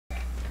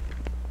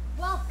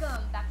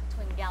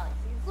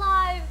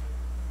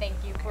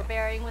for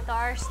bearing with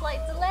our slight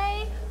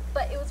delay,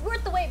 but it was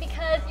worth the wait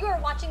because you are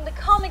watching the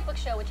Comic Book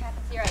Show, which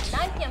happens here at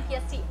 9 p.m.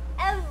 PST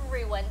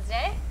every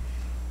Wednesday,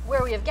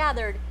 where we have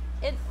gathered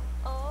in...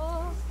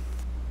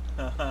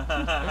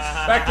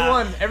 Back to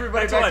one.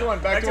 Everybody back to one.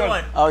 Back to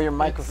one. Oh, your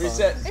microphone.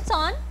 Reset. It's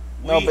on.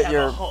 No, but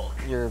your...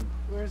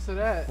 Where's it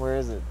at? Where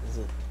is it? Is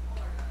it...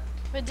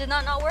 It did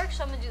not work,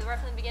 so I'm going to do the right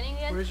from the beginning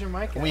again. Where's your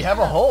mic at? We have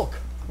a Hulk.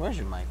 Where's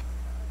your mic?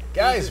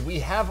 Guys, we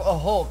have a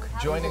Hulk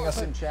joining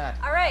us in chat.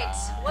 All right,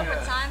 one more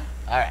time.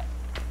 All right.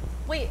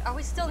 Wait, are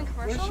we still in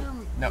commercial?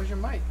 Where's your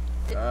mic?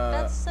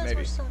 That says maybe.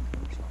 we're still in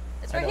commercial.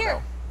 It's right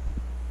here.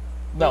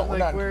 No, Like, we're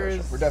not in where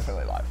commercial. is- We're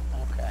definitely live.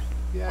 Okay.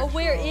 Oh,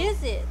 where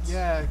is it?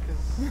 Yeah,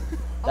 because...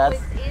 That's...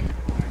 Oh, it's in...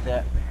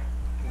 There.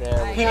 There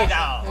Alright, we go.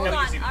 guys, hold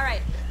on. All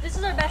right, this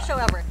is our best show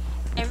ever.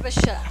 Everybody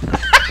shut up.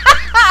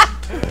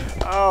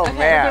 Oh, Okay,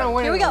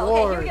 man. Here we go.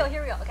 Okay,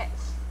 here we go. Okay.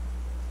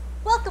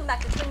 Welcome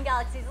back to Twin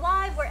Galaxies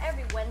Live, where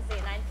every Wednesday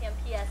at 9 p.m.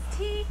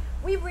 PST,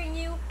 we bring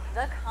you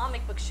the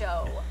Comic Book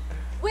Show,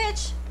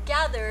 which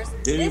gathers...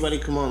 Did anybody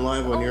come on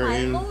live when you're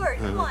in? Oh my lord,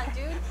 come on,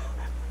 dude.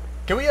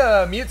 Can we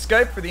mute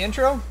Skype for the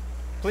intro,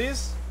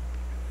 please?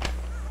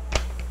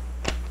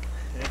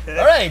 All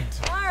right.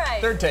 All right.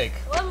 Third take.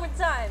 One more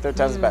time. Third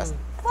time's the best.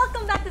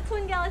 Welcome back to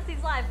Twin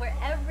Galaxies Live, where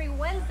every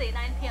Wednesday,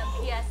 9 p.m.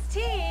 PST,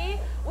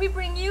 we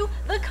bring you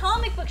the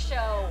Comic Book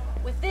Show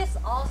with this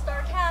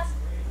all-star cast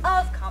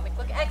of comic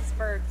book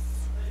experts.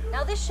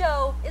 Now, this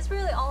show is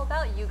really all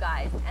about you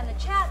guys and the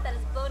chat that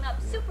is blown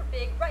up super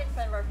big right in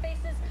front of our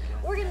faces.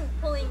 We're going to be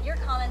pulling your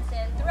comments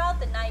in throughout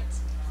the night,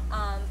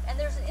 and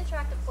there's an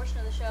interactive portion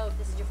of the show if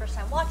this is your first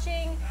time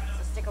watching,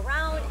 so stick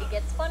around. It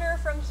gets funner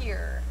from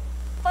here.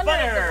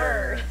 Funner is the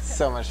word.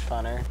 So much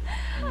funner.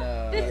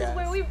 This is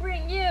where we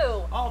bring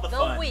you all the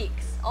fun.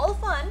 weeks, all the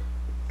fun,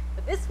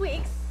 but this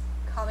week's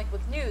comic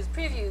book news,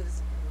 previews,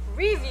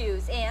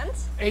 reviews, and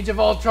Age of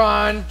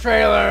Ultron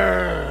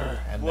trailer.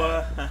 And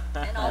What?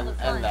 and all the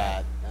fun. And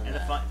that. And the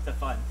fun.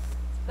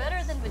 It's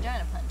better than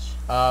Vagina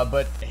Punch.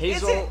 But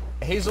Hazel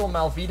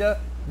Malvita,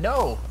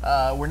 no,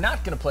 we're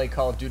not going to play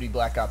Call of Duty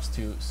Black Ops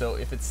 2. So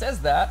if it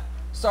says that,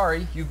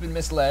 sorry, you've been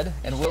misled,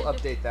 and we'll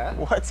update that.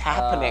 What's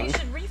happening? You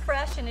should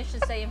refresh, and it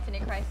should say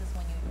Infinite Crisis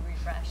when you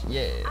refresh.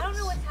 Yes. I don't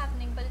know what's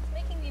happening, but it's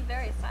making me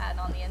very sad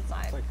on the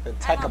inside. It's like the and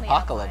tech on the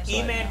apocalypse. outside.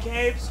 Right E-Man now.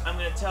 Caves, I'm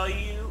going to tell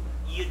you,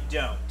 you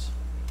don't.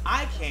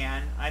 I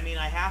can. I mean,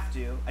 I have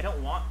to. I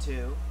don't want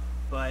to,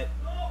 but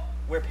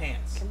wear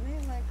pants. Can we,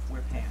 like,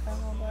 Wear pants.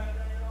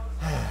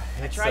 I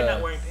It's, tried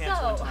not wearing pants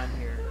So- one time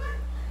here.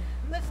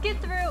 Let's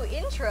get through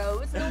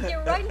intros, and we'll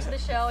get right into the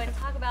show and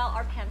talk about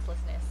our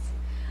pantslessness.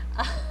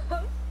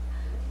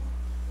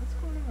 What's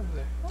going on over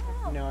there?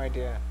 Wow, No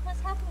idea. what's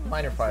happening?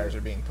 Minor fires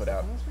are being put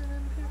out.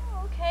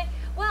 Oh, okay.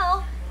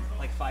 Well,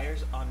 Like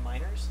fires on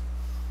miners?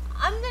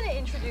 I'm going to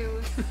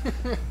introduce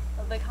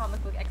the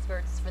comic book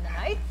experts for the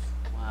night,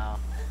 Wow.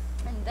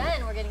 and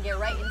then we're going to get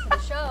right into the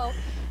show.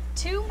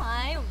 To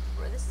my,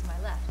 this is my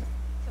left.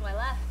 To my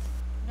left.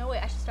 No,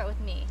 wait, I should start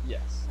with me.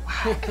 Yes.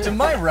 To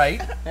my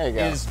right There you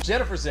go. is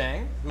Jennifer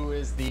Zhang, who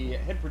is the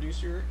head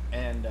producer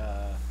and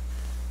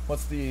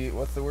what's the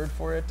word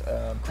for it?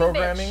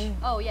 Programming. Bitch.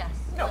 Oh, yes.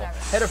 No, Whatever.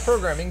 head of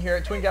programming here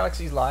at Twin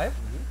Galaxies Live.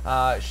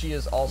 She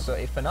is also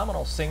a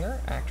phenomenal singer,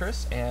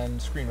 actress,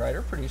 and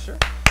screenwriter, producer.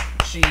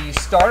 She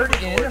starred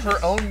in her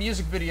own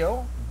music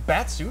video,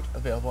 Batsuit,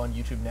 available on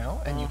YouTube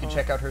now, and you can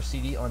check out her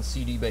CD on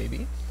CD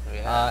Baby.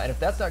 Yeah. And if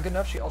that's not good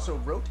enough, she also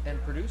wrote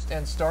and produced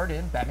and starred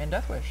in Batman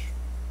Death Wish.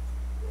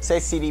 Say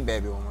CD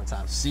baby one more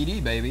time. CD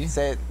Baby.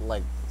 Say it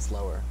like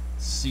slower.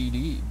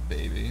 CD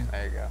Baby.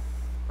 There you go.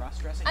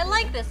 Cross-dressing? I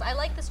like this. I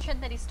like this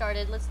trend that he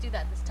started. Let's do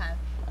that this time.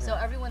 So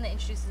everyone that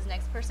introduces the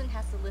next person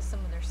has to list some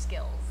of their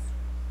skills.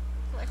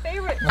 It's my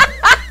favorite.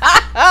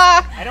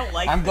 I don't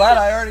like I'm this. glad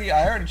I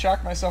already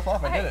chalked myself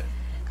off. I did it.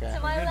 Okay.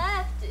 To my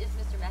left is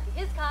Mr. Matt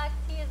Hiscox.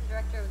 He is the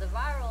director of the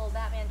viral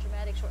Batman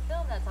dramatic short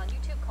film that's on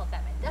YouTube called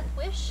Batman Death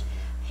Wish.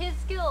 His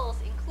skills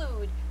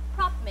include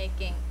prop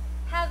making,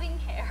 having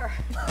hair.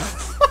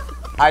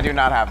 I do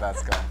not have that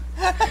skill.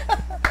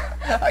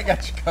 I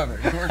got you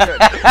covered. We're good.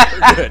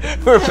 We're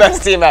good. We're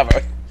best team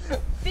ever.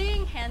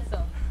 Being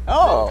handsome.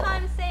 Oh.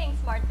 Sometimes saying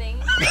smart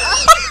things.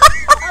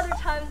 Other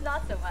times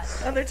not so much.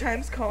 Other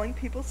times calling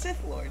people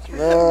Sith Lords for some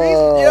Oh.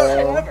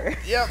 reason whatsoever.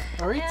 Yep.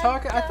 Are we And,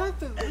 talking? I thought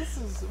that this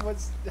is what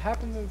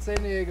happens in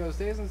San Diego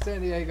stays in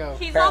San Diego.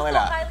 He's Apparently also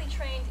not. highly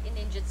trained in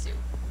ninjutsu.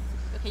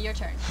 Okay, your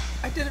turn.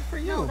 I did it for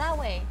you. No, that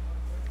way.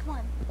 Come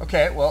on.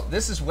 Okay, well,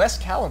 this is Wes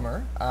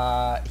Calimer.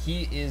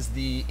 He is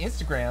the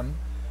Instagram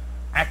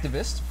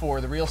activist for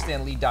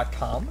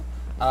therealstanlee.com.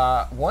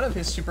 One of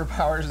his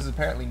superpowers is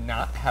apparently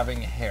not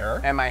having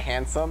hair. Am I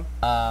handsome?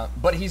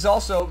 But he's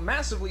also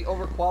massively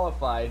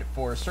overqualified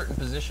for certain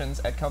positions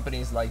at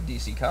companies like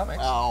DC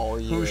Comics, Oh,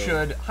 who you.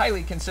 should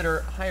highly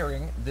consider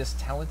hiring this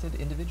talented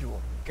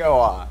individual. Go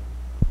on.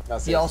 No,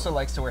 He seriously. also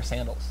likes to wear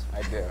sandals.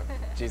 I do.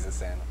 Jesus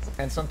sandals.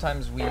 And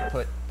sometimes we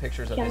put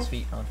pictures of his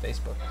feet on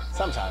Facebook.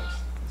 Sometimes.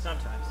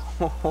 Sometimes.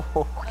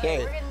 Okay.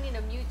 We're gonna need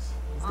a mute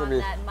gonna on be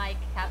that mic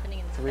happening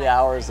in the 3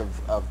 hours of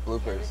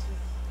bloopers.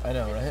 I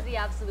know, This is right? the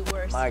absolute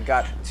worst. My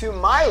God. To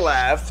my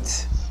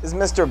left is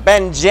Mr.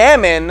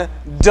 Benjamin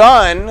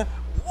Dunn.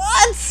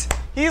 What?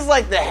 He's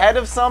like the head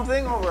of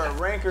something over at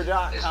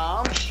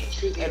ranker.com.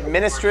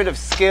 Administrative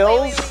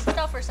skills. Wait,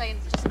 stop for a second,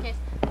 just in case.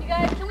 You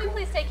guys, can we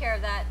please take care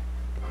of that?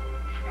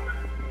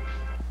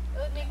 It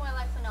would make my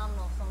life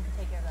phenomenal if someone could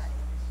take care of that.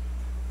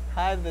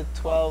 Hide the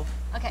 12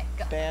 Okay,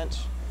 go. bench.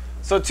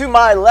 So to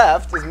my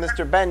left is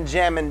Mr.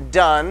 Benjamin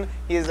Dunn.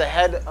 He is the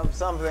head of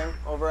something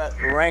over at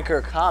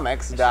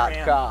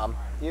rankercomics.com.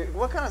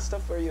 What kind of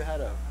stuff are you head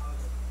of?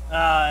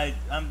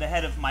 I'm the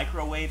head of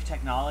microwave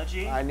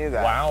technology. I knew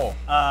that.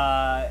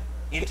 Wow.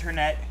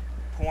 Internet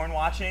porn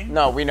watching.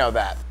 No, we know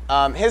that.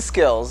 His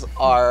skills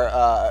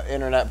are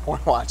internet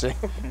porn watching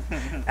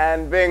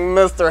and being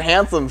Mr.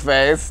 Handsome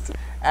Faced,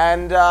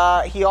 and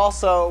he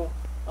also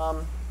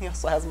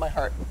has my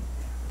heart,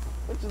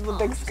 which is the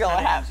big skill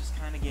I have. Just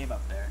kind of gave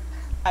up there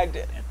I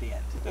did. at the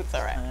end. It's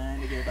all right.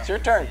 Kinda gave up It's your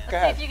at turn. the end. Go See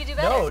ahead. if you could do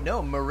better.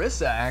 No,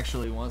 Marissa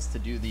actually wants to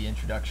do the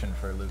introduction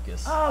for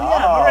Lucas. Oh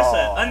yeah,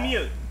 Marissa,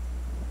 unmute.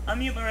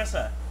 Unmute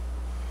Marissa.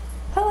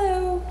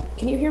 Hello,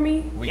 can you hear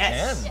me? We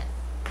Yes. can. Yes.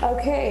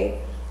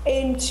 Okay,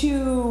 and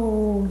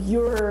to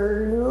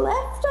your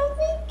left, I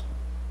think,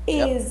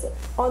 is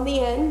on the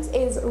end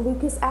is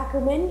Lucas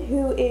Ackerman,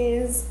 who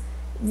is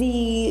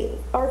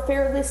our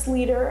fearless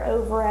leader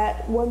over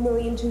at 1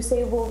 Million to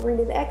Save Wolverine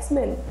and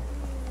X-Men,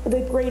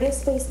 the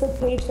greatest Facebook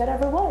page that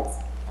ever was.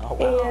 Oh,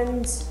 wow.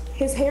 And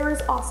his hair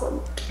is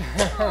awesome.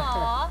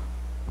 Aww.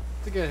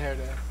 It's a good hair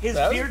day. His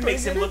That was a beard pretty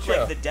makes him good look intro.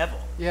 like the devil.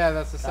 Yeah,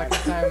 that's the second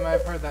time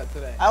I've heard that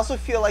today. I also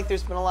feel like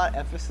there's been a lot of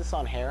emphasis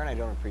on hair, and I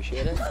don't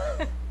appreciate it.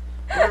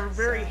 We're a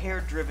very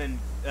hair-driven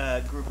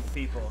group of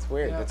people. It's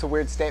weird. Yeah. It's a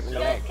weird statement You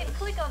to guys make. can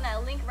click on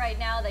that link right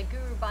now that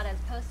GuruBot has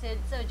posted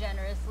so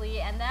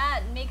generously, and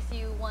that makes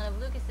you one of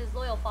Lucas's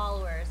loyal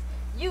followers.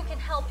 You can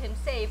help him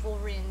save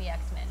Wolverine and the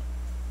X-Men.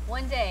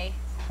 One day,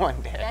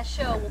 One day. that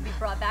show will be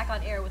brought back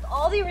on air with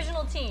all the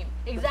original team,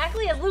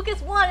 exactly as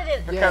Lucas wanted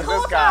it. Because the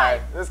whole this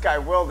time. guy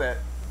willed it.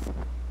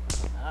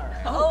 All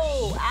right.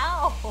 Oh,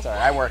 ow. Sorry,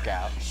 I work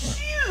out.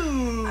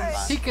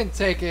 He can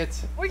take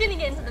it. We're gonna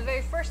get into the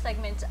very first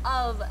segment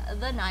of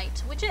the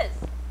night, which is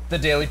The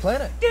Daily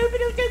Planet.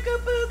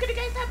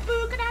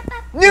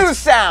 News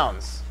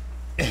sounds.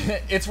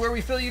 It's where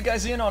we fill you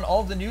guys in on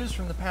all of the news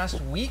from the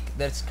past week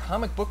that's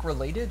comic book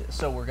related.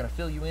 So we're going to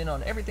fill you in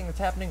on everything that's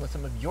happening with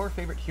some of your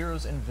favorite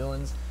heroes and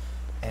villains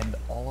and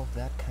all of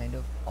that kind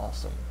of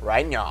awesome.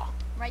 Right now.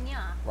 right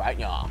now. Right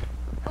now.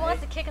 Who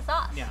wants to kick us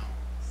off? Yeah.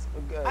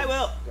 Good. I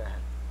will. Go ahead.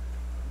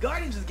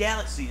 Guardians of the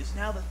Galaxy is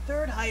now the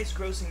third highest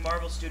grossing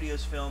Marvel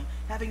Studios film,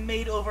 having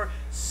made over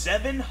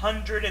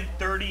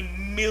 $730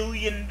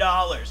 million,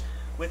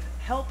 with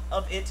help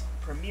of it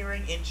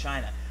premiering in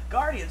China.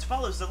 Guardians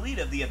follows the lead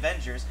of the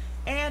Avengers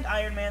and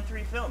Iron Man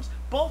 3 films,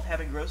 both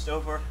having grossed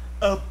over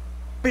 $1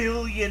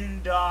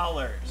 billion.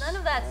 None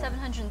of that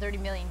 730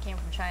 million came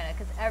from China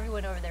because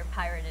everyone over there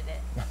pirated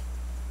it.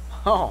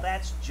 Oh.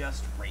 That's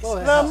just racist.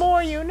 Well, The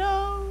more you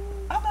know.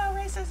 About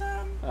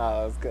racism. Oh,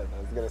 that was good. That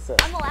was good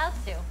assist. I'm allowed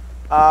to.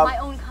 Um, My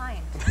own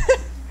kind.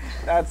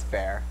 That's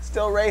fair.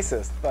 Still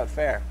racist, but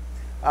fair.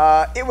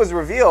 It was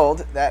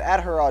revealed that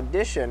at her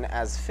audition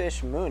as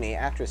Fish Mooney,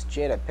 actress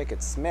Jada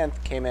Pinkett Smith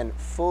came in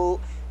full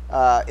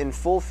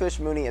Fish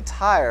Mooney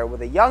attire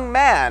with a young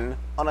man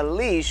on a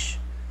leash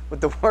with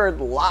the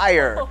word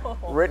liar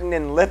written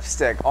in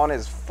lipstick on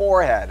his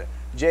forehead.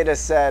 Jada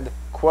said,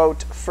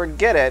 quote,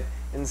 "Forget it.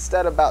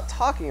 Instead about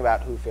talking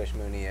about who Fish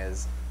Mooney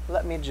is,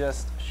 let me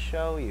just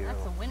show you."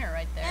 That's a winner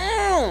right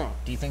there.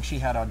 Do you think she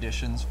had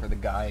auditions for the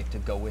guy to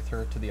go with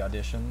her to the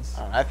auditions?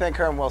 I think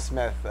her and Will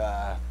Smith,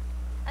 I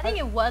think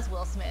it was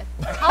Will Smith.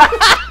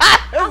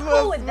 How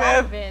cool would that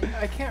have been?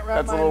 I can't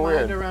wrap That's a my little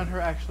mind weird. around her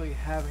actually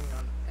having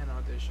an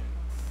audition.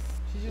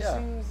 She just Yeah.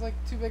 seems like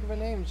too big of a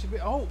name. She'd be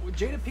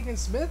Jada Pinkett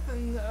Smith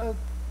and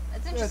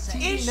That's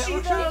interesting. TV Is she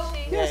network though?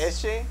 show? yeah, is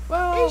she?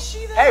 Well, Is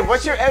she though? Hey,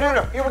 what's your,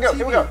 no, here we go,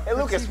 here we go. TV. Hey,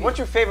 Lucas, TV. what's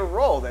your favorite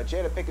role that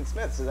Jada Pinkett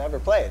Smith has ever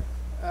played?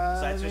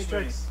 Besides Fish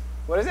Mooney. Matrix.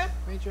 What is it?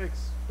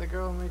 Matrix. The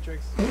girl in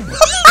Matrix.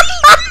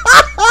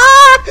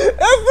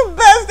 That's the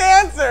best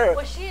answer!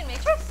 Was she in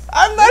Matrix?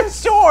 I'm not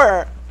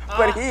sure,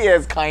 but he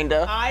is,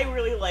 kinda. I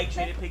really like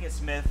Jada Pinkett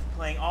Smith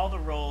playing all the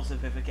roles of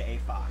Vivica A.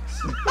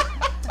 Fox.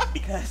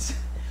 Because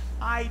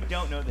I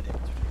don't know the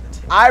difference between the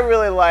two. I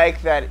really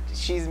like that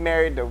she's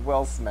married to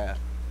Will Smith.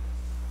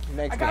 It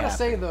makes I me gotta happy.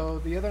 say though,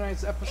 the other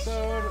night's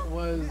episode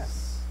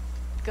was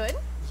Good.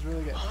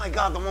 really good. Oh my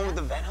god, the one with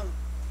the venom?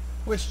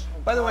 Which,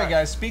 by the way,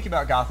 guys, speaking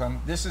about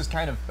Gotham, this is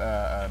kind of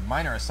a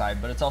minor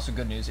aside, but it's also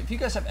good news. If you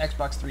guys have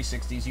Xbox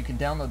 360s, you can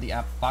download the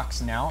app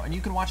Fox Now, and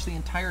you can watch the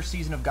entire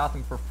season of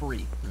Gotham for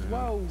free.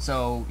 Whoa.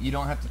 So you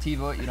don't have to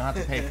TiVo it, you don't have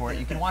to pay for it.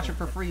 You can watch it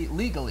for free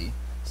legally.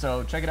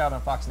 So check it out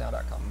on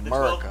foxnow.com. The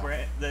America.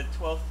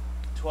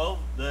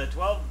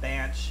 12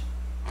 Banch.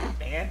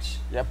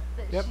 Yep.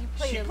 Yep.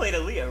 She played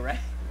Aaliyah, right?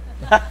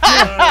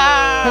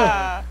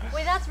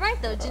 Wait, that's right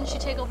though. Didn't she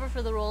take over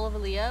for the role of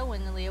Aaliyah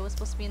when Aaliyah was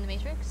supposed to be in The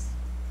Matrix?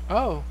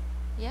 Oh,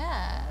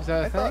 Yeah. is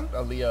that a I thing?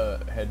 thought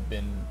Aaliyah had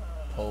been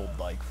pulled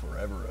like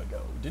forever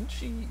ago. Didn't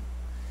she?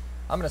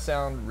 I'm going to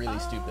sound really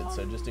stupid,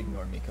 so just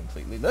ignore me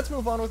completely. Let's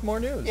move on with more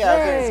news. Yeah,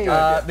 okay, it's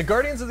good. The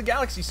Guardians of the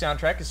Galaxy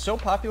soundtrack is so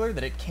popular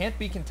that it can't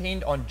be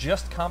contained on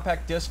just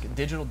compact disc,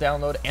 digital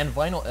download, and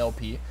vinyl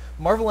LP.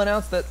 Marvel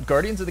announced that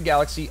Guardians of the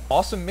Galaxy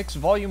Awesome Mix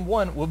Volume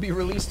 1 will be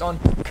released on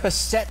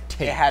cassette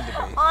tape. It had to be.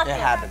 Awesome. It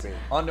had to be.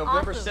 On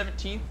November Awesome.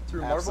 17th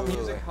through Absolutely.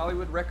 Marvel Music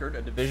Hollywood Record,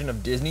 a division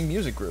of Disney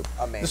Music Group.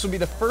 Amazing. This will be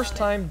the first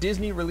time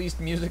Disney released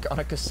music on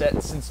a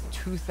cassette since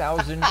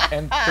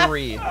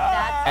 2003.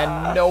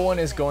 And no one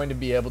is going to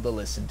be able to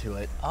listen to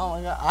it. Oh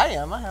my god, I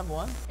am. I have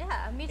one.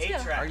 Yeah, me too.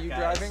 8-track, Are you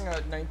guys. driving a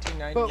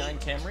 1999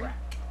 Camry?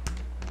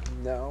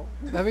 No.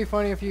 That'd be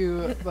funny if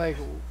you like,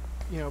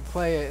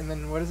 play it and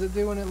then what does it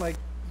do when it like?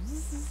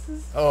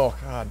 Oh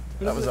god,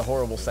 that was a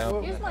horrible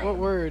sound. Here's my- What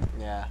word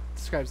Yeah.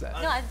 describes that?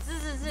 No,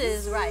 this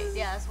is right.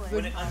 Yeah, that's what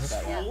When it it is.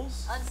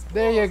 unspools.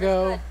 There you Unspools,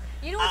 go. that's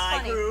good. You know what's I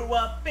funny? grew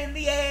up in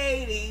the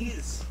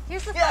 80s.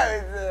 Here's the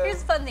Yeah, fun. Here's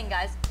the fun thing,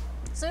 guys.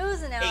 So it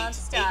was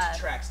announced. 8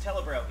 tracks. Tell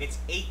a bro, it's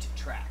 8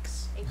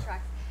 tracks. 8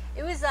 tracks.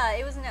 It was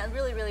announced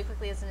really, really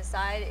quickly as an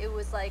aside. It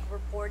was like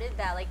reported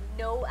that like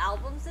no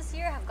albums this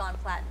year have gone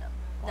platinum.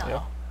 No,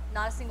 Yeah.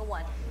 not a single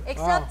one,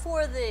 except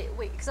Wow. for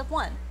except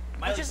one.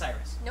 Miley which is-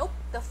 Cyrus. Nope,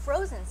 the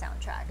Frozen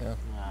soundtrack. Yeah.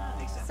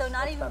 Makes sense. So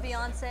not even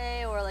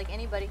Beyonce or like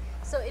anybody.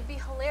 So it'd be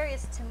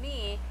hilarious to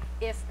me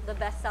if the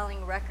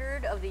best-selling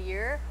record of the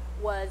year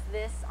was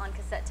this on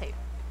cassette tape.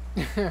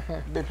 Be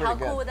pretty How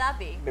good. cool would that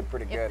be? Be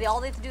pretty If good. all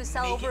they have to do is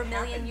sell Make over it 1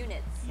 million happen.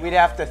 units. We'd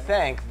have to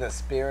thank the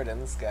spirit in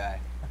the sky.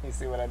 You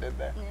see what I did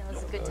there? Yeah,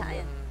 that's a good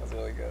tie-in. That's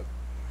really good.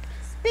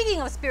 Speaking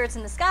of spirits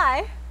in the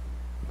sky,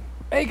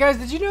 Hey guys,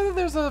 did you know that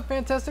there's a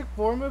Fantastic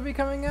Four movie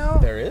coming out?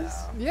 There is?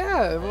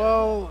 Yeah.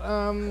 Well,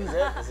 Is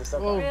it? Is there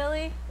something? Well,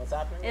 really? What's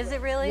happening? Is it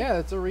really? yeah,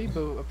 it's a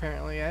reboot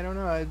apparently. I don't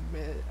know.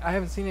 I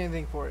haven't seen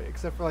anything for it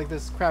except for like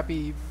this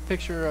crappy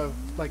picture of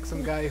like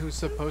some guy who's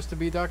supposed to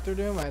be Doctor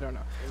Doom. I don't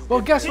know.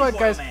 Well, guess what,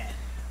 Tinfoil guys?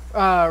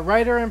 Man.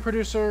 Writer and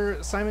producer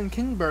Simon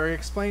Kinberg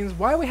explains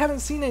why we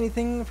haven't seen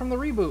anything from the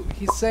reboot.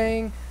 He's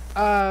saying,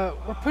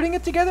 we're putting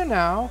it together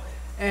now,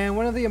 and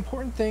one of the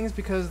important things,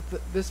 because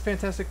this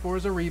Fantastic Four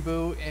is a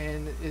reboot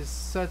and is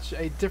such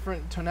a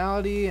different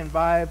tonality and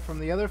vibe from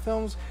the other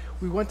films,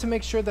 we want to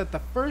make sure that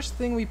the first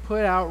thing we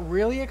put out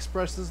really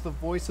expresses the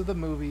voice of the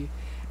movie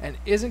and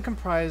isn't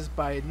comprised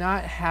by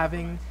not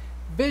having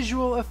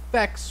visual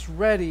effects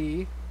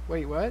ready.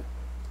 Wait, what?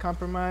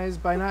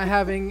 Compromised by not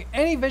having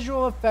any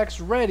visual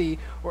effects ready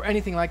or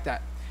anything like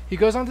that. He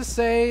goes on to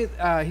say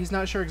he's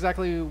not sure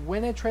exactly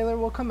when a trailer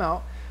will come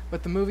out,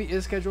 but the movie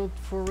is scheduled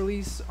for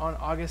release on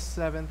August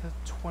 7th,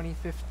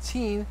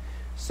 2015,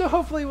 so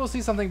hopefully we'll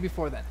see something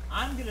before then.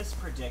 I'm going to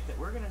predict that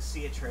we're going to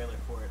see a trailer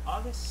for it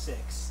August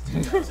 6th,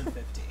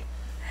 2015.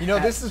 You know,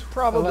 this is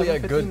probably a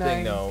good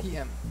thing, 11:59 though,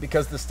 PM.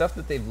 because the stuff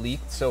that they've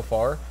leaked so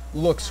far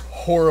looks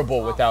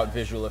horrible without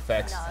visual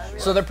effects. No,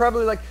 it So they're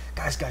probably like,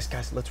 guys,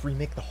 let's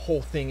remake the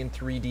whole thing in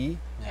 3D,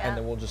 Yeah. and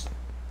then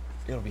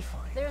it'll be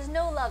fine. There's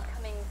no love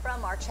coming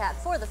from our chat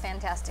for the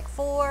Fantastic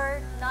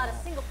Four. Not a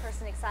single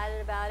person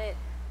excited about it.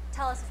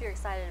 Tell us if you're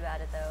excited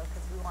about it, though,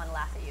 because we want to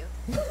laugh at you.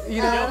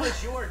 You Show know,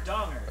 us your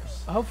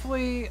dongers.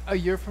 hopefully a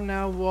year from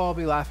now we'll all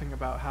be laughing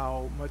about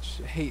how much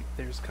hate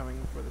there's coming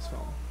for this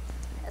film.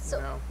 So,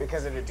 You know?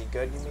 Because it'd be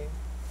good, you mean?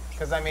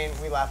 Because, I mean,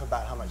 we laugh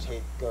about how much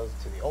hate goes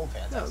to the old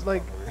Fantastic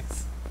like- Four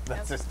movies.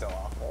 That's just still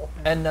awful.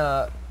 And,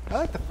 I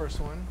like the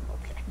first one.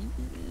 Okay.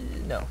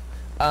 no.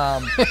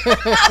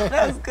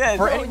 That's good.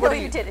 For no, anybody,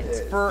 you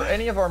didn't. for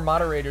any of our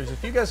moderators,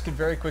 if you guys could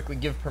very quickly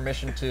give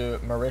permission to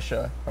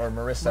Marissa,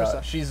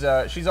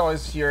 she's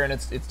always here, and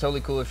it's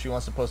totally cool if she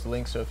wants to post a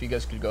link. So if you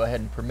guys could go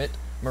ahead and permit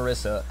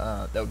Marissa,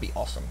 that would be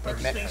awesome. Thank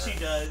First you. thing she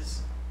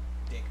does,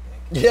 dick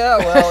pic. Yeah,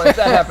 well, if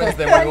that happens,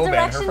 then we will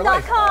ban her for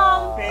life.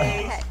 OneDirection.com.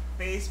 Face, Okay.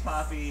 face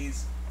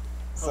poppies,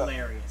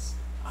 hilarious.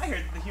 I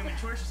heard the Human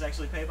Torch is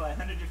actually paid by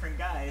 100 different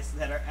guys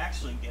that are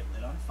actually get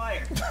lit on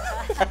fire.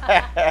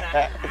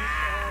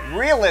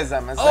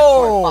 Realism is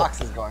Oh, what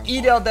Fox is going for.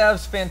 Edel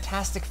Dav's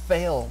fantastic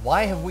fail.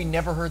 Why have we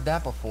never heard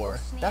that before?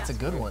 That's a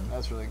good one.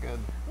 That's really good.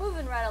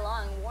 Moving right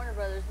along, Warner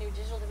Brothers' new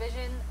digital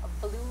division,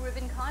 Blue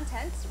Ribbon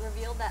Contents,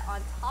 revealed that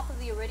on top of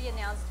the already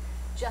announced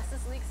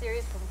Justice League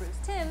series from Bruce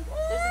Timm,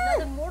 there's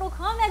another Mortal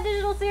Kombat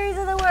digital series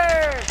in the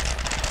works!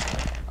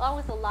 Along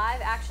with a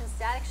live-action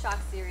Static Shock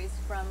series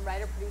from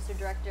writer, producer,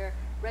 director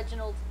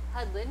Reginald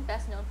Hudlin,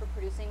 best known for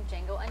producing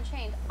Django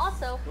Unchained.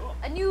 Also,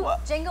 a new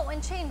Django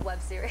Unchained web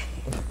series.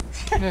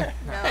 no.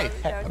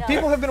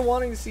 People have been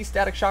wanting to see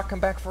Static Shock come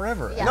back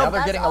forever. Yeah, and now they're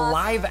that's getting awesome. a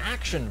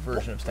live-action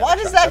version of Static Why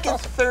Shock. does that That's get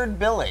awesome. third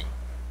billing?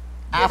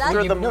 that's-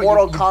 After the No,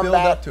 Mortal you Kombat. build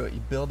up to it. You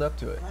build up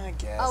to it. I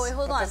guess. Oh wait,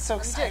 hold But on. That's so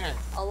Let me do it. exciting.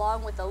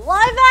 Along with the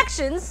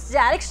live-action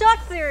Static Shock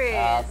series.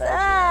 thank you.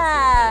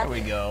 Ah. There we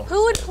go.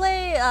 Who would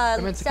play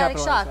meant to Static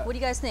capitalize Shock? that. What do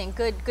you guys think?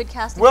 Good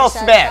casting. Will for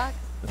Static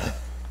Smith. Shock?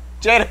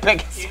 Jada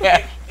Pinkett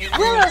Smith.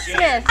 Willow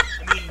Smith.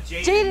 I mean,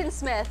 Jaden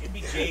Smith. It'd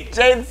be Jaden.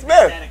 Jaden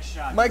Smith. Static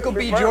Shock. Michael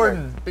B. Perfect.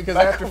 Jordan, because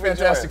Michael after B.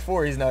 Fantastic Jordan.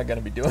 Four, he's not going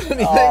to be doing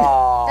anything.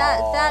 Oh.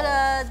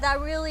 That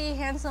really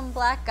handsome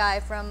black guy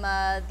from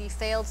the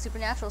failed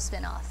Supernatural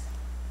spinoff.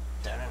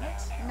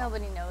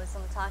 Nobody knows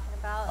what I'm talking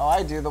about. Oh,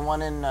 I do. The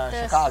one in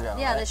Chicago.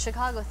 Yeah, right? the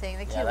Chicago thing.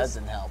 The kid Yeah, that was,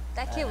 didn't help.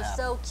 That kid was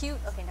so cute.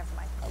 Okay, never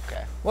mind.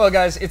 Okay. Well,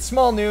 guys, it's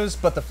small news,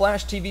 but the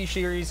Flash TV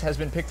series has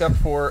been picked up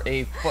for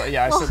a.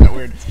 Yeah, I said that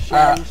weird.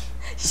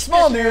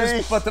 Small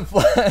news, but the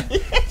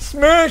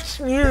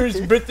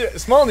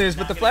small news,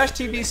 but the Flash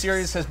TV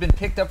series has been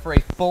picked up for a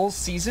full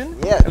season.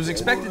 Yeah. It was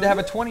expected to have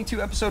a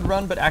 22-episode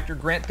run, but actor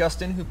Grant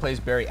Gustin, who plays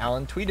Barry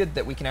Allen, tweeted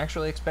that we can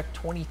actually expect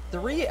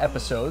 23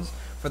 episodes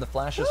for the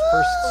Flash's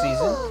first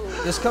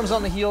season. This comes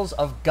on the heels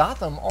of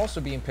Gotham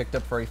also being picked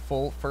up for a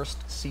full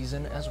first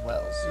season as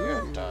well.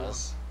 Yeah, it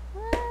does.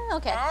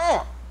 Okay.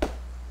 Oh,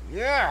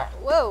 yeah.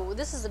 Whoa,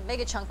 this is a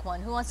mega chunk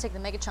one. Who wants to take the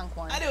mega chunk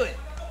one? I do it.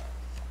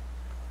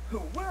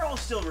 We're all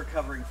still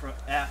recovering from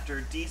after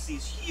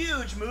DC's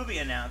huge movie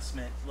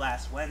announcement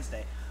last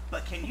Wednesday.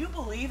 But can you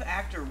believe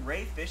actor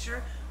Ray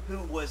Fisher, who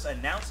was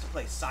announced to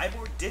play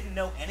Cyborg, didn't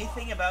know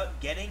anything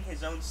about getting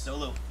his own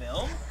solo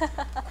film?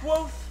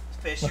 Quoth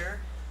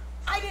Fisher,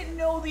 "I didn't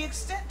know the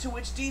extent to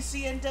which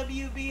DC and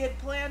WB had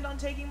planned on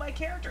taking my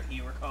character,"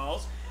 he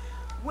recalls.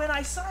 "When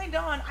I signed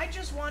on, I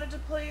just wanted to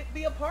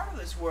be a part of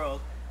this world.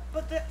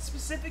 But that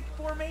specific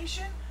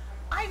formation,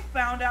 I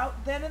found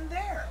out then and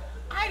there.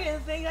 I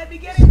didn't think I'd be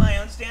getting my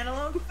own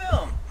standalone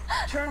film."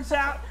 Turns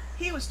out,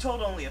 he was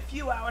told only a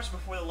few hours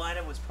before the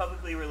lineup was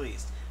publicly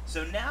released.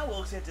 So now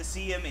we'll get to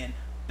see him in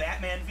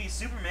Batman v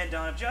Superman: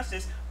 Dawn of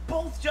Justice,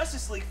 both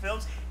Justice League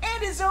films,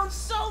 and his own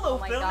solo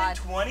film in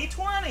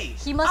 2020.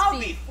 He must I'll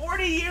be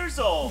 40 years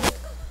old.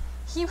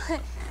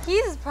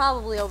 He's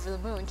probably over the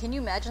moon. Can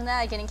you imagine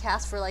that, getting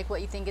cast for like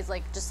what you think is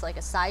like just like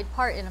a side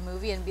part in a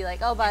movie, and be like,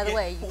 oh, by the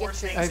way, you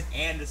get your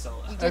and a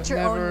solo. you get your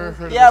own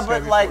movie. Yeah,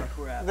 but like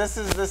this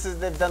is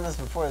they've done this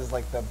before. It's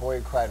like The Boy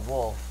Who Cried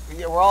Wolf.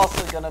 Yeah, we're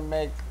also gonna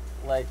make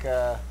like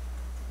a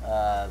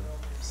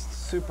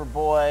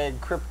Superboy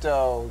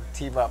Crypto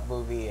team up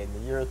movie in the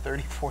year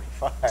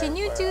 3045. Can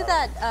you do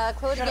that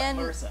quote Shut up, again?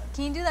 Marissa.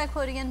 Can you do that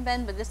quote again,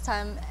 Ben? But this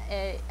time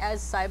as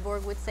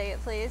Cyborg would say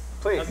it, please.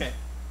 Please. Okay.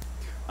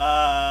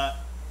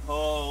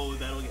 Oh,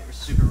 that'll get her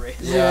super racist.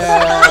 Yeah.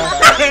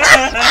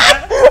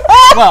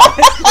 Well,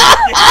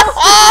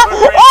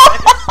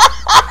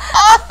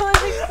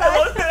 I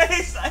love that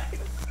excited.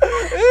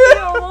 We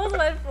almost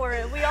went for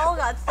it. We all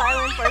got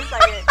silent for a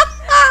second.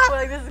 We're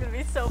like, this is gonna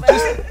be so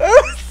bad.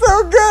 It's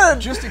so good.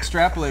 just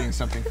extrapolating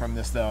something from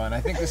this, though, and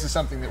I think this is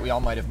something that we all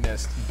might have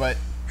missed, but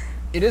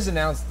it is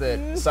announced that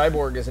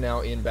Cyborg is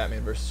now in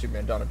Batman vs.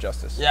 Superman: Dawn of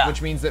Justice. Yeah.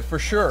 Which means that for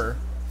sure,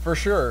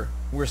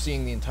 we're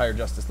seeing the entire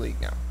Justice League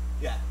now.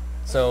 Yeah.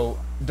 So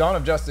Dawn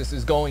of Justice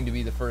is going to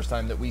be the first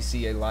time that we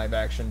see a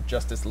live-action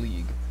Justice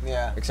League.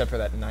 Yeah. Except for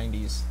that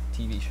 90s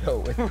TV show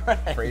with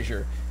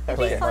Frasier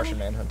playing Martian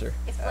Manhunter.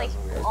 It's like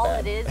all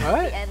it is at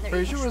What? the end.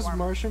 they're eating Frasier was shawarma.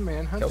 Martian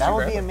Manhunter. Kelsey That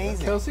would be Grammer.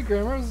 amazing. Kelsey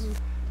Grammer was.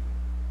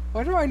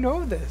 Why do I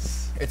know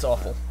this? It's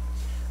awful.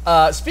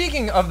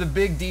 Speaking of the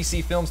big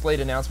DC film slate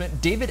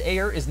announcement, David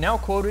Ayer is now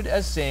quoted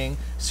as saying,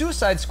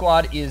 "Suicide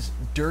Squad is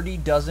Dirty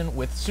Dozen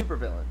with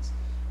supervillains,"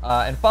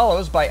 and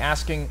follows by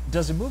asking,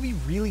 "Does a movie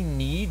really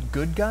need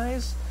good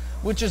guys?"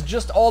 Which is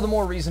just all the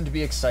more reason to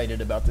be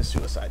excited about the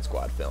Suicide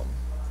Squad film.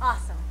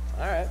 Awesome.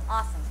 All right.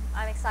 Awesome.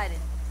 I'm excited.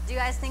 Do you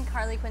guys think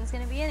Harley Quinn's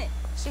gonna be in it?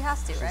 She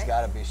has to, She's right?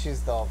 got to be.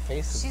 She's the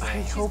face of She's, the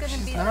she's hope gonna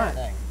she's be not.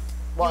 the thing. You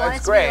Well, want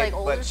it's it to be, great, like,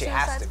 older but she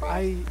has Suicide to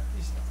be. Squad?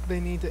 They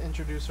need to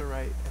introduce her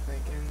right, I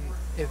think, and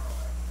if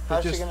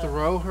How's they she just gonna-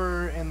 throw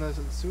her in the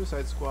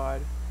Suicide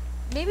Squad.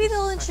 Maybe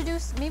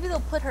they'll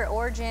put her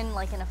origin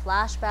like in a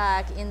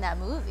flashback in that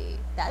movie.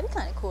 That'd be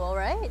kind of cool,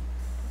 right?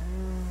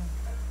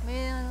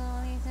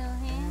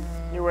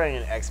 You're wearing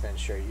an X-Men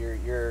shirt.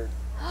 Your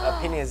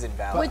opinion is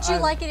invalid. Would you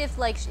like it if,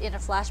 like, in a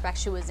flashback,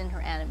 she was in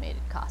her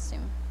animated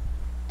costume,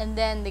 and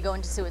then they go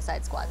into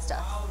Suicide Squad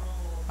stuff?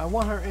 I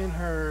want her in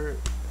her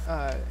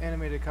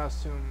animated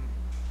costume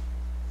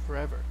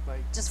forever. Like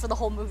Just for the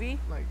whole movie?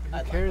 who I'd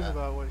like cares that.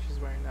 about what she's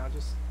wearing now?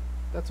 Just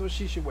that's what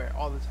she should wear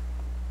all the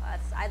time.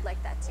 I'd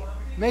like that too.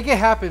 Make it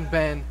happen,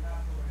 Ben.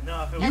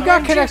 No, if it You was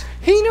got connections.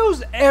 He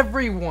knows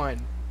everyone.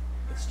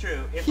 It's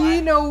true.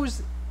 He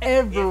knows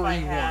everyone.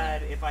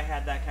 If I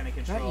had that kind of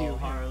control, you, him.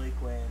 Harley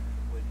Quinn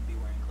wouldn't be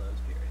wearing clothes.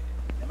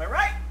 Period. Am I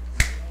right?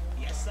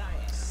 Yes, I am.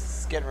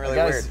 It's getting really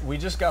Guys, weird. we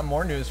just got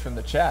more news from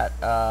the chat.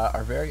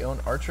 Our very own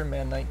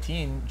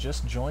Archerman19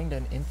 just joined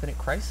an Infinite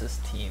Crisis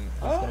team.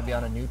 He's going to be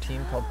on a new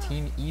team called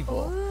Team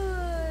Evil.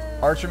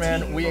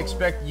 Archerman, we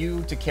expect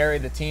you to carry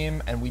the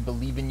team, and we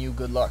believe in you.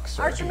 Good luck,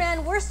 sir.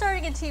 Archerman, we're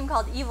starting a team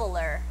called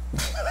Eviler.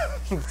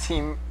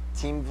 Team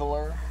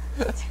Viller.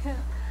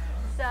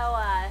 So,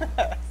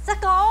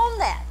 suck on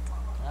that.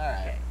 All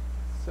right.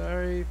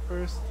 Sorry,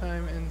 first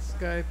time in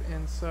Skype,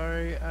 and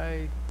sorry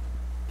I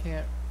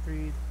can't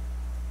read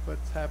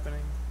what's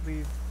happening.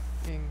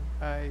 Leaving,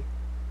 I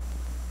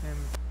am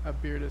a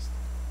beardist.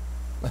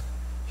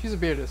 She's a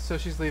beardist, so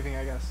she's leaving,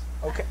 I guess.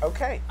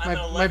 Okay.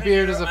 My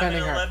beard is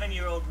offending her. I'm an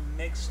 11-year-old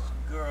mixed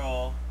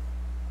girl.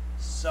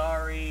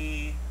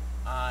 Sorry,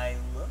 I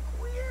look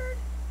weird.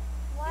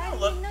 Why? You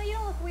look- No, you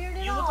don't look weird at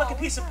all. You look like a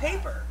piece of What's that?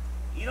 paper.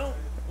 You don't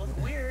look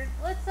weird.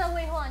 Let's,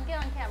 wait, hold on. Get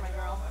on camera,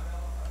 girl.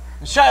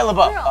 Shia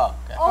LaBeouf. Girl. Oh,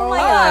 okay. Oh my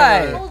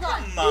Hi. god. Hold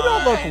on. You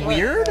don't look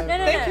weird. No,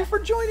 no, Thank no. you for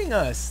joining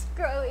us.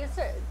 Girl,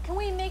 can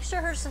we make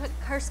sure her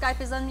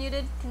Skype is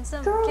unmuted?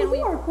 Girl, Can we?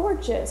 you are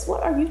gorgeous.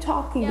 What are you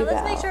talking Yeah, about?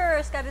 let's make sure her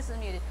Skype is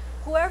unmuted.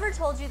 Whoever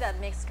told you that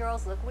mixed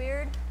girls look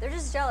weird, they're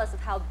just jealous of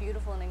how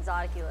beautiful and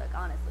exotic you look,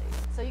 honestly.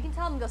 So you can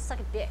tell them to go suck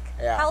a dick.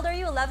 Yeah. How old are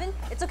you? 11?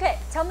 It's okay.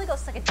 Tell them to go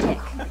suck a dick.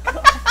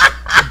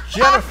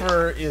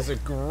 Jennifer is a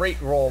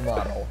great role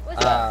model.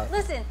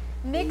 Listen,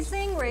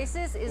 mixing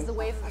races is the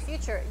wave of the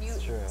future. You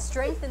true.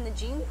 strengthen the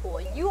gene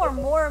pool. You are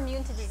more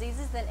immune to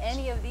diseases than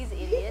any of these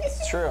idiots.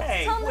 It's true.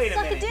 Hey, Tell them wait to a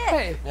suck a minute. dick.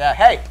 Hey, Yeah,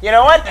 hey, you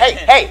know what?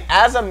 Hey,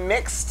 as a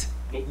mixed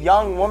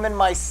young woman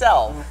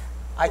myself,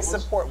 I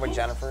support what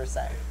Jennifer is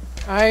saying.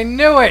 I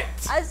knew it.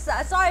 I'm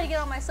sorry to get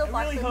on my I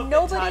soapbox, really but hope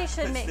nobody that Todd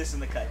should puts make this in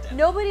the cut down.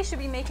 nobody should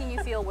be making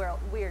you feel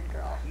weird,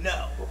 girl.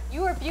 No.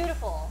 You are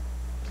beautiful.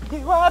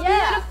 You are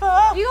Yeah.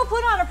 beautiful. You go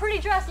put on a pretty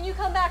dress and you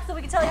come back so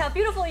we can tell you how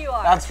beautiful you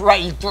are. That's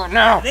right, you do it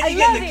now. Then I you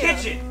get in love the you.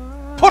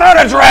 kitchen. Put on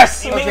a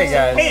dress. You make Okay, some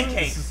guys.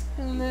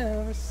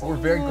 pancakes. We're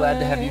very glad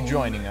to have you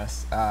joining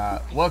us.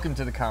 Welcome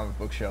to the comic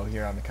book show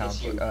here on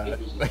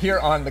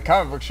the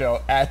comic book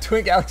show at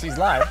Twin Galaxies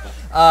Live.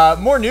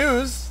 More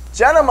news.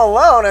 Jenna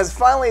Malone has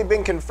finally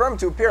been confirmed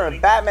to appear in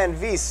Batman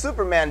v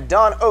Superman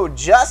Dawn of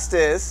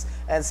Justice,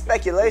 and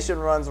speculation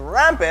runs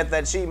rampant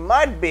that she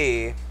might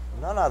be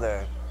none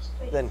other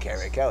than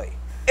Carrie Kelly,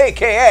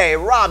 aka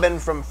Robin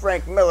from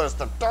Frank Miller's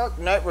The Dark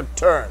Knight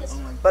Returns.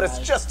 But it's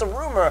just a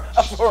rumor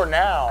for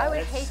now. I would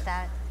hate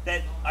that.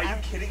 Are you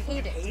kidding?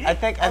 hate it. Hate I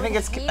think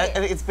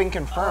it's been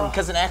confirmed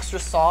because an extra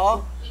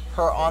saw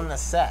her on the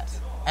set.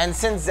 And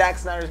since Zack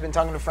Snyder's been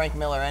talking to Frank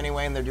Miller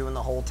anyway, and they're doing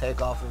the whole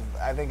takeoff of,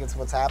 I think it's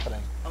what's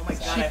happening. Oh my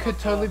god. She I could hope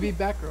totally so. be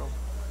Batgirl.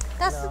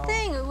 That's the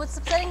thing. What's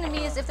upsetting to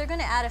me is if they're going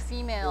to add a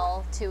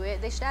female to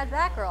it, they should add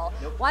Batgirl.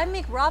 Nope. Why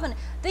make Robin?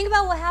 Think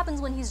about what happens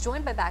when he's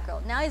joined by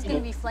Batgirl. Now he's going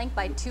to be flanked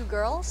by 2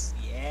 girls.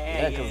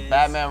 Yeah, he because is.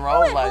 Batman Oh,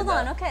 rolls wait, like hold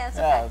that. on. Okay, that's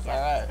Yeah, okay. it's Yeah,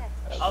 all right.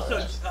 that's okay.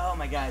 Also, oh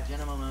my god,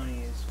 Jenna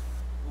Maloney is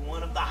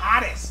one of the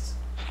hottest.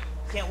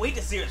 Can't wait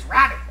to see her as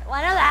Robin.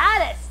 Why not the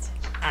hottest?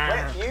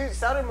 Wait, you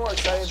sounded more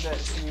excited that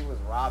she was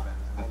Robin,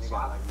 and then you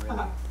got like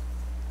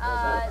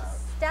really.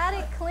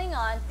 Static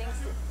Klingon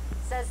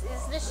says,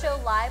 is this show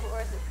live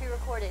or is it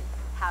pre-recorded?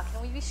 How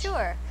can we be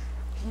sure?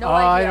 No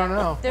idea. I don't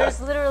know. There's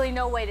literally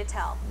no way to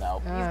tell.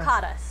 Nope. You've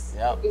caught us.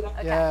 Yep.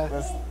 Okay.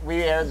 Yeah,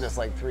 We aired this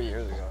like 3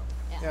 years ago.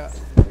 yeah.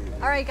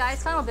 All right,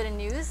 guys. Final bit of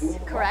news.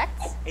 Correct.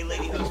 Hey,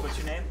 lady host, what's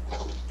your name?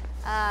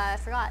 I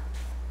forgot.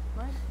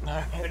 What?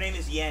 Her name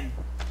is Yen.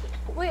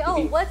 Wait.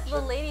 Oh, what's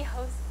the lady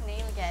host's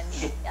name again?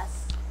 Yes.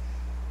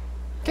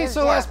 Okay,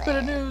 so last bit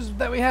of news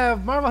that we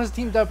have, Marvel has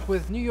teamed up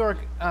with New York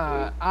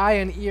Eye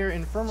and Ear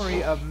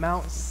Infirmary of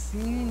Mount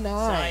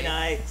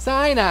Sinai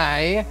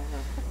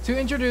to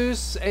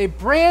introduce a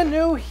brand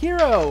new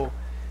hero.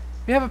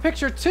 We have a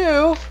picture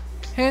too.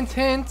 Hint,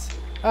 hint.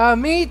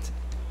 Meet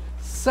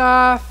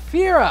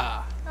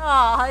Saphira.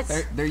 Oh,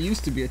 it's There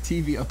used to be a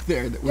TV up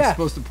there that was Yeah.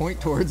 supposed to point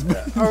towards,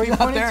 but Are we it's not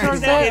pointing there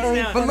towards anymore. that? Or are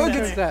we But pointing look,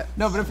 towards it's that?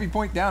 No, but if we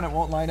point down, it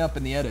won't line up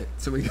in the edit.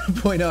 So we gotta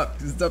point up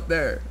because it's up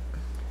there.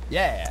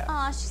 Yeah.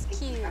 Aw, she's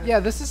cute. Yeah,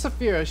 this is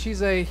Saphira.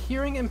 She's a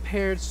hearing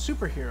impaired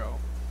superhero.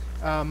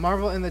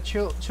 Marvel and the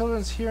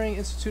Children's Hearing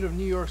Institute of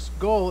New York's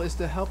goal is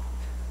to help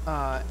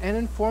and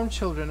inform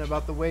children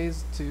about the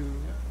ways to.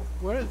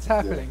 What is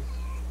happening?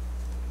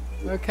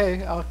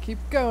 Okay, I'll keep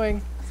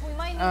going. So we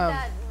might need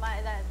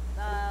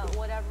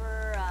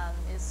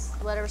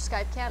whatever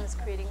Skype cam is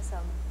creating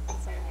some.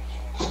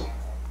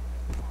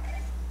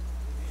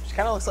 She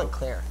kind of looks like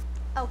Claire.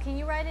 Oh, can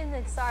you write in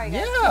the Can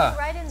Yeah. you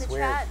write in the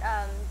weird. chat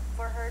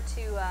for her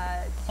to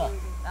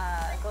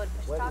go and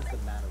push the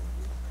topic? matter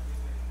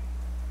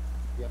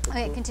with you?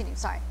 Okay, continue.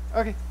 Sorry.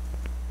 Okay.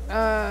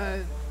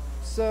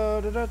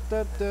 So,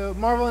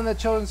 Marvel and the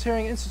Children's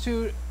Hearing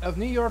Institute of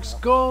New York's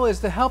goal is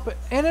to help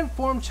and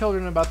inform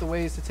children about the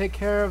ways to take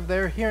care of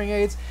their hearing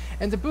aids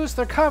and to boost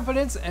their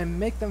confidence and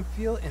make them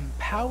feel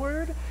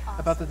empowered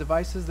about the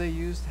devices they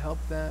use to help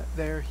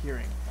their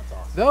hearing. That's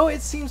awesome. Though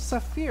it seems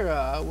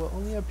Saphira will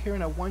only appear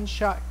in a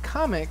one-shot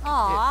comic,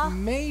 Aw. it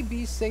may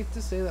be safe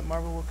to say that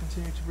Marvel will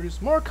continue to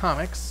produce more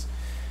comics.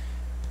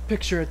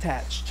 Picture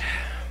attached.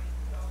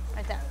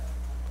 Right there.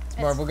 Is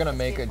Marvel gonna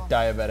make a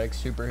diabetic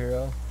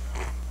superhero?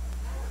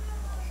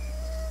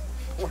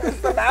 What's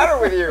the matter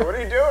with you? What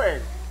are you doing?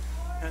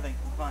 Nothing.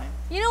 I'm fine.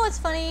 You know what's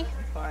funny?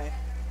 Fine.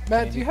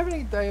 Matt, do you have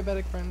any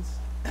diabetic friends?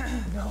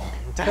 No.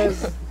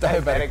 'Cause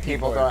Diabetic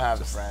people don't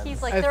have friends.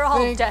 He's like, I they're all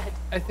think- dead.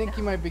 I think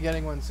you might be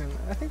getting one soon.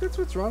 I think that's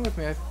what's wrong with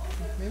me.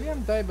 Maybe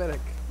I'm diabetic.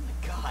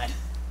 God.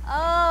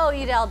 Oh,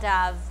 Edel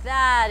Dav,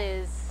 that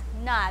is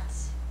not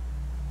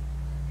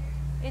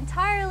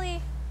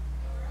entirely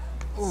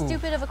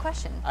stupid of a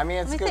question. I mean,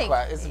 it's Let a me good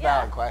think. It's a Yeah.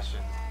 valid question.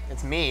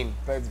 It's mean,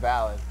 but it's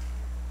valid.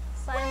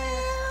 Simon.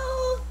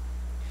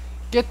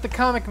 Get the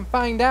comic and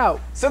find out.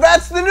 So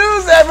that's the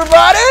news,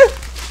 everybody!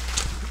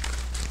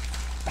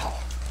 Oh,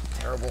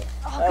 terrible.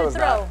 Oh, good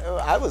throw.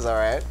 I was all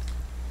right.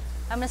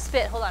 I'm gonna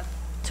spit. Hold on.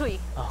 Twee.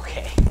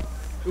 Okay.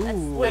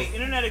 Ooh. Wait,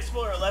 Internet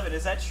Explorer 11,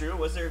 is that true?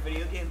 Was there a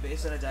video game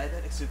based on a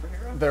diabetic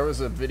superhero? There was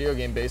a video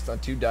game based on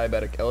 2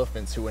 diabetic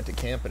elephants who went to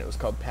camp, and it was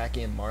called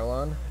Packy and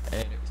Marlon,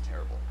 and it was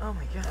terrible. Oh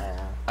my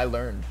god. I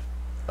learned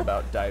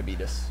about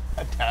diabetes.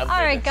 All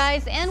right,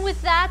 guys, and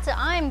with that,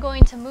 I'm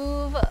going to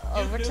move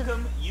over Duke to.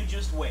 Nukem, you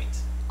just wait.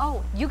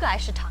 Oh, you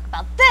guys should talk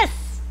about this,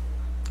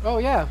 Oh,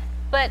 yeah.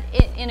 but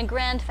in a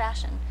grand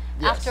fashion.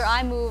 Yes. After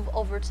I move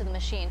over to the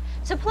machine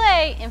to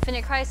play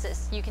Infinite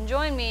Crisis, you can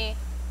join me.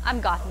 I'm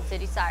Gotham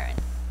City Siren.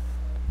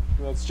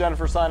 That's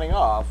Jennifer signing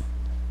off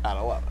at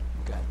 11.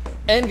 Okay.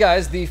 And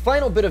guys, the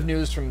final bit of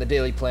news from the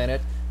Daily Planet.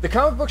 The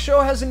comic book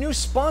show has a new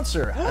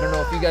sponsor. I don't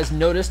know if you guys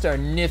noticed our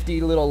nifty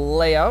little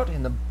layout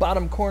in the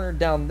bottom corner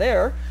down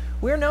there.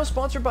 We are now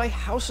sponsored by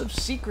House of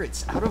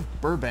Secrets out of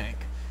Burbank.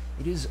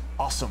 It is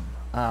awesome.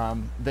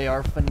 They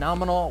are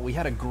phenomenal. We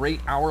had a great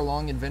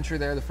hour-long adventure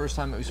there the first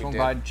time that we swung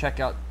by to check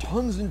out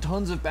tons and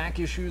tons of back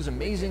issues,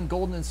 amazing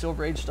Golden and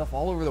Silver Age stuff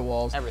all over the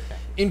walls. Everything.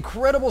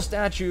 Incredible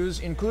statues,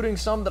 including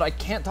some that I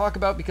can't talk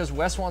about because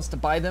Wes wants to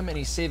buy them and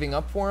he's saving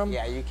up for them.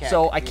 Yeah, you can't.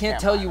 So I you can't can't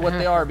tell buy you them. what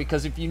they are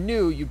because if you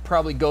knew, you'd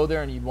probably go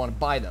there and you'd want to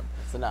buy them.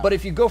 That's enough. But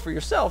if you go for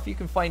yourself, you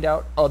can find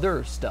out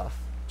other stuff.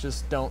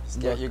 Just don't.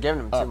 Yeah, look you're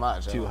giving them too up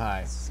much. Too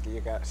high.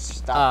 You got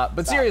stop.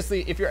 But stop.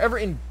 seriously, if you're ever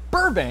in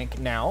Burbank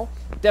now,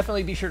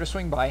 definitely be sure to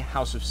swing by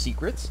House of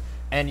Secrets,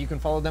 and you can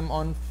follow them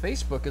on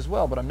Facebook as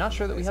well. But I'm not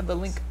sure that we have the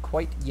link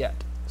quite yet.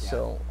 Yeah.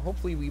 So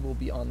hopefully we will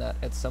be on that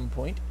at some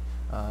point,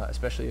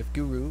 especially if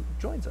Guru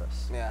joins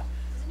us. Yeah.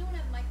 Does anyone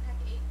have mic pack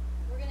 8?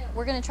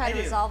 We're gonna try to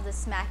resolve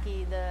this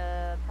smacky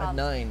the problem.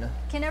 9.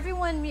 Can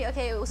everyone mute?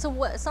 Okay, so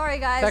what? Sorry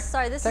guys,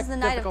 sorry. This is the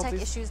night of tech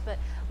difficulties. issues, but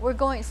we're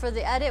going for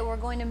the edit. We're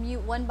going to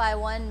mute one by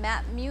one.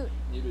 Matt, mute.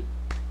 Muted.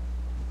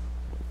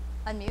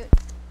 Unmute.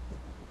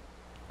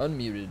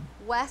 Unmuted.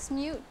 Wes,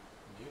 mute.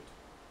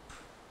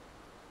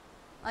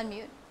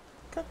 Unmute.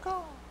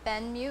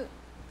 Ben, mute.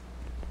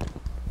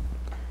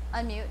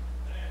 Unmute.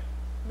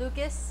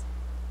 Lucas.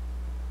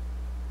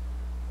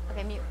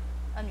 Okay, mute.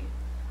 Unmute.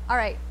 All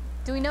right.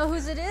 Do we know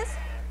whose it is?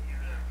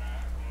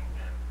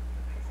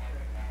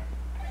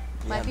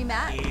 Might be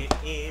Matt. It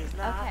is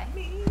not Okay.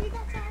 me, that's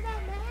all that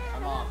matters.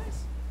 I'm off.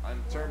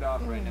 I'm turned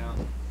off right now.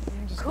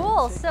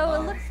 Cool. So it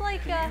looks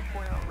like.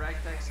 Point out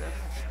Ragtag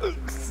 7.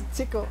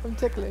 Tickle. I'm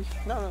ticklish.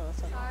 No,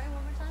 that's not. Sorry, one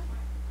more time.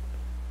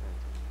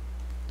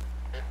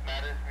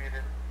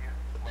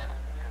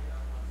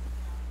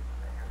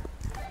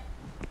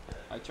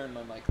 I turned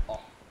my mic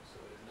off. So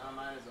it is not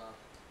mine is off.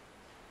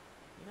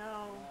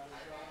 No.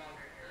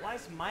 Why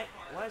is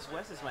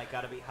Wes's mic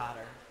gotta be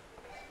hotter?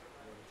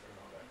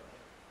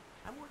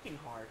 I'm working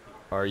hard here.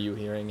 Are you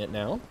hearing it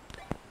now?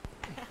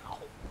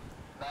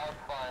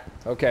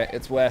 Okay,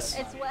 it's Wes.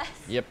 It's Wes.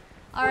 Yep.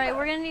 All right,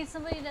 we're gonna need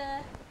somebody to.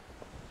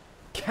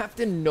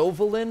 Captain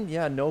Novolin?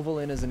 Yeah,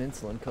 Novolin is an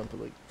insulin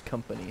company.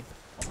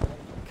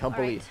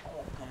 Alright.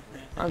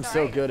 I'm so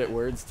Alright. good at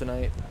words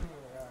tonight.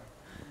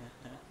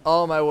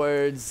 All my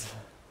words.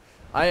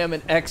 I am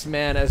an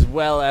X-Man as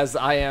well as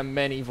I am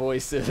many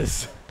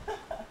voices.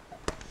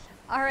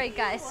 All right,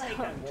 guys.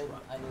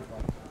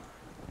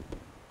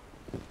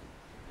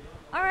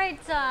 All right.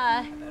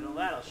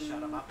 That'll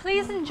shut him up.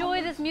 Please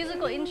enjoy this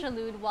musical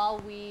interlude while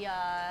we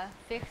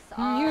fix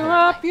our. You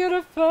are mic.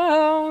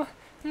 beautiful.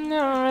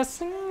 No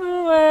resting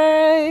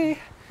away.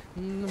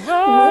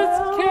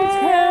 Words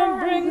can't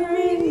bring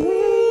me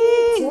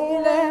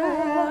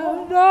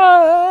down. No.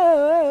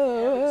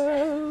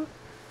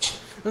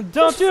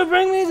 Don't you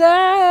bring me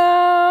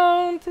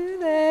down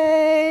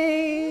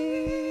today.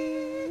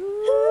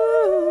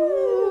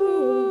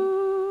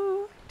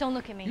 Ooh. Don't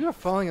look at me. You are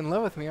falling in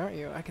love with me, aren't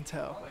you? I can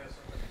tell.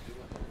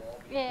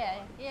 Yeah.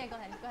 Go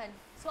ahead.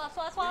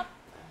 Swap.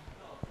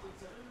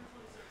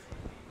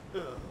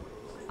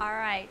 All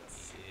right.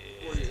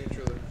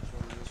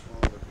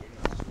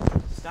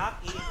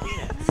 Stop eating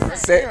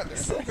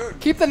peanuts.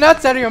 Keep the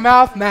nuts out of your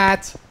mouth,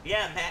 Matt.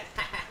 Yeah, Matt.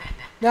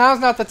 Now's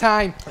not the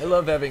time. I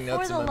love having For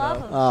nuts the in my love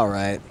mouth. of. All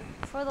right.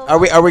 For the Are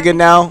we love of good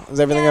now? Is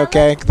everything Yeah,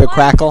 okay? let's- The what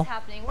crackle. is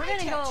happening? We're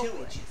gonna go. 2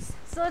 inches.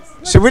 So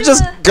let's Should we do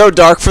just a- go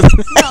dark for the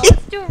No, night?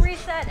 let's do a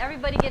reset.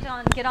 Everybody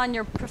get on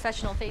your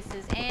professional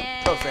faces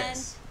and Go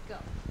face. go.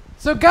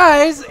 So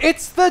guys,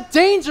 it's the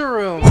Danger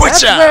Room. That's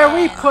Whatcha? where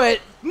we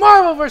put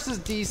Marvel versus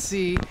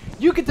DC.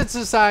 You get to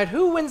decide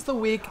who wins the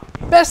week.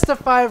 Best of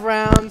 5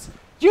 rounds.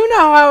 You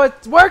know how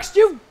it works.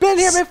 You've been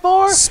here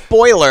before.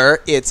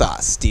 Spoiler: it's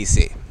us,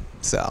 DC.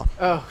 So.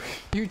 Oh,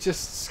 you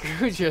just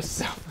screwed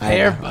yourself I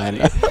there, know, I buddy.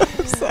 know.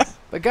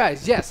 But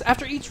guys, yes,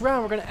 after each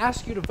round, we're going to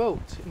ask you to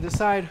vote and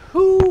decide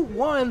who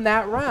won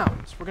that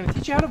round. So we're going to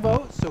teach you how to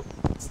vote, so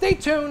stay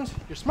tuned.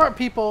 You're smart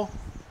people.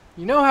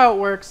 You know how it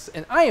works,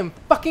 and I am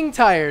fucking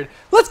tired.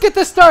 Let's get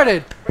this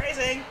started.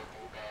 Phrasing.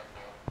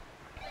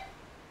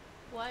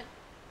 What?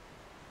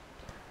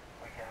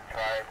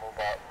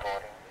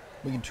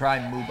 We can try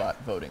Moobot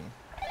voting.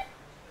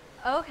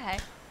 Okay.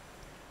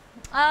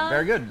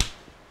 Very good.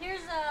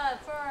 Here's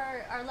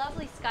for our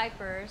lovely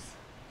Skypers.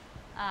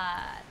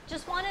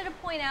 Just wanted to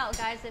point out,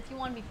 guys, if you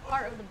want to be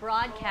part of the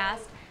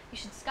broadcast, you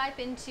should Skype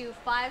into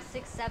 5,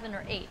 6, 7,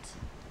 or 8.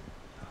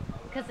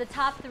 because the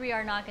top 3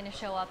 are not going to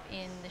show up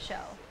in the show.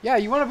 Yeah,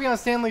 you want to be on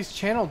Stanley's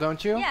channel,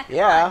 don't you? Yeah, come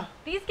Yeah. on.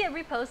 These get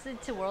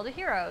reposted to World of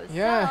Heroes.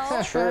 Yeah.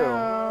 So,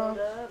 True.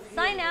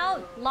 sign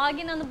out, log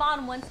in on the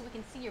bottom one so we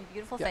can see your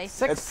beautiful Yeah, face.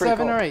 6, It's pretty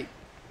 7, cool. or 8.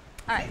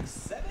 All right.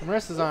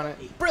 Marissa's on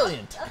it.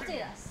 Brilliant.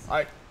 Update us.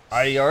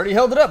 I already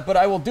held it up, but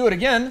I will do it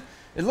again.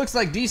 It looks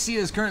like DC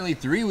is currently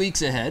 3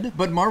 weeks ahead,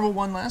 but Marvel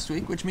won last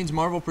week, which means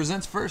Marvel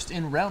presents first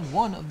in round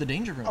 1 of the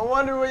Danger Room. I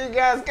wonder what you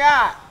guys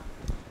got.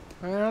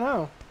 I don't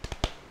know.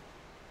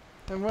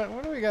 And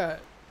what do we got?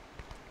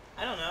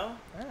 I don't know.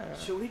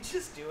 Should we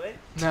just do it?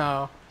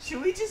 No.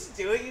 Should we just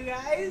do it, you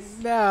guys?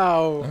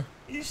 No.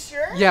 You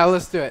sure? Yeah,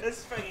 let's do it.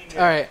 Let's fucking do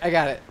All right, I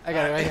got it. I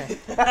got it right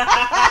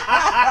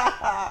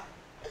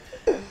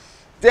here.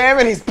 Damn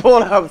it, he's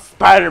pulling up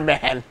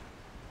Spider-Man.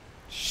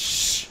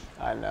 Shh.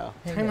 I know.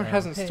 Timer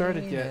hasn't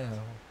started yet.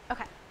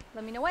 Okay.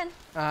 Let me know when.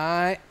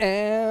 I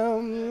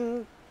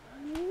am.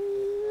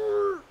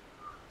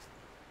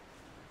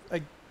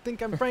 I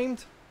think I'm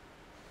framed.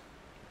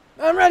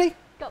 I'm ready.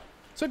 Go.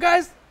 So,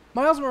 guys,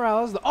 Miles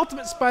Morales, the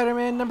Ultimate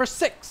Spider-Man, number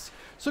 6.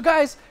 So,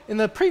 guys, in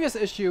the previous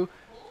issue,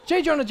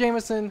 J. Jonah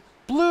Jameson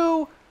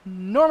blew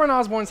Norman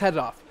Osborn's head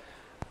off.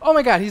 Oh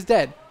my God, he's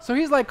dead. So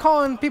he's like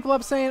calling people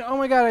up saying, "Oh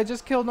my God, I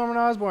just killed Norman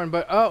Osborn."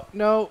 But oh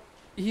no,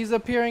 he's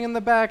appearing in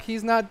the back.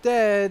 He's not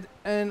dead.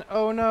 And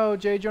oh no,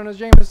 J. Jonah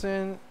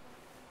Jameson,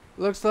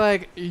 looks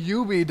like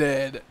you be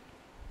dead.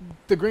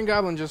 The Green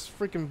Goblin just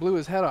freaking blew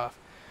his head off.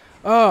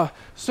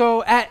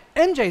 So at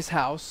MJ's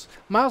house,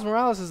 Miles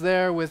Morales is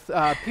there with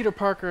Peter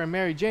Parker and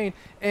Mary Jane,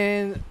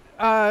 and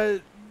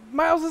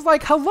Miles is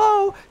like,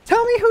 "Hello,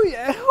 tell me who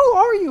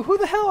are you? Who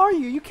the hell are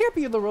you? You can't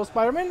be the real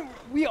Spider-Man.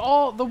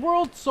 The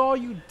world saw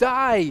you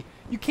die.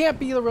 You can't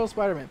be the real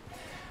Spider-Man."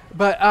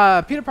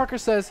 But Peter Parker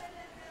says,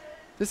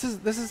 this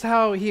is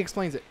how he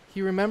explains it.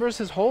 He remembers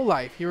his whole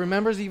life. He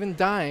remembers even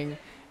dying,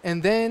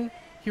 and then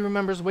he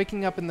remembers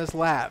waking up in this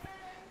lab.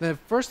 The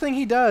first thing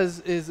he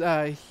does is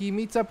he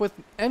meets up with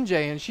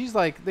MJ, and she's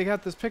like, they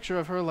got this picture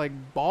of her like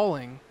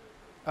bawling.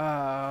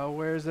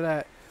 Where is it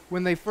at?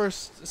 When they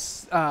first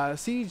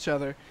see each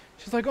other,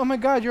 she's like, "Oh my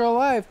God, you're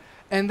alive!"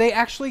 And they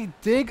actually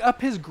dig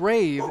up his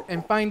grave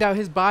and find out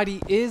his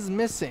body is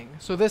missing.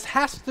 So this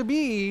has to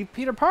be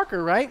Peter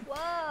Parker, right? Whoa.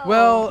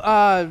 Well,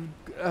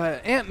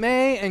 Aunt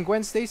May and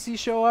Gwen Stacy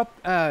show up.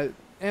 Aunt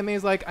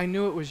May's like, "I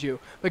knew it was you."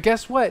 But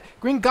guess what?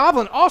 Green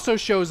Goblin also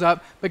shows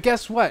up. But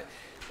guess what?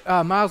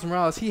 Miles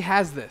Morales, he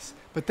has this.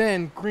 But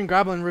then Green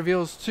Goblin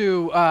reveals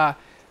to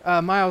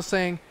Miles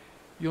saying,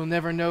 "You'll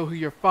never know who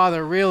your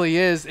father really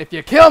is if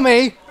you kill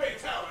me."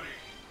 Fatality.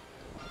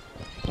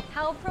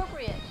 How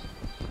appropriate.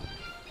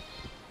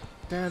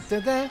 Dun,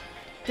 dun, dun,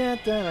 dun,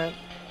 dun,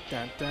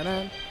 dun, dun,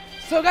 dun.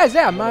 So guys,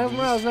 yeah, Miles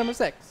Morales number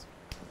 6.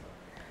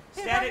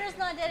 Peter Static- Parker's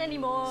not dead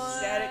anymore.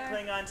 Static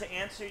Klingon, to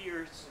answer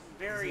your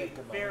very,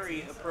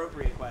 very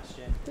appropriate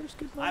question, There's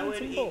good I moments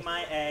would in eat both.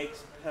 my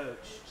eggs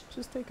poached.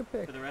 Just take a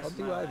pick. For the rest I'll of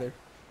do my life. either.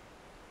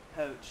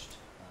 Poached.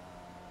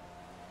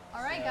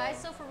 All right, guys.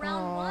 So for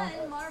round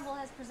 1, Marvel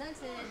has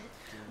presented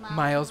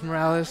Miles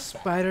Morales,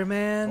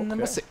 Spider-Man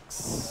number Okay. 6.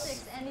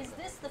 6. And is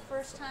this the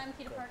first time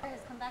Peter Parker has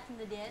come back from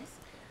the dead?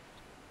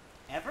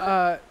 Ever?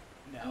 No.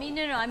 I mean,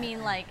 no. I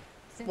mean, like,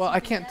 since Well, he's I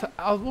been can't.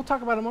 dead? We'll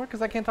talk about it more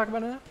because I can't talk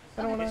about it now.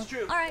 I don't want It's to.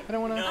 true. All right. I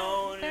don't want to.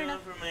 No Fair new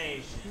enough.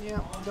 information. Yeah,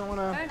 don't Fair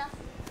want enough.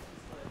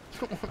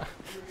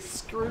 to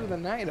screw the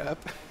night up.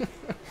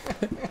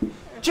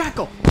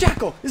 Jackal!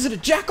 Jackal! Is it a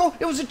jackal?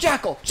 It was a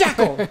jackal!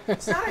 Jackal!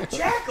 It's not a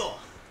jackal!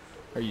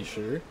 Are you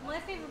sure? My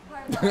favorite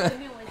part of the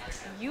argument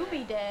was you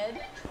be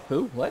dead.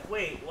 Who? What?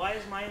 Wait, why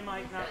is my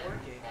mic not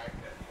working?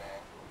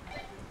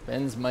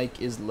 Ben's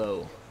mic is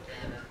low.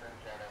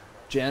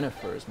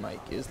 Jennifer's mic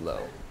is low.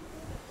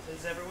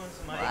 Is everyone's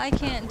mic? I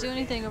can't do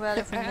anything about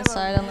it from this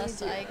side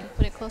unless I can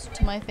put it closer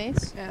to my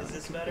face. Is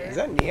this better? Is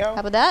that Neo? How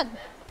about that?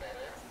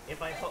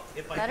 If I hold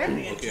the Better?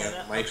 antenna Okay,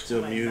 up mic's to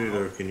still my muted,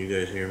 or mouth, can you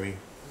guys hear me?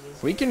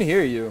 We can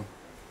hear you.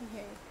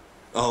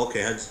 Oh,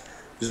 okay. I just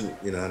I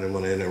didn't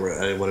want to interrupt.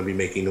 I didn't want to be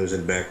making noise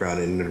in the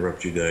background and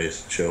interrupt you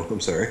guys' show.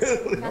 I'm sorry.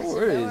 No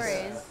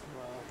worries.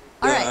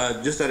 All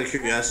right. Just out of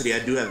curiosity, I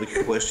do have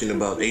a question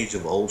about Age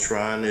of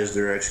Ultron. Is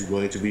there actually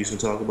going to be some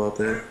talk about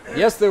that?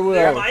 Yes, there will.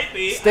 There might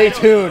be. Stay I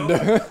don't tuned.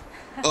 know.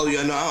 Oh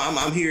yeah, no,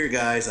 I'm here,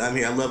 guys. I'm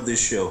here. I love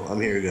this show.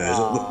 I'm here, guys.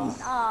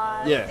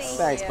 Aw, Yes.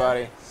 Thanks,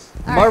 buddy.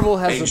 Marvel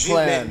has Hey, a Jim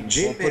plan. met,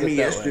 Jim We'll put met it me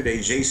that way. yesterday.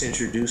 Jace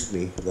introduced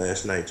me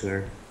last night to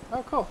her.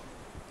 Oh, cool.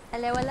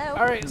 Hello, hello.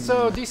 All right,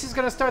 so DC's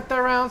gonna start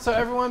their round, so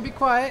everyone be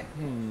quiet.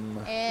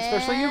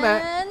 Especially you,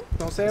 Matt.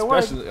 Don't say a word.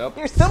 Especially, yep.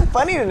 You're so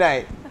funny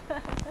tonight.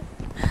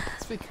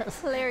 It's because.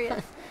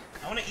 Hilarious.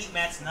 I want to eat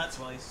Matt's nuts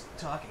while he's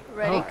talking.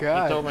 Ready? Oh He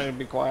God. told me to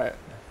be quiet.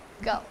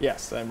 Go.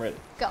 Yes, I'm ready.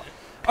 Go.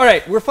 All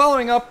right, we're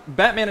following up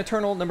Batman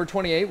Eternal number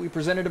 28. We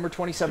presented number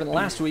 27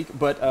 last week,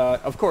 but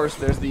of course,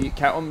 there's the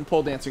Catwoman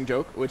pole dancing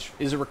joke, which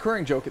is a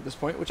recurring joke at this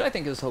point, which I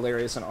think is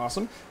hilarious and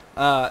awesome.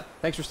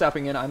 Thanks for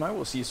stopping in, Ima.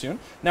 We'll see you soon.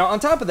 Now, on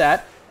top of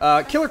that,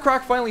 Killer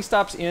Croc finally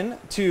stops in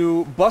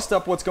to bust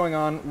up what's going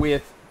on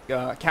with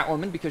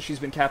Catwoman because she's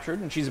been captured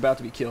and she's about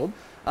to be killed.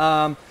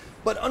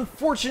 But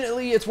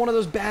unfortunately, it's one of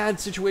those bad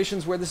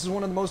situations where this is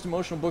one of the most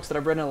emotional books that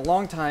I've read in a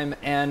long time,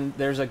 and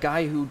there's a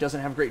guy who doesn't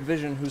have great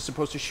vision who's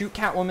supposed to shoot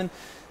Catwoman,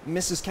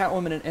 misses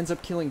Catwoman, and ends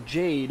up killing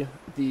Jade,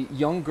 the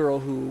young girl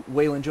who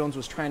Waylon Jones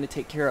was trying to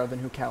take care of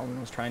and who Catwoman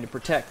was trying to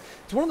protect.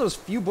 It's one of those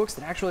few books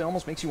that actually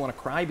almost makes you want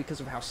to cry because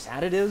of how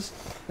sad it is.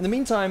 In the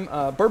meantime,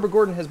 Barbara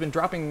Gordon has been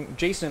dropping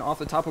Jason off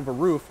the top of a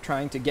roof,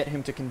 trying to get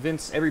him to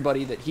convince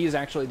everybody that he is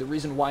actually the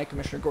reason why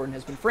Commissioner Gordon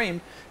has been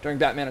framed during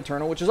Batman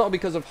Eternal, which is all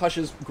because of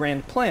Hush's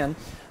grand plan.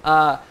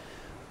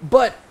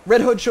 But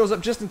Red Hood shows up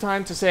just in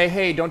time to say,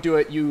 hey, don't do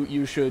it,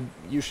 you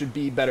should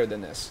be better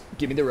than this.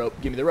 Give me the rope,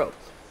 give me the rope.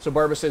 So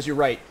Barbara says, you're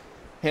right,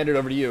 hand it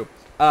over to you.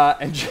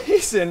 And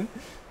Jason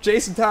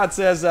Todd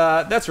says,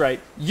 that's right,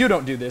 you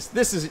don't do this,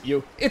 this isn't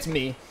you, it's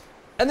me.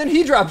 And then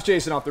he drops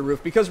Jason off the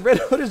roof because Red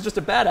Hood is just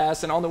a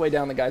badass, and on the way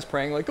down the guy's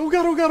praying like, oh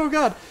god, oh god,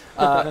 oh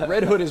god.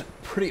 Red Hood is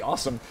pretty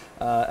awesome,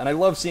 and I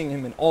love seeing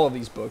him in all of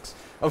these books.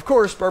 Of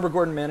course, Barbara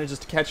Gordon manages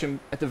to catch him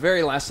at the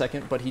very last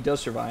second, but he does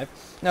survive.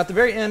 Now, at the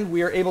very end,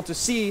 we are able to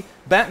see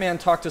Batman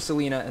talk to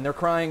Selina, and they're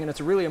crying, and it's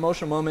a really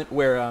emotional moment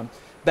where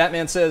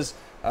Batman says,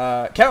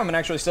 Catwoman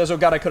actually says, oh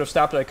god, I could have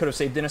stopped it, I could have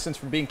saved innocents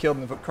from being killed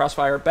in the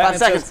crossfire. Batman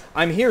says,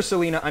 I'm here,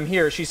 Selina, I'm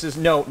here. She says,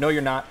 no,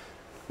 you're not.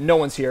 No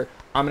one's here.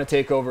 I'm going to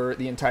take over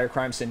the entire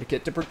crime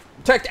syndicate to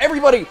protect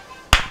everybody.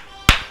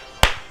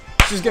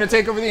 She's going to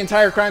take over the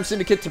entire crime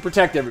syndicate to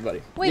protect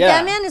everybody. Wait,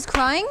 yeah. Batman is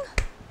crying?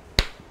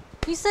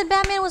 You said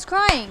Batman was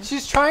crying.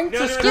 She's trying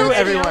to screw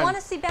everyone. I want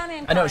to see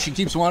Batman cry. I know, she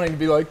keeps wanting to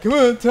be like, come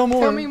on, tell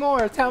more. Tell me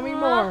more, tell me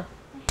more.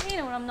 I hate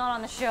it when I'm not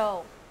on the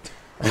show.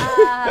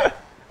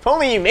 If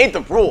only you made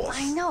the rules.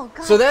 I know,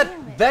 God so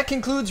that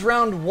concludes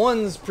round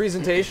one's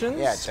presentation.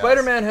 Yeah,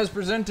 Spider-Man has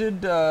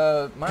presented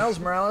Miles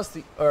Morales,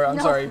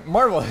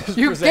 Marvel has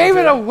presented. You gave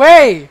it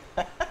away!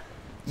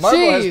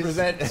 Marvel has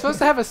presented. Supposed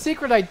to have a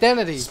secret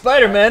identity.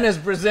 Spider-Man has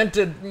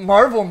presented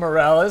Marvel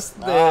Morales,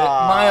 the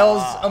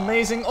Miles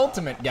Amazing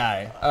Ultimate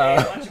guy.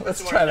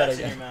 Let's try that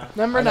again.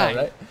 Number 9.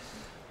 Right?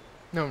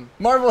 No.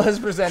 Marvel has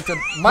presented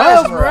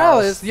Miles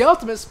Morales, the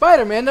Ultimate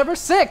Spider-Man, number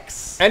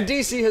 6. And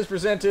DC has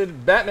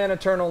presented Batman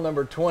Eternal,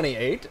 number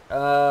 28.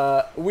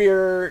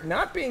 We're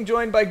not being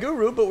joined by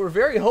Guru, but we're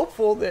very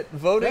hopeful that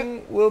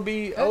voting will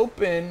be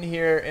open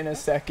here in a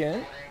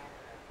second.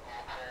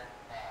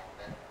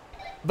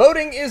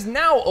 Voting is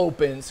now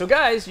open. So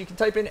guys, you can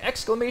type in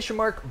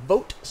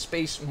 !vote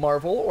space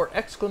Marvel or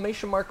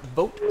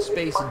 !vote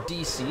space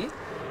DC.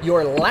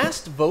 Your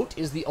last vote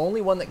is the only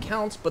one that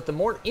counts, but the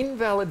more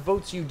invalid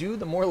votes you do,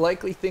 the more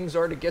likely things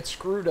are to get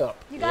screwed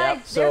up. You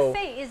guys, their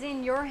fate is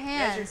in your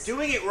hands. You guys are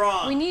doing it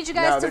wrong. We need you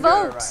guys to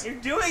vote. You're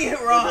doing it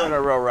wrong. You're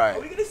doing it real right. Are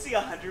we going to see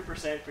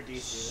 100% for DC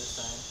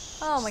this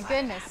time? Oh my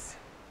goodness.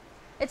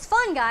 It's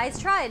fun, guys.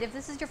 Try it. If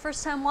this is your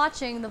first time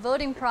watching, the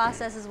voting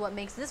process is what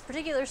makes this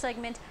particular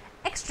segment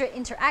extra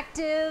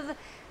interactive.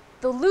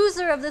 The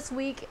loser of this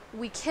week,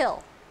 we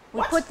kill.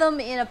 We put them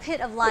in a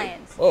pit of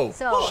lions. Oh,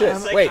 so, shit.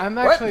 Wait, I'm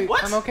actually,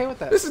 I'm okay with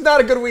that. This is not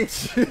a good week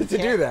to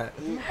do that.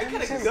 I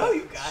gotta go,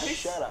 you guys.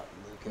 Shut up,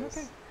 Lucas.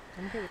 Okay.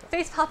 I'm okay with that.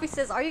 Face Poppy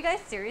says, are you guys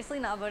seriously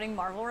not voting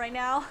Marvel right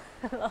now?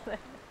 I love it.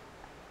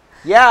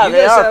 Yeah, you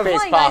they guys are have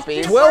Face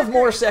Poppy. 12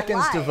 more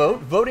seconds to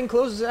vote. Voting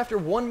closes after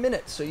 1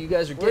 minute, so you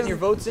guys are getting your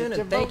votes in,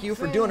 and thank you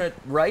for doing it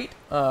right.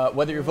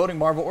 Whether you're voting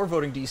Marvel or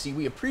voting DC,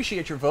 we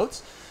appreciate your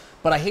votes.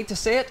 But I hate to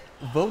say it,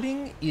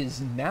 voting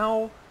is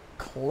now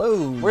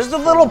closed. Where's the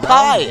little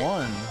pie?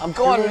 One. I'm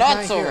going Guru's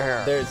nuts not over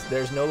here. here.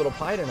 There's no little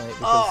pie tonight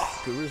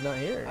because Guru's not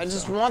here. I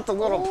just want the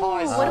little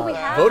pies. What do we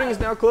have? Voting is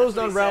now closed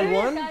on round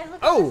 1. Guys,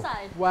 look on this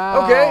side.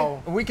 Wow.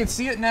 Okay, we can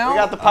see it now. We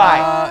got the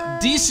pie.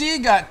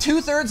 DC got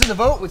 2/3 of the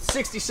vote with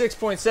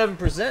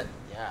 66.7%.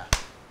 Yeah.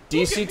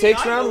 DC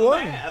takes round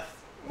 1.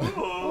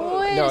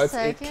 Wait No, a it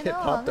second.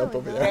 popped there up we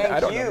over go. there. Thank I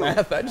don't you. know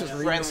math. I just read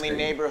the Friendly screen.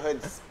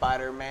 neighborhood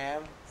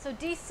Spider-Man. So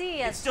DC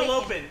has It's still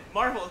taken- open.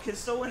 Marvel can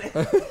still win it.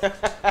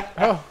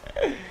 Oh.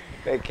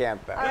 They can't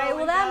All bet. right,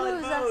 well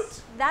Invalid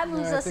that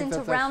moves Yeah, I us think into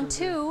that's round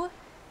actually 2.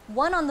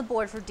 1 on the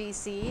board for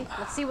DC.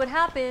 Let's see what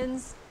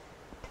happens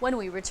when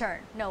we return.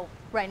 No,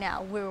 right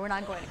now. We're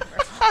not going to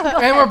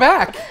commercial. And we're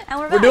back. And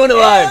we're We're back. doing it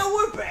live. Yeah,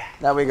 we're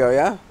back. Now we go,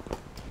 yeah?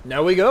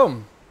 Now we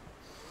go.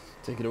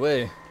 Take it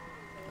away.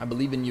 I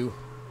believe in you.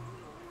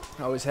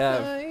 I always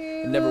have.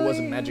 It never was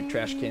a magic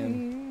trash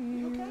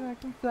can. I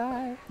can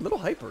fly. Little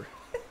hyper.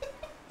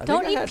 I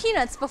Don't think I eat had-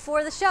 peanuts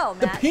before the show,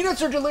 The Matt.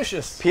 peanuts are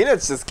delicious.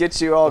 Peanuts just get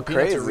you all The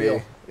peanuts crazy. are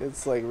real.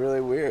 It's like really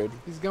weird.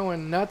 He's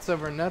going nuts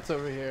over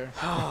here.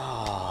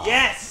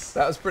 Yes.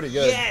 That was pretty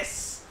good.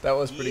 Yes. That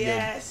was pretty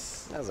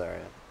Yes. That's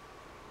alright.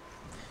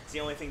 It's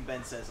the only thing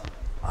Ben says on it.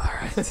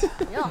 Alright.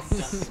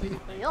 Yes.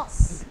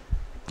 Yes.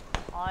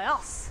 Oh,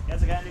 yes. He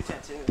has a got a new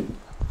tattoo.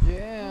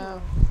 Yeah.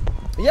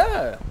 good.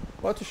 Yeah.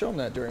 We'll have to show them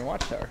that during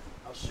Watchtower.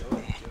 I'll show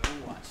it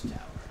during Watchtower.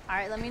 All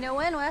right, let me know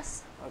when,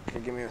 Wes. Okay,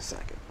 give me a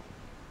second.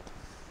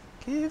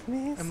 Give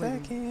me a I'm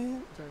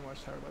second. During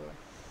Watchtower, by the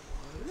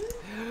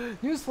way.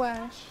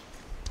 Newsflash.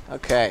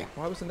 Okay.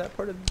 Why wasn't that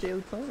part of the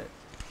Daily Planet?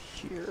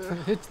 here?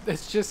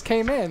 It just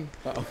came in.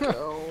 Oh,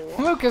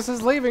 no. Lucas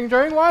is leaving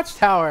during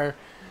Watchtower.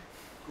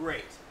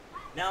 Great.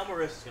 Now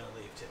Marissa's gonna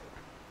leave too.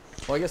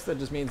 Well, I guess that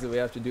just means that we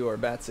have to do our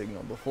bat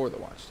signal before the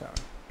Watchtower.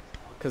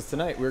 Because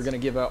tonight we're going to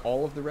give out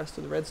all of the rest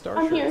of the Red Star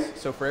I'm shirts. here.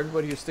 So for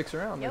everybody who sticks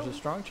around, there's Yo. a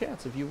strong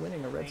chance of you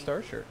winning a Red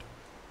Star shirt.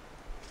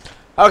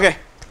 Okay.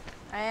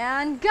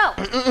 And go.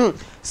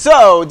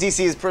 So,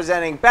 DC is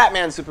presenting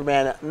Batman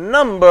Superman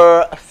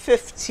number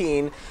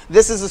 15.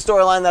 This is a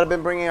storyline that I've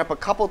been bringing up a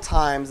couple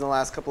times in the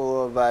last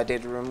couple of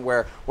Data Room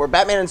where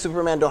Batman and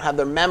Superman don't have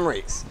their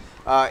memories.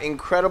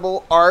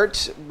 Incredible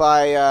art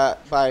by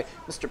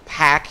Mr.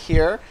 Pack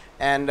here.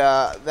 And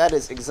that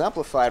is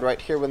exemplified right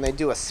here when they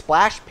do a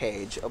splash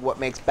page of what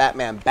makes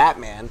Batman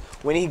Batman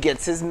when he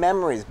gets his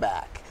memories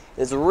back.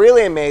 It's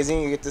really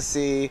amazing. You get to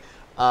see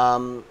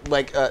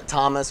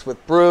Thomas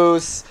with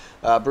Bruce,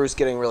 Bruce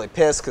getting really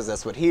pissed because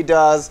that's what he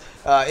does.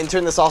 In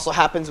turn, this also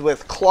happens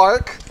with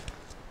Clark.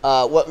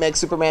 What makes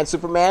Superman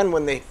Superman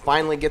when they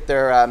finally get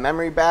their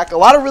memory back. A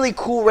lot of really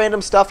cool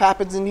random stuff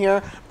happens in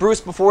here.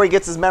 Bruce, before he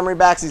gets his memory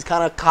back, he's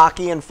kind of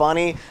cocky and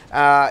funny.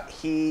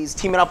 He's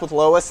teaming up with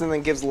Lois and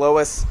then gives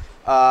Lois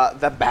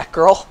the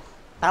Batgirl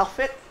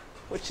outfit,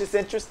 which is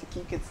interesting.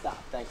 You can stop.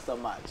 Thanks so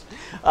much.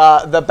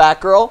 The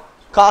Batgirl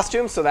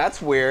costume, so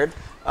that's weird.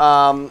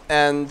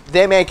 And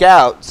they make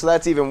out, so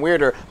that's even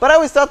weirder. But I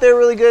always thought they were a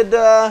really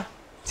good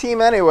team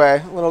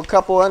anyway, little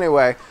couple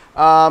anyway.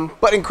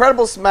 But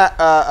incredible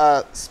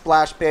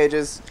splash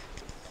pages.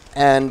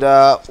 And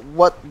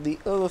what the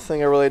other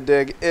thing I really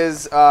dig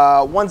is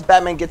once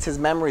Batman gets his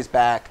memories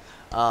back,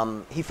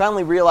 he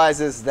finally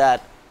realizes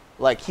that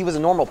he was a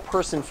normal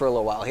person for a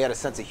little while. He had a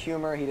sense of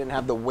humor. He didn't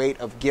have the weight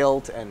of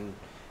guilt and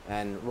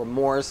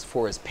remorse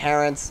for his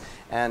parents.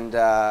 And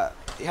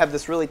you have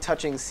this really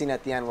touching scene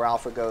at the end where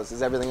Alfred goes,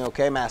 "Is everything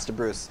okay, Master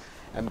Bruce?"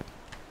 And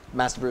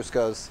Master Bruce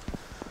goes,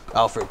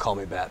 "Alfred, call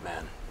me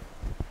Batman."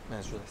 And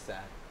it's really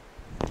sad.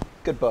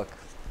 Good book.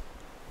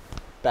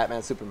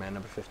 Batman Superman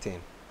number 15.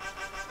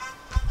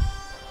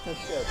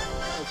 That's good.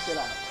 That's good.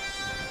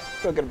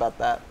 Feel good about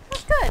that.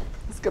 That's good.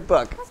 It's a good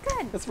book. That's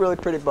good. It's a really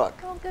pretty book.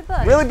 Oh, good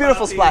book. Really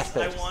beautiful Copies. splash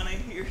page. I want to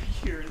hear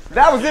yours.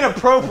 That was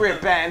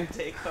inappropriate, Ben.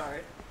 Take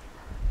heart.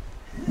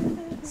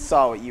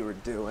 Saw what you were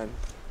doing.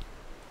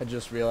 I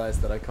just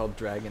realized that I called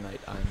Dragonite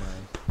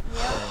Imine during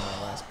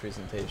my last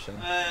presentation.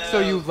 So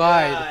you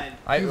lied.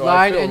 God. You I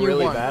lied feel and you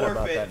really won. bad about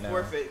Forfeit, that now.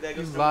 forfeit. That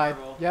You goes to lied.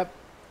 Marvel. Yep.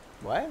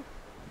 What?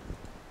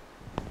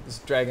 This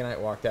Dragonite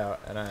walked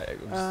out, and I was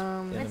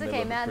in the It's middle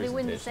okay, of Matt. the They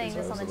wouldn't be presentation, saying so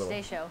I this on was the a little-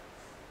 Today Show.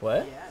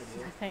 What? Yeah,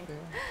 I I think. Yeah.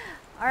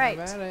 All right.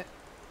 Have at it.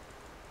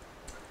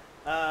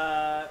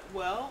 do.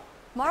 Well,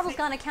 Marvel's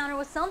gonna counter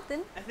with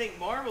something. I think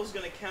Marvel's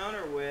gonna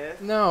counter with.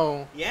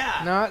 No.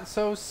 Yeah. Not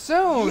so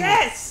soon.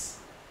 Yes.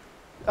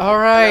 All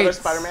right. Another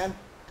Spider-Man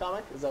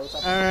comic? Is that what's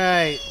happening? All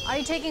right. Are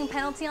you taking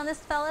penalty on this,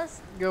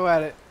 fellas? Go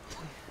at it.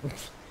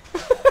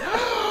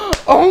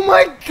 Oh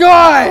my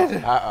God!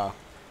 Uh-oh.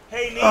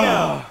 Hey,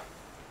 Neo.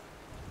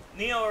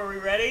 Neo, are we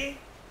ready?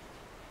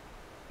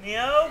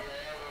 Neo,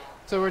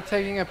 So we're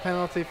taking a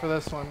penalty for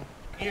this one.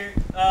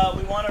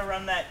 we want to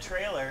run that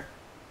trailer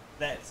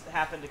that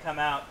happened to come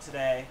out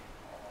today.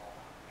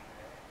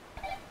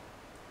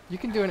 You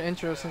can do an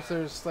intro since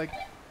there's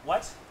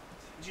What?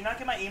 Did you not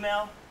get my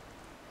email?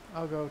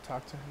 I'll go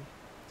talk to him.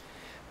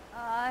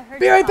 I heard.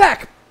 Be you right talk-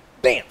 back.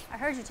 Bam. I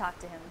heard you talk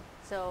to him,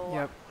 so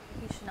Yep.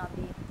 he should not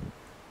be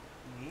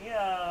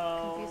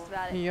Neo. confused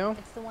about it. Neo?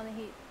 It's the one that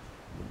he.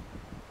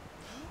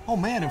 Oh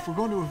man, if we're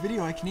going to a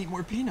video, I can eat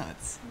more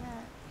peanuts. Yeah.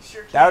 You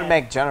sure can. That would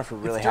make Jennifer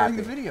really It's during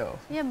happy. the video.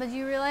 Yeah, but do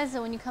you realize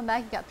that when you come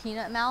back, you got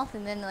peanut mouth,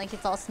 and then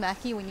it's all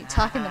smacky when you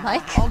talk in the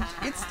mic?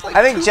 It's like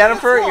I think 2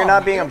 Jennifer, minutes you're long.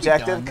 not being It'll be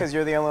objective done. because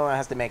you're the only one that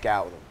has to make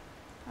out with him.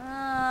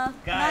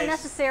 Not Guys.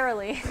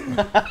 necessarily.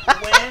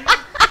 When?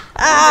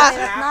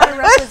 That's not a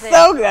requisite.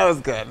 That was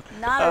good.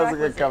 Not That a was a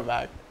good requisite.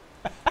 comeback.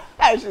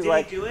 She's Did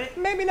like, he do it?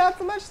 maybe not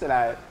so much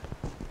tonight.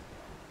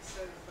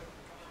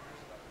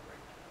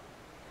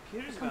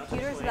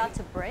 Computer's about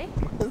to break.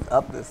 What's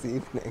up this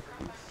evening?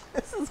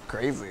 This is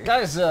crazy.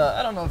 Guys,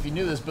 I don't know if you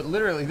knew this, but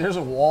literally there's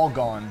a wall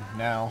gone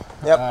now.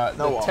 Yep,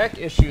 no the wall. tech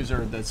issues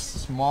are the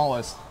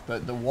smallest,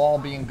 but the wall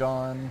being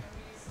gone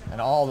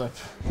and all the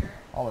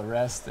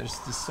rest, there's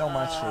just so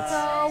much that's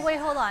So wait,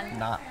 hold on.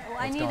 not I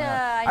what's need going a. on.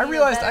 I I need a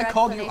realized better I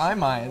called you explanation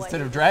Imai of what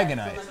instead of you-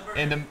 Dragonite.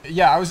 And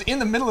yeah, I was in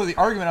the middle of the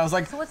argument. I was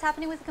like, So what's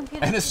happening with the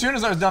computer? and as soon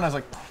as I was done, I was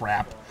like,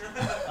 crap.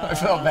 I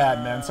felt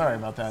bad, man. Sorry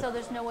about that. So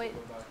there's no way.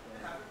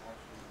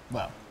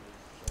 Well,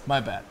 my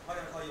bad.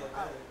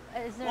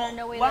 Is there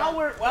no way? While to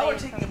we're play it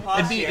taking a from- pause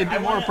It'd be here, I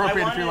more wanna-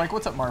 appropriate I if you're wanna- like,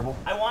 what's up, Marvel?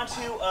 I want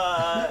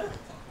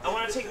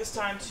to take this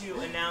time to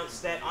announce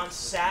that on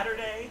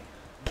Saturday,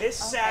 this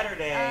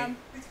Saturday,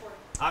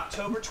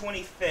 October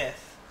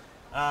 25th,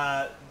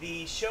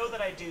 the show that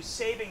I do,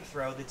 Saving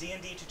Throw, the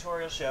D&D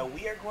tutorial show,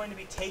 we are going to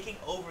be taking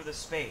over the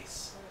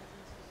space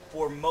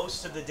for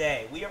most of the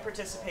day. We are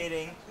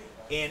participating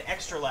in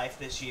Extra Life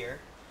this year.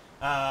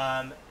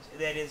 That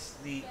is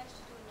the...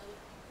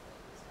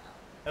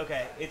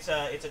 Okay, it's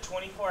a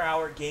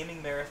 24-hour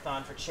gaming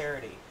marathon for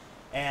charity.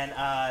 And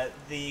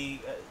the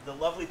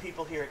lovely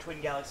people here at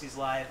Twin Galaxies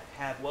Live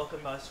have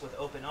welcomed us with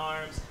open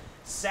arms.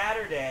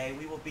 Saturday,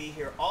 we will be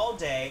here all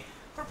day.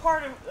 For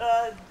part of,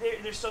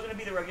 there's still going to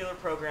be the regular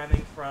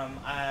programming from,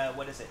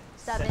 what is it?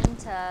 7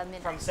 to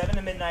midnight. From 7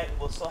 to midnight,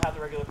 we'll still have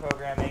the regular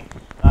programming.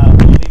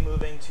 We'll be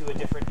moving to a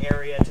different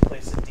area to play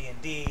some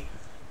D&D.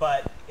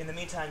 But in the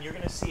meantime, you're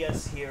going to see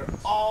us here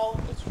all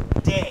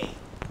day.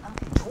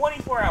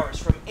 24 hours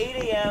from 8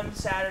 a.m.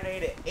 Saturday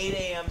to 8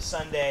 a.m.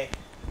 Sunday.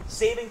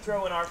 Saving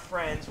Throw and our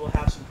friends, we'll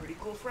have some pretty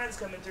cool friends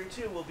coming through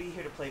too. We'll be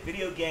here to play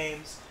video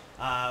games.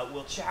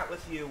 We'll chat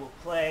with you. We'll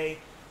play.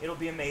 It'll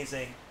be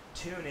amazing.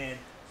 Tune in.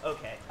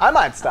 Okay. I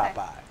might stop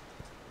by.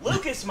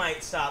 Lucas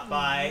might stop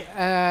by.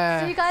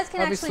 So you guys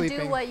can I'll be actually do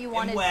sleeping. what you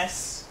wanted. And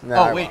Wes. No,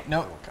 Oh, I wait, won't.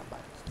 no. I won't come by.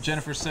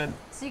 Jennifer said.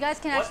 So you guys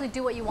can actually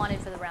do what you wanted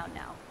for the round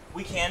now.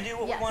 We can do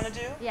what Yes. we want to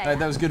do? Yeah. All right,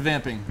 that was good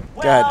vamping.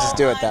 Go ahead, just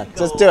do it then. I'm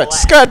Just do it.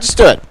 Just glad. go ahead, just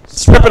do it.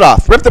 Just rip it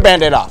off. Rip the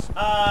Band-Aid off.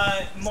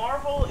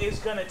 Marvel is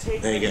going to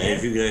take Hey the guys,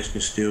 if you guys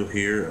can still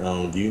hear,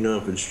 do you know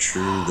if it's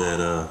true that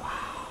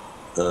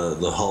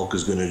the Hulk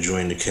is going to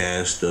join the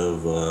cast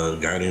of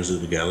Guardians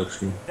of the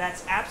Galaxy?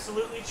 That's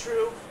absolutely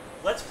true.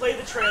 Let's play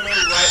the trailer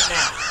right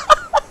now.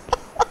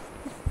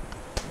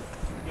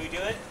 Do we do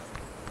it?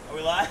 Are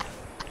we live?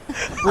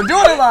 We're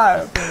doing it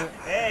live.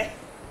 Hey.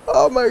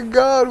 Oh my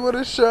god, what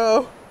a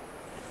show.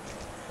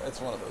 That's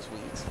one of those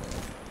weeks.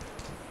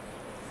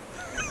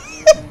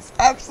 It's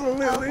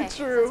absolutely Okay,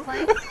 true. so it's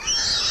playing? Okay,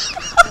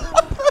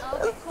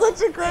 cool.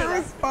 Such a great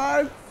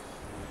response.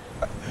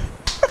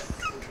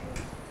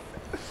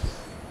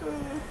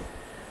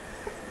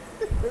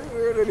 We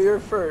heard it here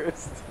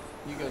first.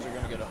 You guys are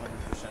going to get 100%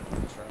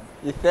 of this round.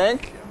 You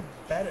think?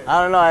 Better.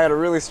 I don't know, I had a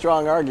really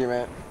strong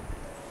argument.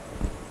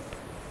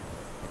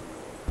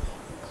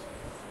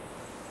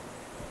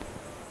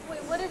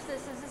 Wait, what is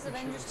this? Is this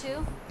Avengers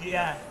 2?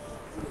 Yeah.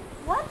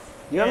 What?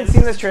 You Yeah, haven't this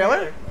seen is this the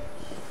trailer?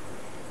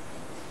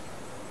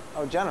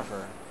 Oh,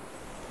 Jennifer.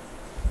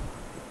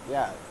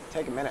 Yeah,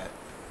 take a minute.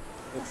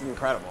 It's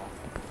incredible.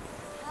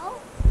 How?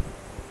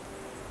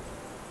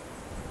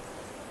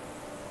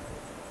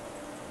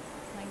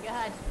 My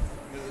God.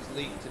 It was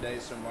leaked today,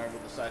 so Marvel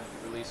decided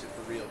to release it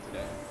for real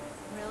today.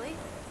 Really?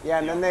 Yeah,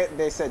 and then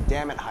they said,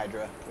 damn it,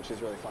 Hydra, which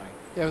is really funny.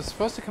 Yeah, it was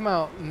supposed to come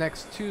out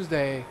next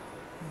Tuesday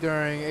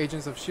during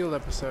Agents of S.H.I.E.L.D.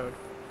 episode.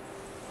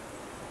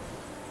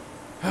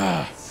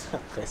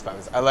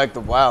 Facepalm. I like the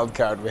wild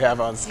card we have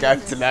on Skype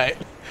Jesus. tonight.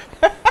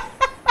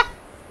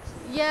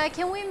 Yeah,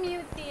 can we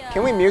mute the...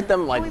 Can we mute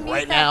them, like, can we mute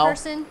right that now?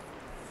 person?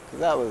 'Cause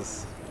that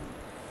was...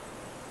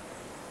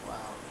 Wow.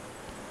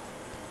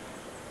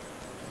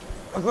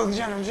 Look,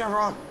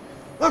 Jennifer,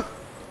 look!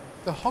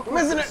 The Hulk I'm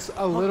missing looks it.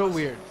 a little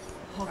weird.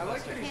 I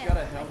like that he's Can't. got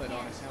a helmet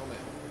on his helmet.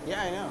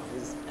 Yeah, I know.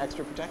 He's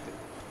extra protected.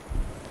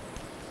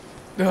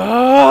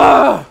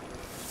 Ah!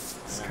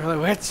 Scarlet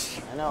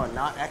Witch. I know, and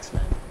not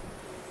X-Men.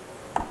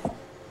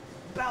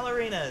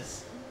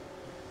 Ballerinas.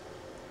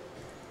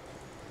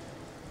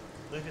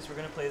 Lucas, we're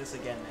going to play this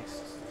again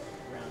next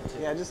round, too.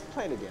 Yeah, just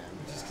play it again.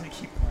 We're just going to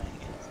keep playing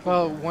it.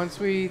 Well, once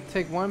we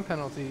take one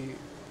penalty,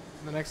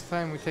 the next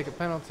time we take a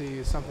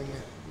penalty, something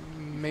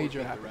major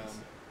Forfeit the happens.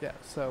 round. Yeah,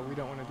 so we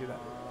don't want to do that.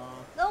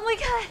 Oh my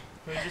God.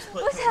 Can we just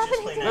play, What's can we just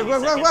happening play to 90 me?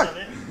 Look,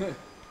 seconds look, of it?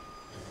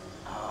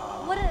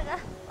 What did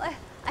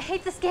I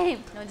hate this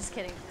game. No, just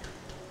kidding.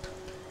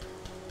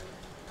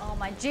 Oh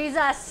my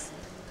Jesus.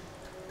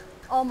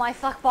 Oh my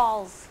fuck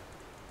balls.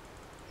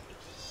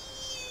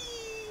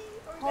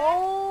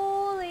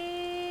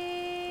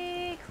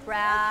 Holy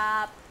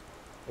crap.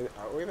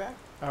 Are we back?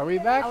 Are we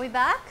back? Are we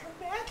back?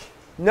 Back?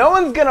 No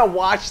one's gonna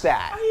watch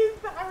that.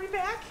 Are we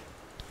back?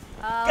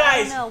 I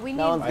Guys, don't know. We need,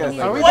 no one's we gonna need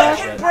see Are we it. What back?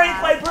 can break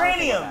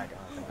vibranium?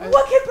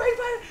 What can break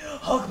vibranium?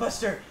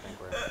 Hulkbuster.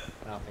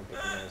 I don't think they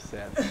can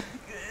understand.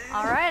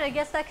 All right, I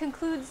guess that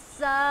concludes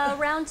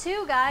round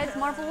 2, guys.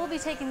 Marvel will be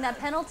taking that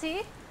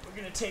penalty, We're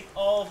going to take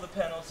all of the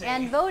penalty.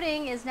 and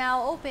voting is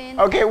now open.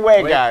 Okay,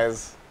 wait, Wait.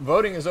 guys.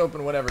 Voting is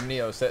open whenever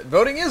Neo said.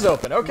 Voting is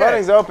open, okay.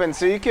 Voting's open,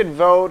 so you could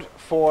vote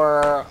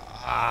for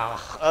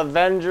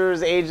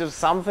Avengers Age of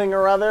something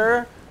or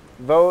other.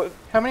 Vote.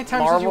 How many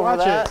times Marvel did you for watch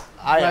that? it?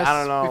 I Last-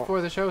 don't know.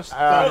 Before the show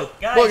started. Vote,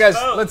 guys, Well, guys,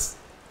 vote. let's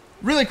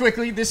really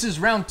quickly. This is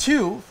round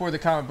 2 for the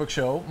comic book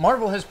show.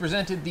 Marvel has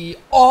presented the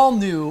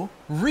all-new,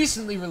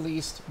 recently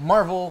released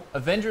Marvel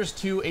Avengers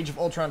 2 Age of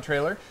Ultron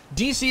trailer.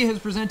 DC has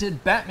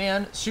presented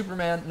Batman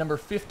Superman number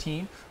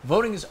 15.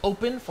 Voting is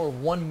open for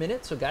 1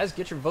 minute, so guys,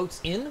 get your votes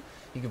in.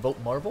 You can vote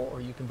Marvel or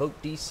you can vote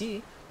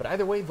DC, but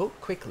either way, vote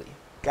quickly.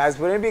 Guys,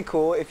 wouldn't it be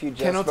cool if you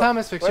just... Kendall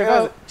Thomas, fix Wait, your wait,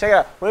 vote. Check it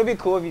out. Wouldn't it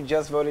be cool if you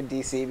just voted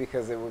DC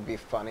because it would be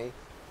funny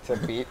to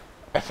beat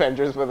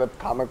Avengers with a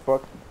comic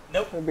book?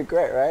 Nope. It would be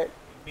great, right?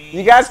 Be-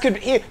 You guys could...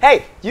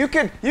 Hey, you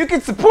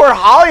could support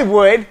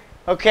Hollywood,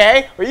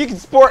 okay? Or you could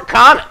support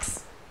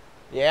comics.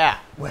 Yeah.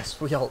 Wes,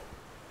 we all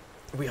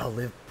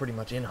live pretty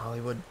much in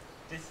Hollywood.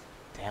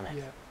 Damn it.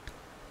 Yeah.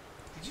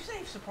 Did you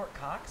say support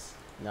Cox?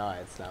 No,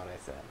 it's not what I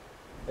said.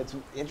 It's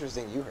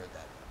interesting you heard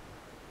that.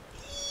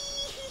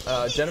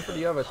 Jennifer, do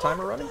you have a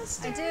timer running?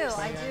 I do.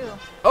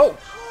 Oh,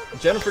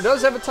 Jennifer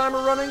does have a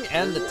timer running,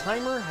 and the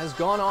timer has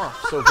gone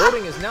off. So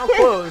voting is now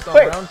closed on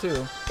round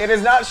 2. It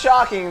is not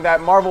shocking that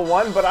Marvel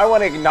won, but I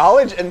want to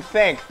acknowledge and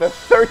thank the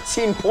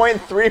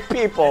 13.3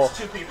 people. That's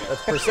 2 people.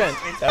 That's percent.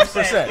 It's That's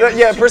percent.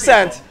 Yeah, Two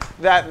percent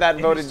people. that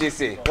voted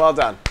DC. Well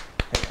done.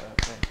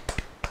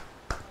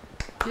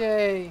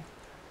 Yay.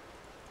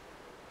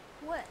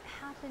 What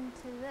happened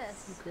to this?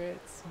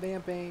 Secrets.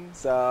 Vamping.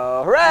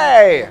 So,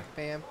 hooray!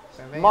 Vamp.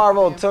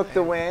 Marvel took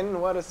the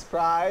win. What a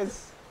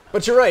surprise.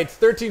 But you're right,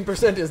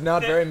 13% is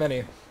not very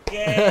many.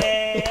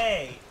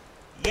 Yay!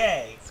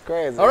 Yay! It's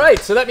crazy. All right,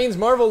 so that means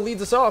Marvel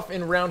leads us off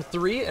in round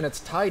 3, and it's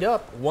tied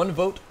up. 1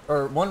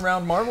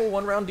 round Marvel,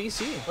 1 round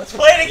DC. Let's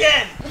play it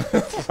again!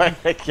 Play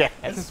it again.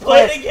 Let's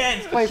play it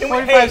again! play Can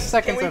 45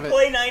 seconds can of we it.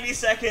 play 90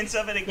 seconds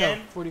of it again?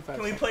 No, 45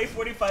 Can we seconds. play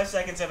 45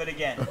 seconds of it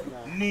again?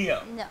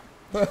 Neo. No.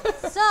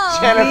 So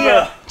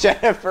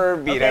Jennifer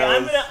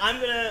vetoes. Okay,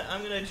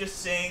 I'm gonna just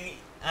sing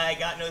I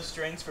Got No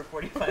Strings for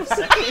 45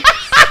 seconds.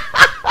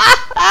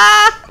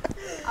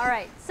 all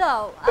right.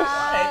 So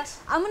What?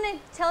 I'm gonna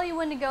tell you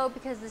when to go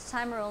because this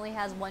timer only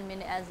has 1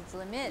 minute as its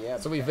limit.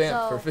 Yep. So we vamp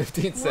So for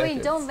 15 when seconds.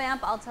 we don't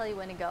vamp, I'll tell you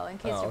when to go in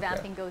case Oh, your okay.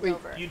 vamping goes Wait,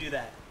 over. You do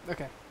that.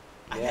 Okay.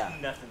 I Yeah.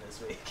 got nothing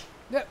this week.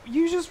 Yeah,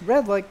 you just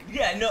read like.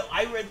 Yeah, no,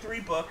 I read 3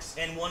 books,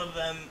 and one of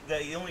them,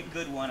 the only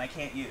good one, I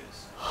can't use.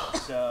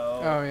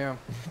 So, Oh yeah.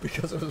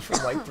 Because it was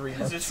from like 3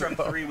 months this is from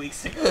ago. 3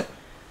 weeks ago.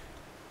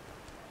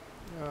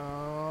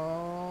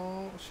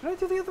 Oh, should I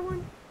do the other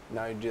one?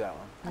 No, you do that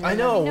one. I know, Let me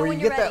know where when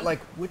you you're get that, ready. like,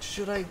 which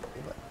should I...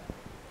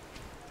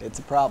 It's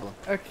a problem.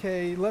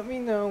 Okay, let me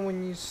know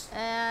when you.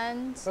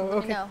 And Oh, let me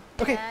okay. know.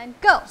 Okay. And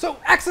go. So,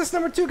 access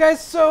number 2,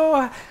 guys.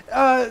 So,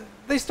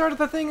 they started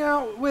the thing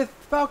out with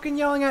Falcon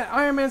yelling at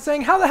Iron Man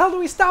saying, how the hell do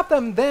we stop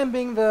them? Them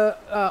being the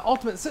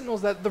Ultimate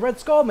Sentinels that the Red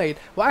Skull made.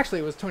 Well, actually,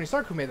 it was Tony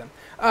Stark who made them.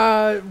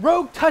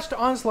 Rogue touched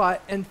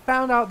Onslaught and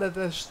found out that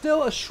there's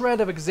still a shred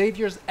of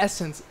Xavier's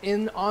essence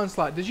in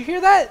Onslaught. Did you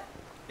hear that?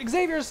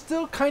 Xavier's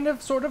still kind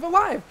of sort of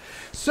alive.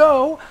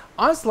 So,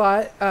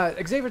 Onslaught,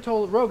 Xavier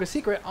told Rogue a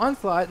secret.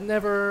 Onslaught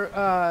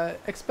never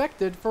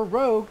expected for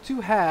Rogue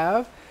to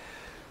have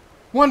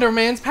Wonder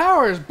Man's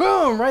powers.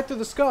 Boom! Right through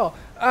the skull.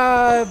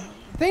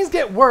 Things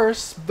get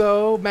worse,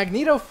 though.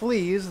 Magneto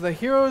flees. The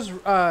heroes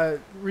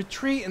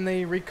retreat and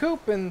they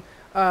recoup, and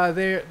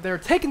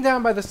they're taken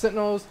down by the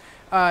Sentinels.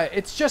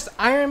 It's just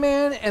Iron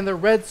Man and the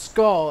Red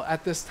Skull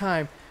at this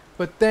time.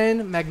 But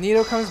then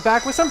Magneto comes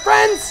back with some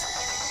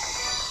friends!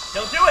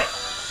 Don't do it!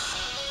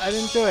 I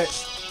didn't do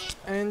it.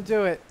 I didn't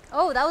do it.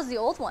 Oh, that was the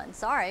old one.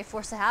 Sorry,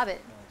 force of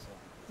habit.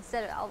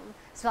 Instead of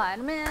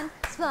Spider-Man,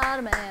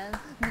 Spider-Man,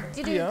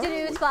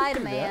 do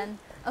Spider-Man.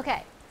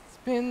 Okay,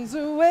 Spins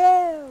a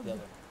web.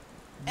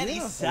 And he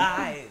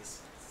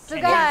sighs. so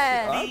And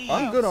guys. he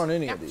I'm good on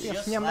any of these.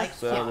 just Yum. like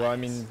So, well, I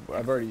mean,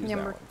 I've already used that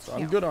Yummer. one. So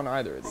I'm good on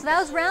either of So these. that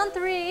was round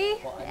 3,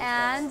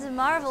 and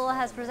Marvel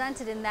has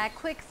presented in that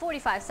quick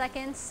 45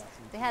 seconds.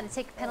 They had to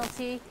take a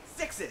penalty.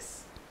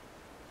 Sixes.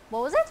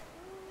 What was it?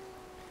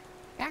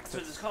 That's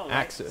what it's called, right?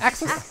 Axis.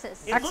 Axis.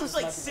 Axis. It looks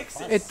like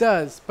sixes. It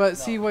does, but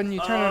see when you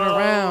turn it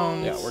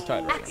around. Yeah, we're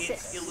tied already.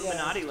 It's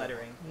Illuminati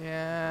lettering.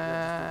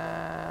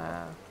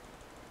 Yeah.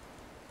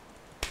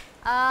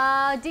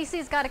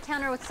 DC's got to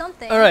counter with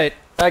something. All right,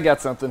 I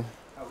got something.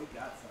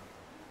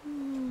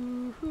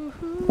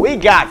 We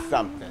got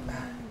something.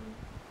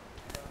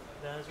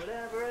 Does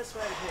whatever a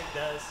spider pig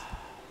does.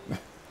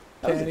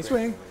 Can he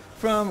swing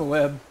from a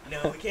web?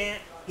 No, we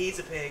can't. He's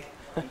a pig.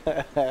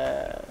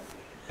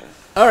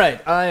 All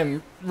right, I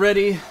am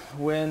ready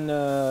when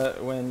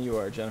you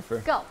are, Jennifer.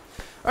 Go. All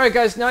right,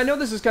 guys. Now I know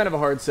this is kind of a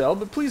hard sell,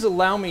 but please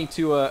allow me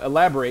to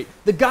elaborate.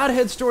 The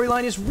Godhead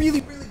storyline is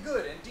really, really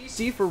good, and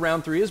DC for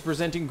round 3 is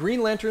presenting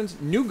Green Lantern's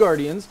New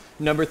Guardians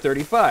number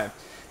 35.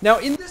 Now,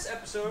 in this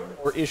episode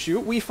or issue,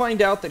 we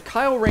find out that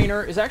Kyle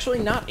Rayner is actually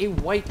not a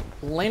white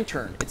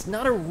lantern. It's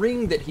not a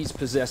ring that he's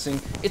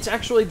possessing. It's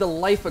actually the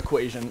life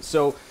equation.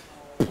 So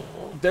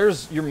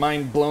there's your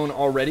mind blown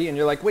already, and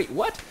you're like, wait,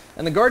 what?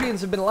 And the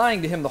Guardians have been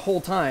lying to him the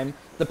whole time.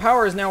 The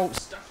power is now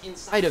stuck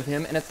inside of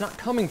him, and it's not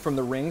coming from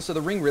the ring, so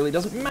the ring really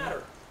doesn't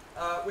matter.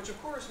 Which,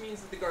 of course,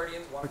 means that the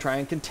Guardians want to try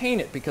and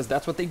contain it, because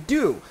that's what they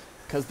do,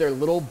 because they're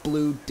little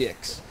blue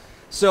dicks.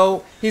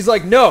 So he's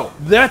like, no,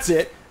 that's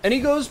it, and he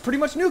goes pretty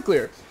much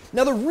nuclear.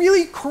 Now, the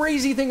really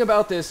crazy thing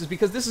about this is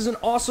because this is an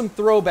awesome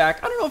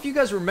throwback. I don't know if you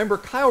guys remember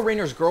Kyle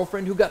Rayner's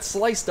girlfriend who got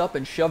sliced up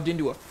and shoved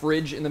into a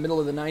fridge in the middle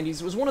of the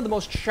 90s. It was one of the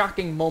most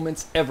shocking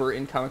moments ever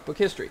in comic book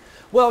history.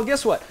 Well,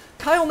 guess what?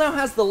 Kyle now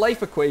has the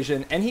life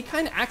equation, and he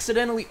kind of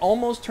accidentally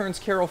almost turns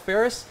Carol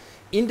Ferris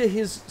into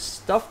his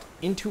stuffed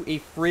into a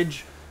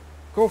fridge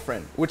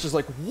girlfriend, which is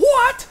like,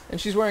 what? And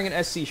she's wearing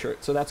an SC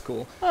shirt, so that's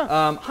cool.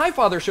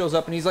 Highfather shows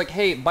up, and he's like,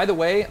 hey, by the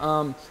way,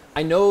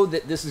 I know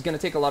that this is going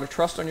to take a lot of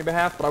trust on your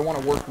behalf, but I want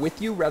to work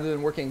with you rather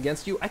than working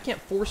against you. I can't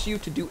force you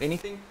to do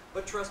anything,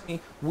 but trust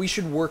me, we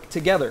should work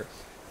together.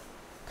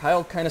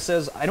 Kyle kind of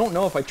says, I don't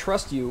know if I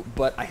trust you,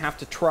 but I have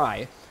to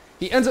try.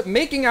 He ends up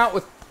making out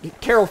with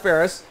Carol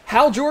Ferris,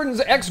 Hal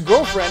Jordan's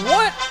ex-girlfriend.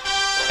 What?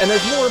 And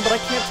there's more, but I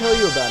can't tell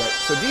you about it.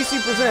 So DC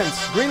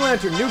presents Green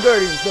Lantern New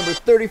Guardians number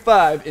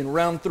 35 in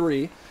round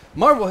 3.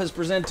 Marvel has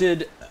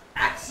presented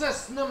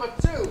Access number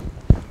 2.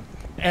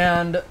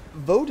 And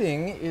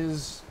voting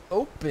is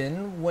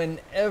open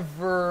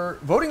whenever...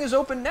 Voting is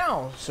open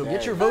now, so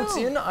get your votes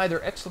in, either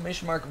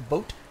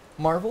 !vote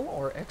Marvel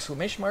or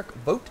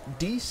 !vote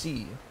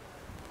DC.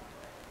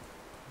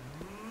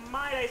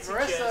 Might I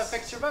Marissa, suggest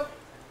fix your vote.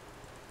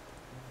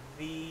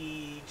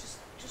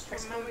 just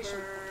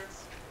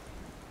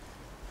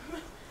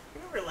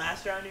remember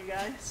last round, you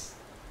guys?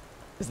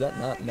 Is that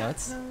not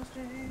nuts?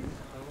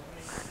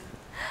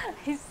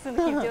 He's gonna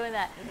keep doing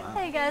that.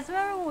 Hey guys,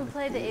 remember when we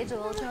played the Age of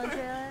Ultron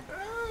trailer?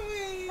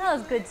 That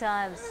was good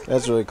times.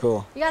 That's really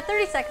cool. You got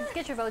 30 seconds to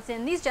get your votes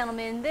in. These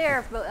gentlemen,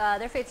 their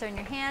fates are in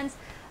your hands.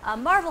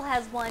 Marvel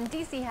has one,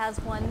 DC has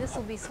one. This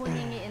will be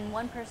swinging in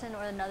one person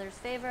or another's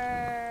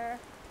favor.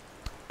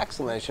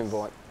 Exclamation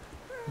point.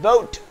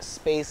 Vote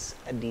space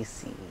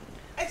DC.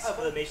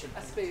 Exclamation.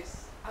 A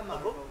space. I'm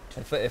not a vote.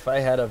 If I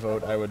had a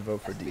vote, I would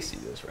vote for DC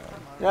this round.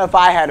 Now, if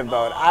I had a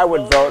vote, I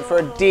would vote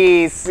for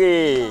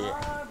DC.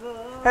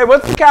 Hey,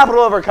 what's the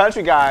capital of our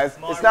country, guys?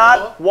 Marvel. It's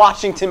not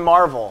Washington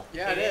Marvel.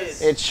 Yeah, it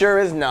is. It sure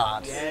is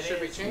not. Yeah, It should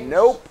be changed.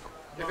 Nope.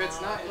 If it's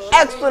not, it should be.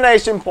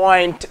 Explanation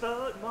point.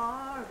 Vote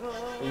Marvel.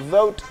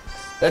 Vote.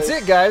 That's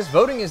it, guys.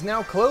 Voting is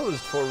now closed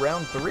for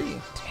round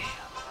 3.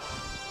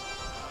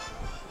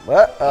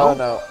 What? Oh,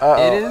 no.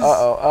 Uh-oh. It is-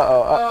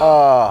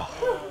 Uh-oh.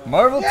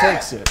 Marvel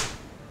takes it.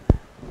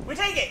 We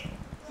take it.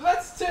 So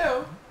that's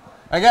 2.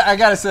 I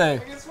gotta say, I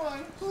guess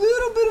 1.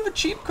 little bit of a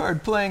cheap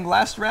card playing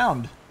last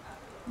round.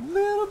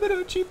 Little bit of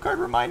a cheap card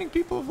reminding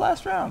people of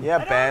last round.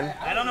 Yeah, Ben.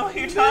 I don't know what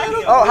you're talking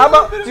Oh, about. how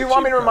about, bit of do you a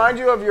want me to cheap remind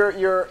you of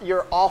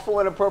your awful,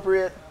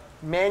 inappropriate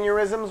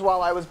mannerisms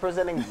while I was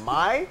presenting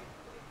my?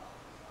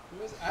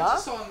 I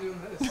just saw him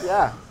doing this.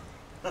 Yeah.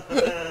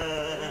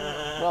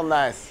 Real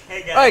nice.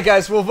 Hey guys. All right,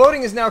 guys. Well,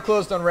 voting is now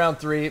closed on round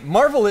 3.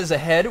 Marvel is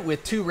ahead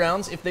with 2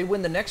 rounds. If they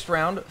win the next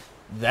round,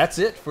 that's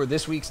it for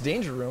this week's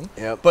Danger Room.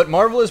 Yep. But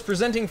Marvel is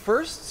presenting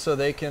first, so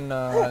they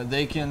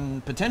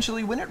can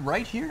potentially win it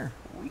right here.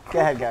 Go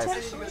ahead, guys.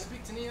 Hey, you gonna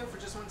speak to Neo for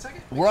just 1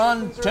 second? Make We're sure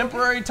on things are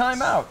temporary okay?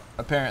 timeout,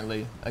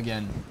 apparently.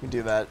 Again. We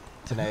do that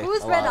today.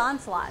 Who's a Red lot.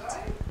 Onslaught?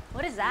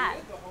 What is that?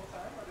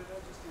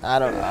 I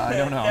don't know. I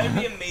don't know. That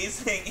would be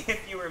amazing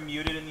if you were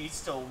muted and you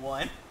still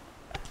won.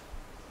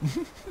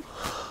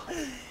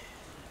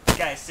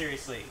 Guys,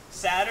 seriously,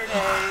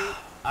 Saturday,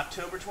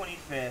 October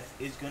 25th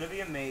is going to be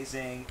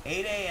amazing.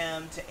 8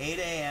 a.m. to 8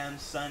 a.m.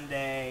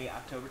 Sunday,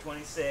 October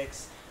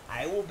 26th.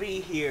 I will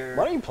be here.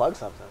 Why don't you plug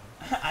something?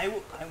 I'm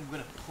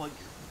going to plug your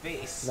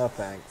face. No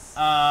thanks.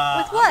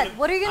 With what?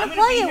 What are you gonna I'm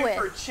plug be it here with?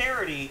 for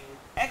charity,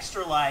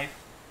 Extra Life,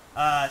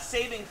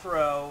 Saving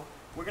Throw.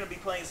 We're going to be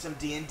playing some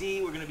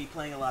D&D. We're going to be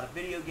playing a lot of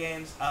video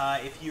games.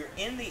 If you're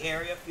in the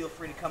area, feel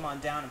free to come on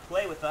down and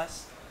play with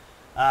us.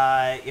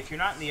 If you're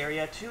not in the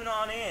area, tune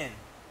on in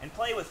and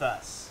play with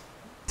us.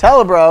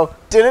 Telebro.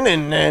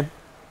 Din-din-din-din.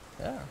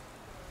 Yeah.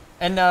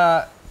 And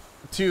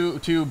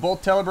to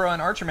both Telebro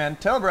and Archerman,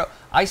 Telebro,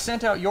 I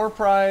sent out your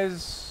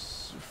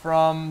prize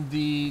from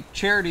the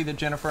charity that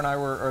Jennifer and I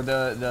were, or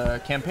the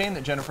campaign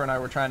that Jennifer and I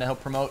were trying to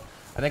help promote.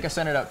 I think I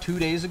sent it out 2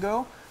 days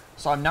ago,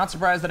 so I'm not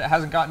surprised that it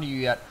hasn't gotten to you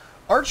yet.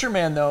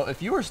 Archerman, though,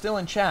 if you are still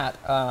in chat,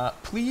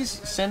 please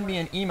send me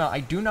an email.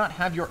 I do not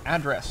have your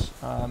address.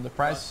 The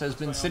prize has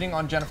been sitting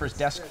on Jennifer's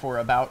desk for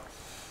about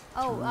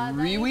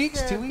 3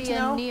 weeks, 2 weeks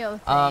now.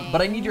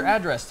 But I need your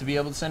address to be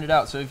able to send it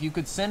out. So if you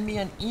could send me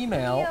an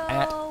email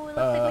at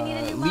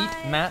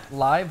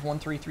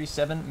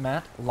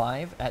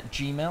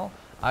mattlive1337mattlive@gmail,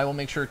 I will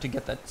make sure to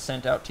get that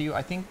sent out to you.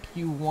 I think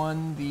you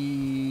won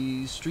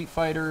the Street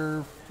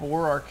Fighter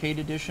 4 Arcade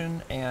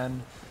Edition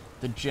and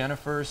the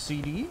Jennifer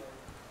CD.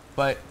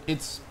 But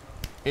it's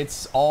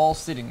all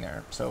sitting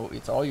there, so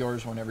it's all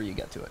yours whenever you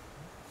get to it.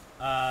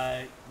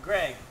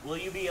 Greg, will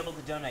you be able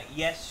to donate?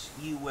 Yes,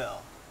 you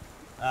will.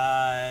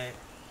 We'll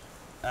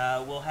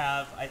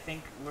have, I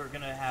think we're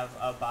going to have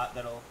a bot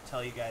that'll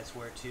tell you guys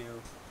where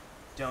to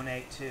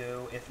donate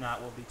to. If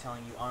not, we'll be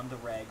telling you on the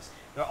regs.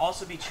 There'll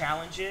also be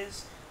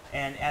challenges,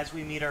 and as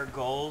we meet our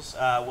goals,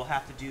 we'll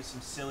have to do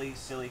some silly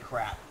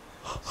crap.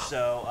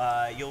 So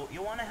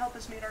you'll want to help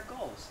us meet our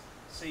goals.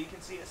 So you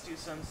can see us do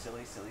some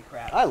silly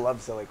crap. I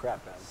love silly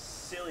crap, man.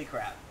 Silly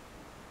crap.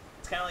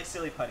 It's kind of like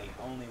silly putty,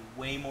 only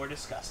way more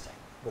disgusting.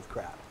 With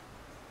crap.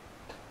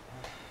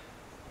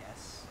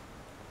 Yes.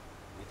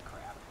 With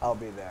crap. I'll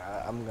be there.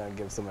 I'm going to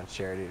give so much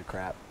charity to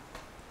crap.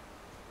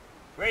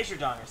 Raise your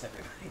dongers,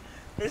 everybody.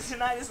 This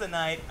tonight is the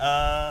night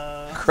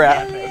of...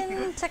 Crap.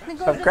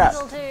 Technical Of crap.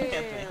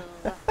 difficulties.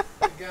 The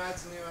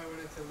gods knew I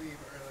wanted to leave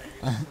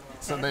early.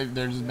 So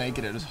they're just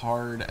making it as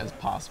hard as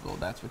possible.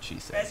 That's what she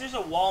Guys, said. there's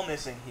a wall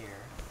missing here.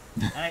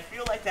 And I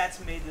feel like that's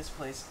made this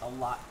place a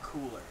lot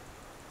cooler.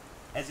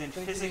 As in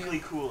physically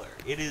cooler.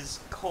 It is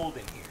cold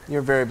in here.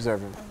 You're very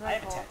observant. I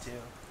have a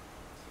tattoo.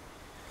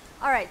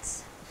 All right.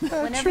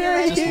 Whenever you're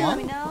ready, Just let one?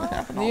 me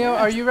know. Neo,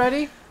 are you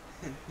ready?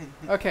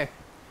 Okay.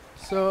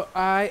 So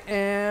I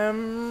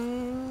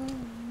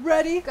am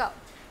ready. Go.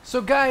 So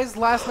guys,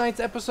 last night's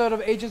episode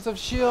of Agents of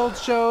S.H.I.E.L.D.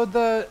 showed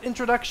the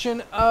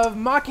introduction of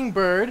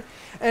Mockingbird,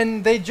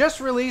 and they just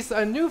released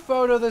a new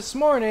photo this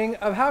morning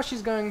of how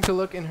she's going to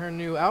look in her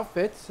new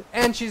outfit,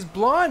 and she's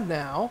blonde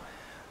now.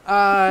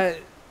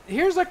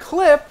 Here's a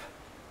clip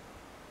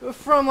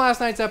from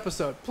last night's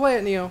episode. Play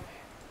it, Neo.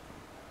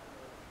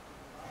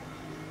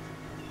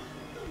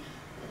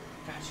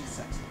 God, she's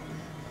sexy.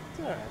 It's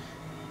all right.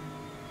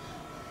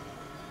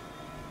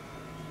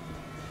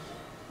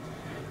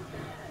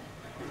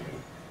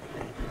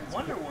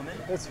 Wonder Woman.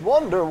 It's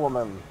Wonder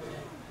Woman.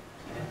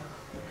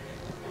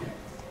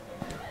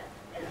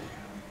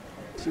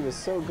 She was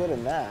so good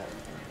in that.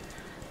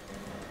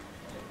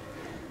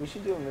 We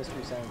should do a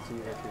Mystery Science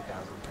Theater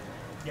 3000.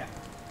 Yeah.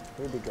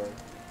 It would be good.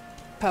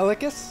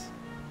 Pelicus?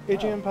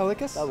 Adrian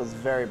Pelicus? That was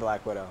very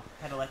Black Widow.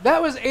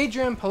 That was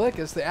Adrian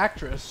Pelicus, the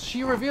actress.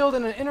 She revealed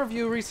in an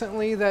interview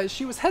recently that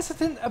she was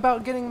hesitant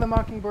about getting the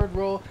Mockingbird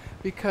role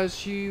because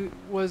she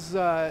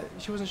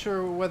wasn't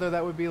sure whether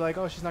that would be like,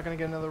 oh, she's not going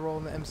to get another role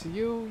in the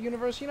MCU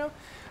universe, you know?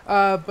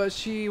 But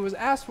she was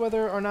asked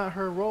whether or not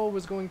her role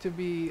was going to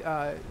be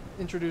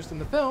introduced in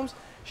the films.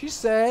 She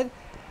said,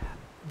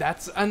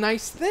 that's a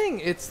nice thing.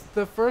 It's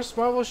the first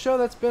Marvel show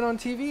that's been on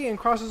TV and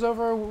crosses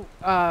over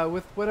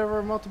with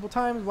whatever multiple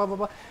times, blah, blah,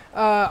 blah.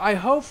 I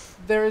hope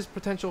there is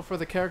potential for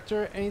the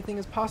character. Anything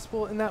is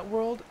possible in that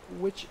world,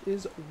 which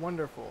is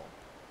wonderful.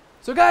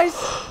 So guys,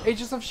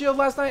 Agents of S.H.I.E.L.D.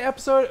 last night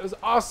episode, it was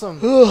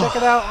awesome. Check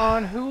it out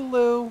on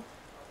Hulu.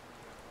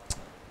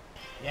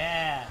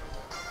 Yeah.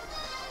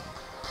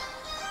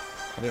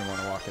 I didn't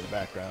want to walk in the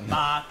background.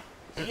 Mock.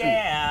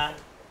 Yeah.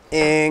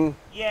 Ing.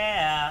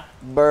 Yeah.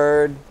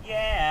 Bird.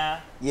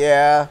 Yeah.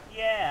 Yeah.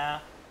 Yeah.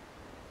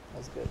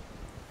 That's good.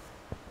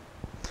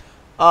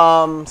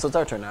 So it's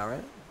our turn now,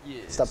 right?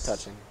 Yes. Stop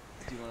touching.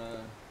 Do you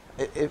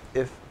want to...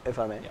 If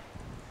I may. Yeah.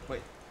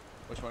 Wait.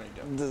 Which one are you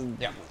doing?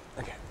 Yeah.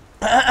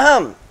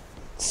 Okay.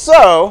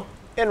 So,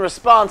 in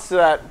response to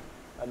that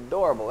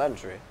adorable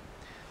entry,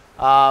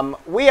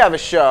 we have a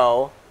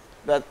show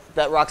that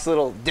rocks a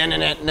little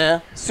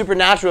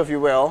supernatural, if you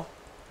will.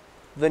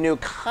 The new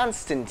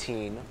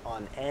Constantine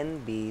on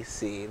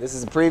NBC. This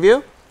is a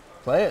preview.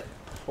 Play it.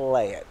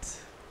 Play it.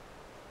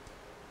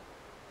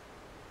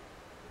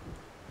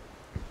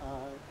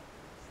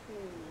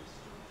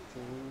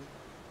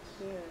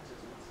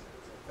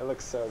 It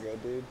looks so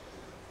good, dude.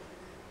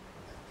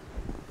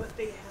 But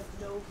they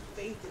have no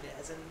faith in it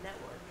as a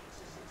network.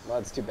 Well,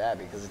 it's too bad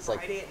because it's like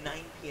Friday at 9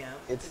 p.m.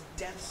 It's a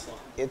death slot.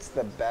 it's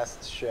the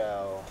best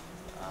show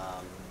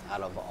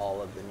out of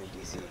all of the new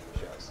DC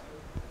shows.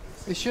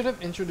 They should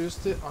have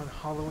introduced it on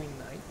Halloween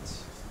night.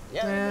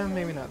 Yeah.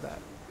 Maybe not that.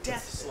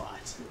 Death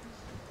slot.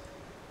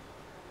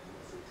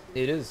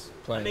 It is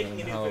I'm playing making on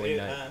a new Halloween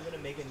video. night. I'm gonna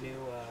make a new.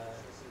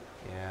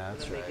 Yeah, I'm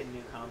that's gonna right. make a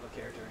new comic book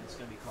character, and it's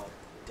gonna be called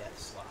Death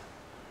Slot.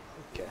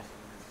 Okay.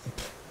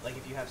 Like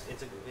if you have,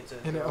 it's a.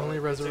 And it girl, only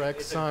resurrects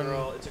it's a on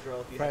girl. It's a girl.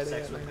 If you Friday have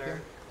sex at with 9 her,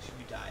 p.m.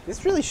 you die.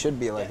 This really should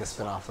be like a Death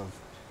spin-off of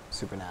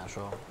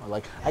Supernatural, or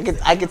like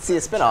I could see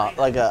a spin-off,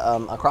 like a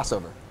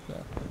crossover. Yeah.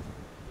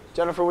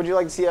 Jennifer, would you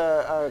like to see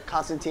a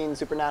Constantine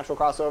Supernatural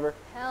crossover?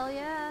 Hell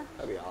yeah.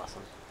 That'd be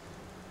awesome.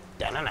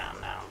 Now.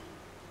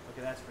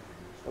 Okay, that's pretty.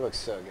 It looks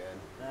so good.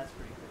 That's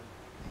pretty cool.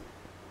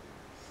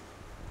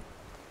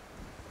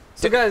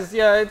 So guys,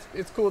 yeah,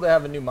 it's cool to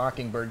have a new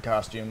Mockingbird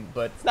costume,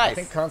 but nice. I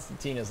think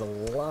Constantine is a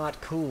lot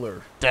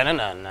cooler.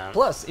 No.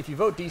 Plus, if you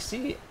vote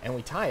DC and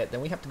we tie it,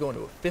 then we have to go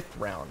into a 5th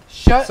round.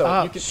 Shut So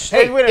up. you can,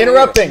 Hey, hey, wait a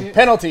interrupting, minute.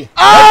 penalty.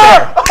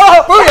 Oh,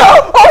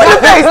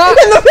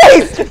 in the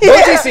face! Vote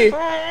Yeah. DC.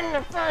 In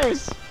the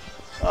face!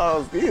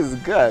 Oh, he is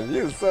good. He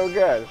is so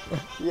good.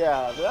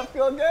 Yeah, did that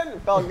feel good?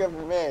 It felt good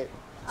for me.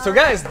 So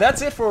guys,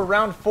 that's it for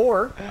round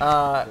 4.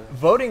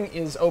 Voting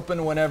is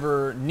open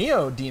whenever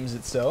Neo deems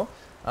it so.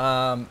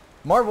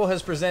 Marvel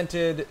has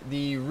presented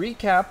the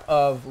recap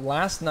of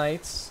last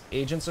night's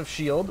Agents of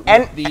S.H.I.E.L.D.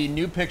 And- with the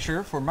new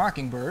picture for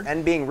Mockingbird.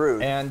 And being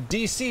rude. And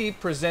DC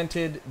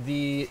presented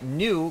the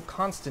new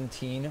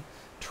Constantine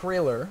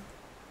trailer.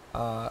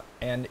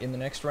 And in the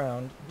next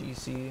round,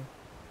 DC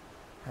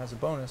has a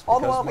bonus. All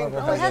the because while being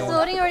Marvel Oh, has has a-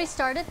 voting already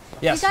started?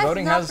 Yes, you guys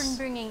voting have not has- been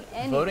bringing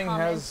any voting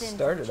comments has into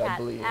started, the I chat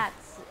believe.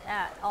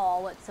 at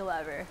all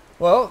whatsoever.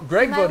 Well,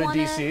 Greg might voted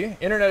wanna- DC.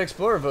 Internet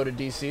Explorer voted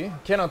DC.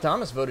 Ken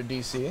Thomas voted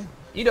DC.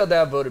 Edo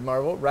Dab voted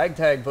Marvel.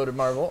 Ragtag voted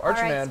Marvel. All right,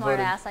 Archerman smart voted.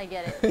 ass, I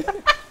get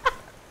it.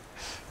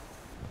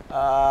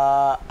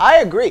 I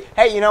agree.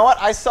 Hey, you know what?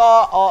 I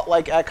saw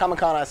at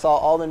Comic-Con, I saw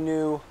all the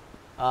new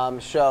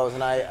shows,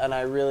 and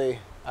I really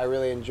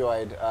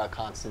enjoyed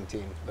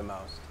Constantine the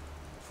most.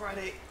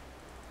 Friday,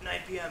 9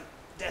 p.m.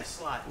 Death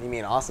slot. You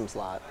mean awesome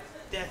slot?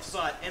 Death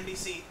slot.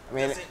 NBC. I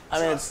mean, doesn't it's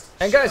trust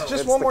And guys, shows.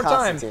 just It's one the more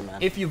time. Constantine,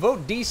 man. If you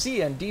vote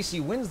DC and DC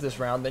wins this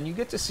round, then you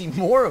get to see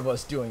more of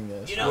us doing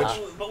this. You know,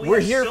 which but we're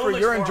have here so for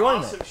much your more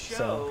enjoyment. Awesome show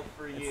So,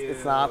 for you.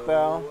 It's not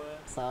though.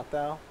 It's not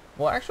though.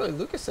 well, actually,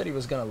 Lucas said he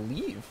was going to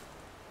leave.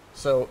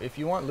 So if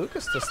you want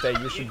Lucas to stay,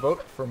 you should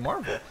vote for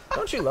Marvel.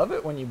 Don't you love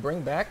it when you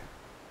bring back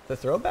the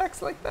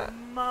throwbacks like that?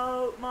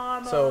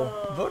 Mama.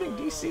 So voting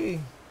DC,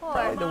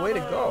 probably the way to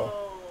go.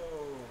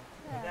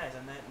 Hey guys,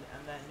 I'm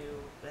that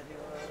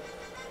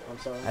I'm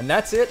sorry. And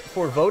that's it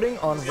for voting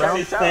on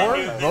round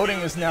 4. Voting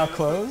is now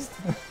closed.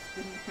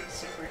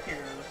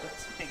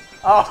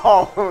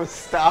 Oh,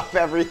 stop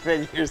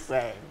everything you're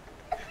saying.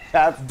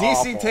 That's DC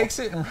awful. takes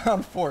it in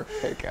round 4.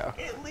 There you go.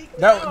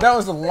 That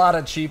was a lot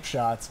of cheap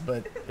shots,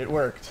 but it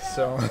worked.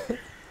 So,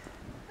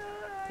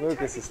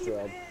 Lucas is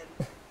thrilled.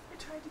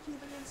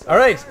 all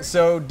right.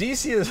 So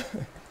DC is.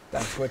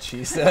 That's what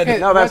she said. Okay,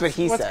 No, that's what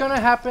he What's said. going to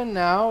happen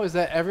now is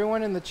that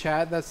everyone in the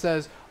chat that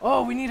says,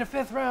 "Oh, we need a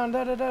 5th round,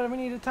 da da da, we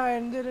need a tie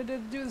and da da da,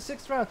 do the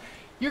 6th round,"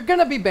 you're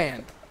gonna be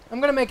banned. I'm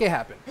gonna make it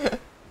happen.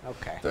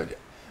 Okay. So,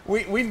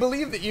 we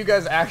believe that you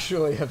guys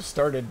actually have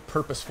started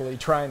purposefully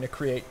trying to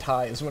create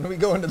ties when we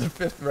go into the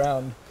 5th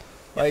round.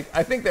 Like,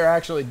 I think they're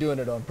actually doing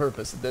it on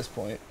purpose at this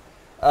point.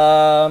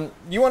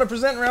 You want to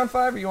present in round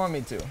 5, or you want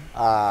me to? Wait,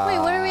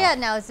 what are we at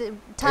now? Is it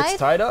tied? It's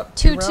tied up.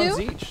 2-2? 2 rounds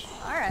each.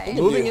 All right.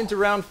 Moving into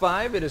round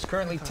 5, it is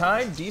currently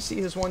tied.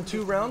 DC has won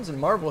 2 rounds, and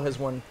Marvel has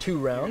won 2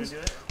 rounds.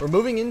 We're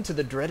moving into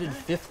the dreaded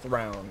 5th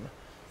round.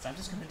 So I'm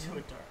just gonna do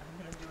it, Dark.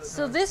 I'm gonna do it.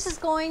 So this is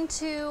going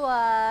to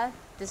I'm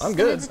is going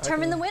good. to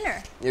determine the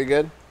winner. You're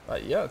good?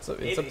 Yeah, it's up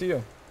to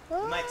you. We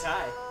might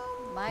tie.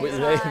 My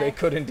They tie.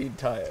 could indeed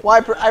tie it.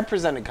 Well, I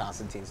presented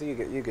Constantine, so you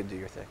could do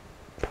your thing.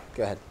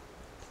 Go ahead.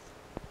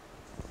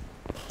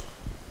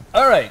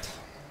 All right.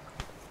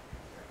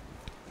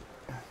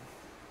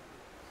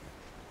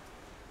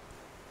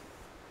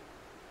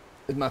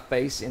 Is my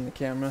face in the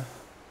camera?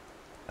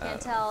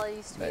 Can't tell. It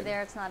used to be maybe.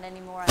 there. It's not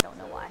anymore. I don't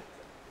know why.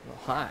 Well,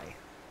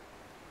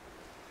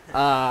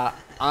 hi.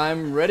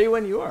 I'm ready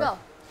when you are. Go.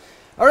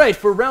 All right,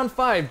 for round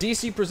 5,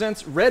 DC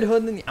presents Red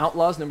Hood and the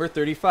Outlaws number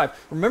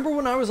 35. Remember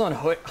when I was on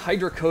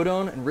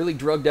hydrocodone and really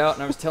drugged out,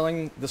 and I was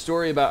telling the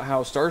story about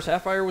how Star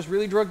Sapphire was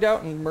really drugged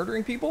out and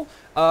murdering people?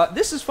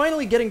 This is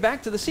finally getting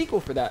back to the sequel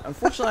for that.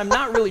 Unfortunately, I'm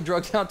not really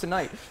drugged out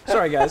tonight.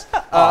 Sorry, guys.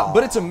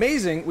 But it's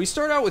amazing. We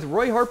start out with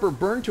Roy Harper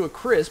burned to a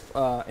crisp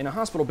in a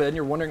hospital bed, and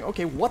you're wondering,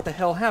 okay, what the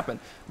hell happened?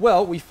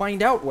 Well, we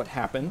find out what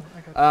happened.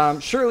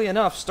 Surely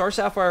enough, Star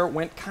Sapphire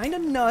went kind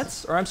of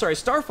nuts, or I'm sorry,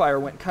 Starfire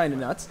went kind of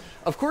nuts.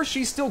 Of course,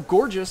 she's still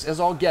gorgeous as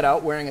all get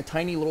out, wearing a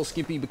tiny little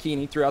skimpy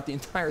bikini throughout the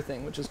entire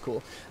thing, which is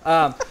cool.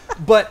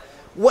 But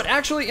what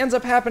actually ends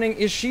up happening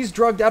is she's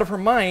drugged out of her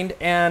mind,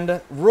 and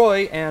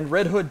Roy and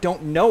Red Hood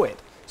don't know it.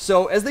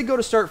 So as they go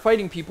to start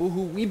fighting people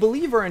who we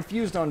believe are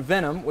infused on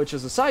venom, which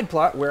is a side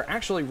plot where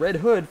actually Red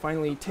Hood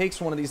finally takes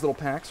one of these little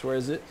packs. Where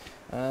is it?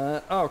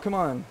 Oh, come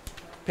on.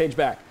 Page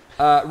back.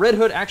 Red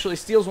Hood actually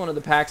steals one of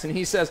the packs, and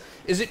he says,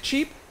 "Is it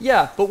cheap?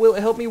 Yeah, but will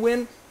it help me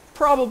win?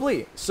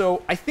 Probably."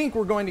 So I think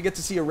we're going to get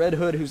to see a Red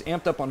Hood who's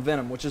amped up on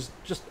Venom, which is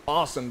just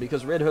awesome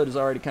because Red Hood is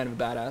already kind of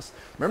a badass.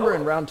 Remember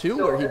in round 2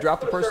 where he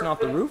dropped the person off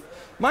the roof?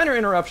 Minor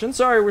interruption.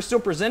 Sorry, we're still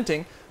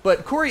presenting.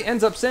 But Corey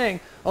ends up saying,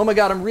 "Oh my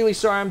god, I'm really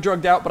sorry I'm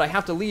drugged out, but I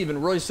have to leave."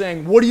 And Roy's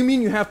saying, "What do you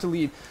mean you have to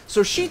leave?"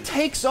 So she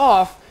takes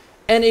off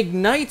and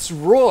ignites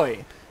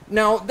Roy.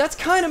 Now, that's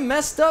kind of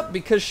messed up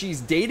because she's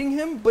dating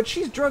him, but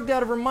she's drugged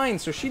out of her mind,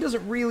 so she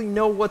doesn't really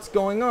know what's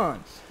going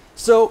on.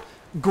 So,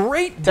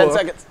 great 10 book,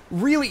 seconds.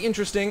 really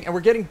interesting, and we're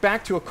getting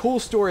back to a cool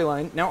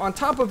storyline. Now, on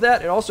top of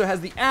that, it also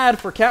has the ad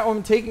for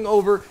Catwoman taking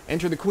over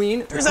Enter the Queen,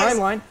 the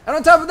timeline. And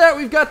on top of that,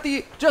 we've got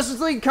the Justice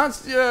League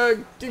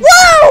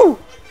Woo!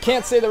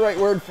 Can't say the right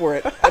word for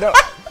it. I don't.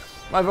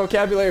 My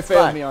vocabulary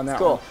failed fine. me on that It's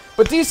cool. one.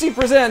 But DC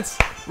presents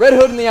Red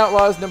Hood and the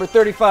Outlaws number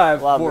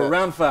 35 Loved for it.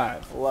 round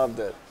 5. Loved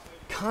it.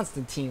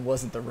 Constantine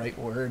wasn't the right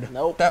word.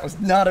 Nope. That was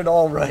not at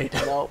all right.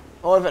 Nope.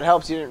 Well, if it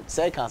helps, you didn't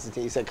say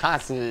Constantine. You said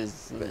Constantine.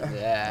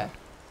 Yeah.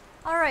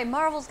 All right,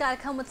 Marvel's got to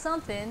come with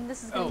something.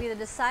 This is going to be the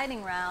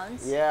deciding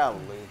rounds. Yeah,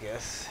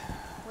 Lucas.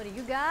 What do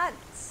you got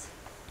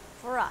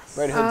for us?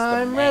 Red Hood's the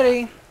I'm man.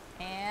 ready.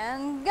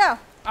 And go.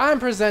 I'm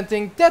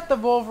presenting Death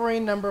of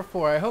Wolverine number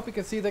 4. I hope you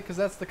can see that because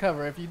that's the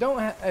cover. If you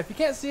if you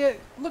can't see it,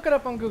 look it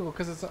up on Google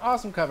because it's an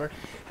awesome cover.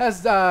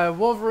 Has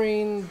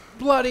Wolverine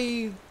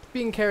bloody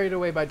being carried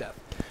away by death.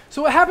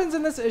 So what happens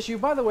in this issue?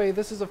 By the way,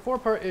 this is a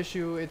 4-part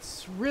issue.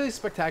 It's really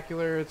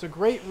spectacular. It's a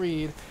great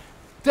read.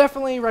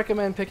 Definitely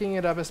recommend picking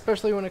it up,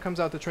 especially when it comes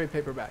out to trade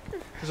paperback.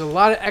 There's a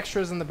lot of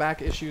extras in the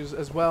back issues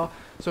as well.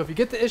 So if you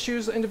get the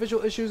issues,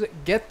 individual issues,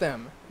 get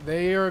them.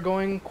 They are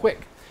going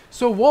quick.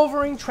 So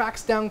Wolverine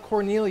tracks down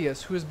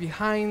Cornelius, who is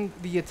behind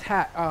the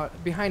attack,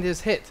 behind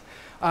his hit.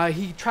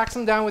 He tracks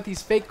him down with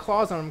these fake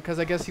claws on him because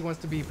I guess he wants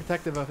to be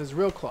protective of his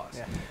real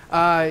claws.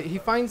 Yeah. He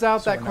finds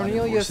out that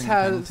Cornelius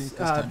has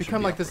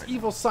become like this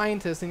evil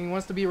scientist, and he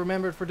wants to be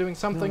remembered for doing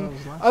something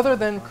other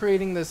than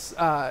creating this,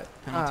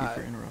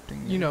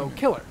 you know,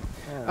 killer.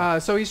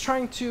 So he's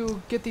trying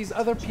to get these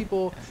other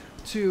people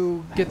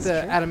to get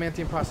the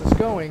adamantium process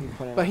going,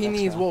 but he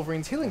needs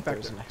Wolverine's healing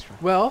factor.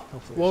 Well,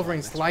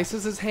 Wolverine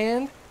slices his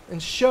hand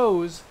and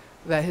shows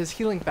that his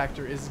healing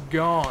factor is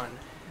gone.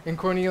 And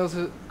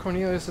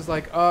Cornelius is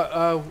like,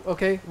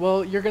 okay,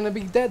 well, you're going to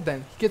be dead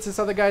then. He gets this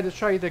other guy to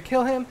try to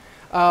kill him.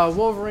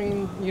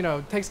 Wolverine, you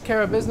know, takes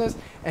care of business,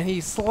 and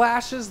he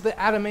slashes the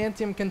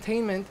adamantium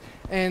containment,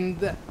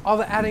 and all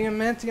the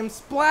adamantium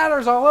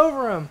splatters all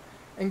over him.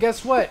 And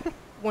guess what?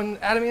 When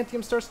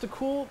adamantium starts to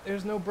cool,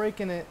 there's no break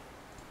in it.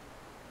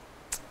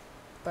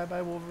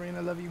 Bye-bye, Wolverine.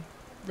 I love you.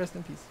 Rest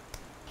in peace.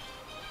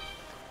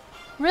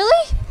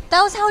 Really?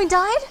 That was how he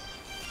died?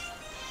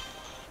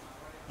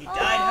 He died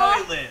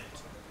how he lived.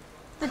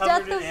 The Covered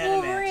death of in adamantium.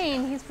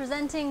 Wolverine. He's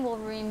presenting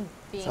Wolverine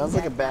being Sounds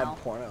like a dead bad now.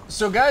 porno.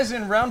 So guys,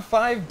 in round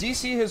 5,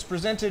 DC has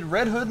presented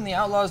Red Hood and the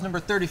Outlaws number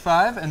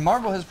 35, and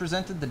Marvel has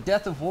presented The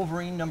Death of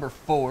Wolverine number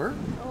 4.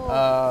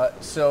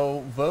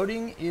 So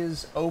voting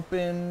is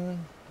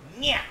open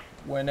Yeah.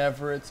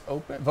 whenever it's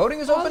open. Voting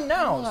is open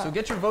now, so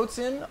get your votes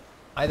in.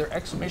 Either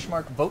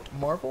 !vote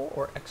Marvel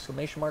or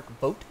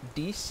 !vote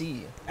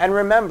DC. And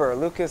remember,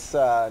 Lucas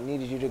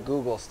needed you to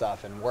Google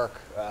stuff and work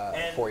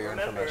And for your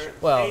remember, information.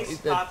 Well,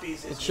 Face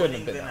Poppies is it shouldn't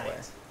have winning been the that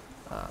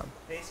night.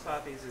 way. Face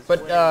Poppies is But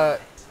winning the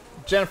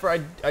night. Jennifer,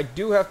 I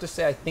do have to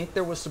say, I think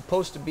there was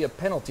supposed to be a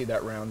penalty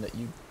that round that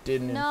you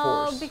didn't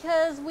No, enforce.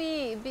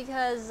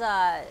 because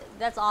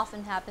that's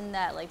often happened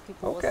that like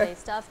people will Okay. say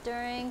stuff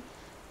during,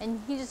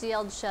 and he just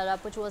yelled "shut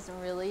up," which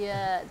wasn't really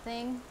a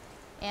thing.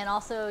 And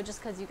also,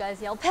 just because you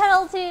guys yell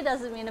penalty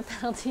doesn't mean a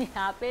penalty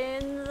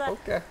happens.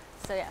 Okay.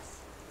 So yes.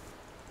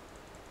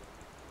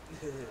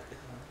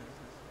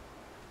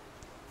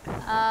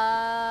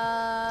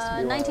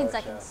 19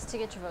 seconds to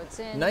get your votes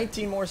in.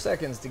 19 more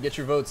seconds to get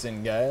your votes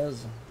in, guys.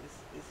 Is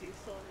he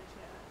still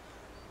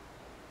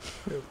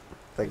in the chat?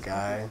 The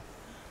guy.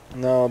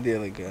 No, the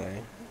other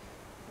guy.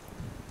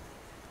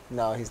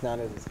 No, he's not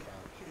in his count.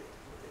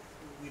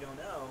 We don't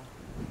know.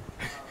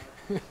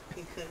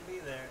 He couldn't be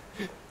there.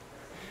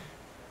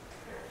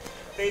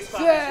 Face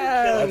Poppies were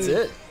killing That's me.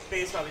 it.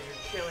 Face Poppies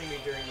were killing me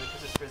during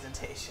Lucas's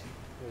presentation.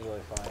 It was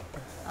really funny.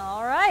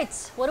 All right,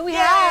 what do we Yay!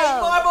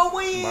 have? Marvel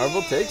wins!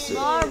 Marvel takes it.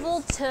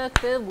 Marvel took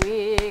the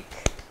week.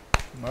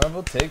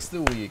 Marvel takes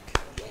the week.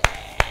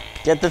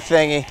 Get the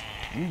thingy.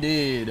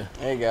 Indeed.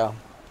 There you go.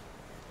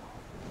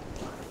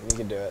 You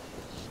can do it.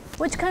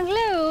 Which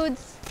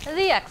concludes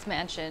the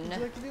X-Mansion.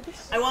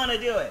 I want to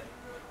do it.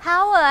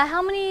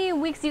 How many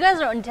weeks? You guys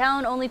are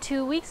down only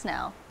 2 weeks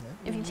now.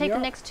 If you take Yeah.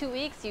 the next 2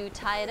 weeks, you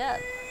tie it up.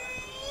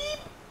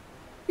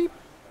 Beep.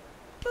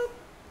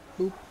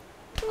 Boop.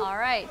 All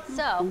right.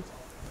 So,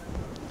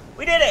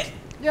 We did it!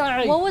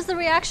 Yay! what was the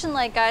reaction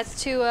like, guys,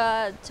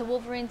 to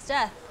Wolverine's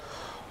death?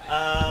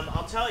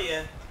 I'll tell you,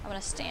 I'm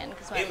gonna stand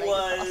because my it leg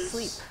was is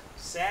asleep.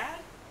 sad.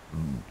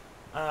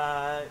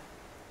 How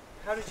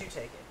did you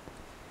take it?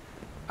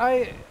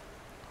 I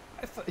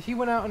thought he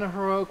went out in a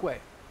heroic way.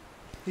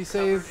 He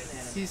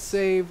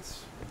saved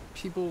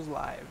people's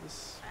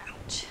lives.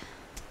 Ouch.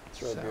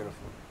 It's really So.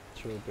 beautiful.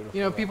 It's really beautiful.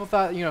 You know, people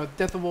thought,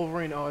 Death of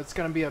Wolverine, oh, it's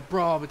going to be a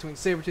brawl between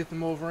Sabretooth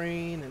and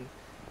Wolverine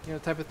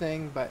and, type of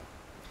thing. But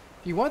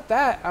if you want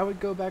that, I would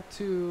go back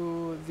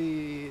to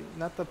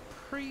not the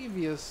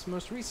previous,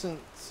 most recent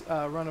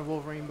run of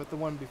Wolverine, but the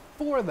one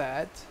before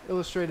that,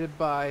 illustrated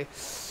by,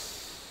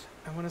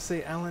 I want to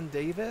say Alan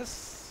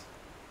Davis.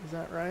 Is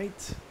that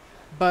right?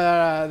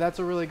 But that's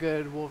a really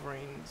good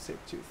Wolverine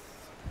Sabretooth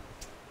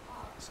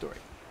story.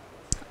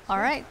 All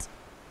right.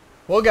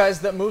 Well, guys,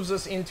 that moves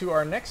us into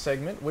our next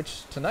segment,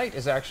 which tonight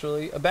is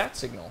actually a bat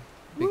signal.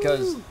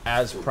 Because,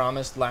 as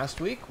promised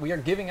last week, we are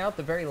giving out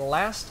the very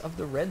last of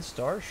the Red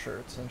Star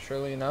shirts. And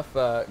surely enough,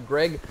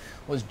 Greg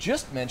was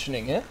just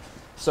mentioning it.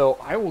 So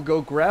I will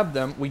go grab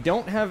them. We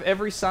don't have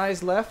every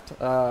size left.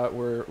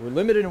 We're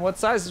limited in what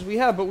sizes we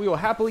have, but we will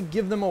happily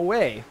give them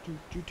away. I'm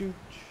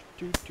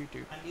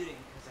muting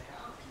because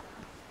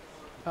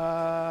I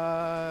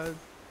have.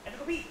 And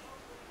go beat.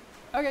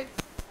 Okay.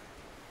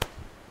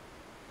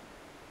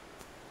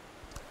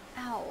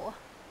 Ow.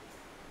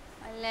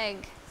 My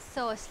leg.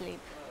 So asleep.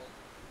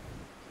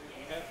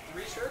 You have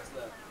 3 shirts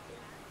left.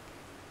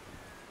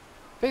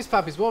 Face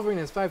Poppies Wolverine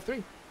is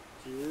 5'3".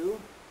 2.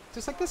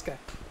 Just like this guy.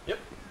 Yep.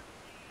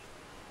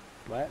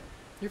 What?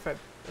 You're 5.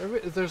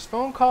 There's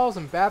phone calls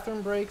and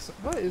bathroom breaks.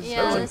 What is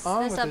Yeah, going this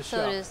on with this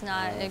episode show? is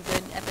not a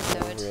good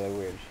episode. Really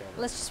weird show.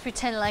 Let's just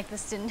pretend like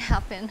this didn't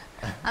happen.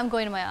 I'm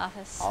going to my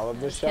office. All of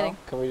I'm this just show? kidding.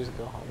 Can we just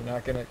go home? You're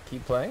not going to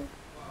keep playing?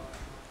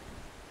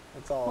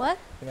 That's all. What?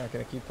 You're not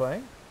going to keep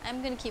playing?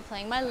 I'm going to keep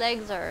playing. My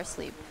legs are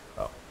asleep.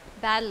 Oh.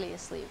 Badly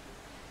asleep.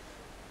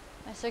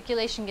 My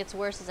circulation gets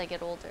worse as I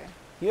get older.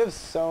 You have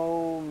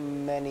so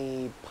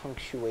many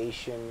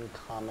punctuation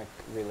comic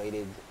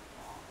related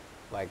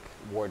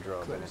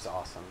wardrobe and it's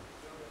awesome.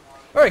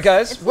 All right,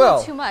 guys. It's a well,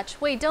 little too much.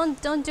 Wait,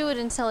 don't do it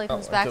until he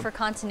comes back until- for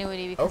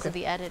continuity because Okay. of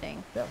the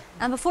editing. Yeah.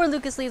 And before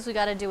Lucas leaves, we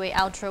got to do a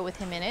outro with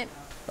him in it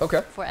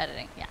Okay. for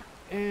editing. Yeah.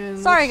 And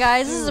Sorry, let's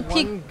guys, this do is a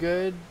peek- one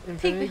good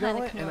Infinity behind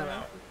the Gauntlet, and I'm kimono.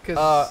 out.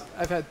 Because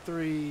I've had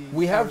 3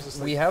 We hours of have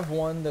sleep. we have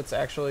one that's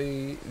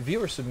actually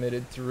viewer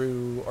submitted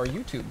through our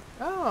YouTube.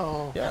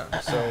 Oh. Yeah.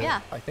 So Yeah.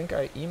 I think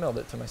I emailed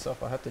it to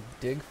myself. I'll have to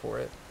dig for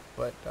it,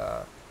 but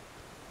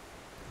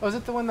Oh, is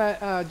it the one that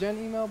Jen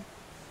emailed?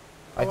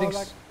 I think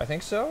while back? I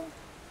think so.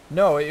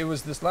 No, it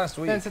was this last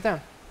week. Then sit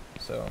down.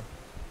 So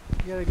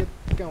You gotta get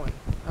going.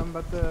 I'm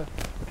about to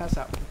pass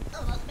out.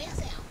 I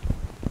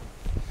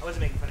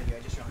wasn't making fun of you. I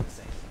just wanted to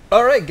say.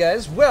 all right,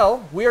 guys.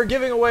 Well, we are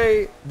giving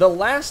away the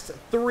last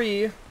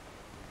 3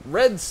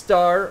 Red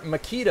Star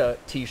Makita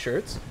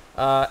T-shirts.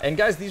 And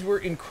guys, these were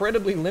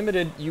incredibly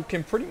limited. You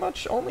can pretty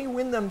much only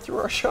win them through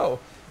our show.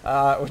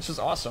 which is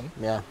awesome.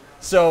 Yeah.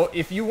 So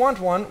if you want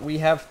one, we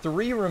have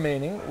 3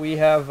 remaining. We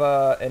have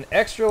an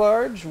extra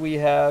large, we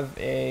have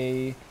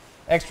a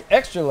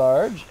extra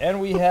large, and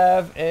we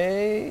have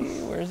a,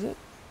 where is it?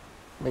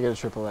 Make it a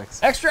triple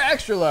X.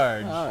 Extra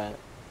large. All right.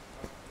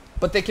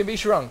 But they can be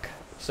shrunk,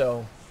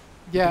 so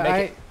Yeah,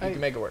 you can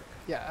make it work.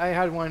 Yeah, I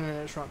had one and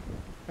it shrunk,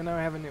 and now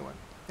I have a new one.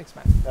 Thanks,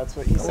 Matt. That's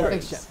what he said.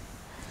 Thanks,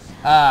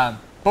 Jen.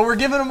 But we're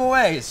giving them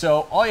away,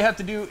 so all you have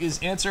to do is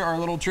answer our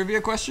little trivia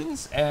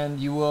questions,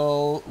 and you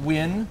will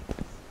win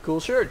cool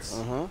shirts.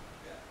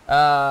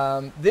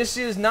 This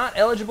is not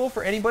eligible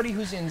for anybody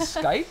who's in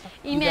Skype.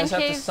 You E-Man guys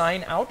have to Cave.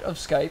 sign out of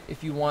Skype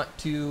if you want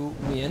to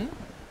win.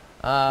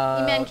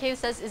 E-Man Cave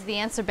says, is the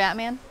answer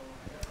Batman?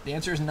 The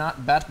answer is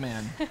not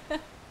Batman.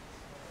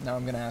 Now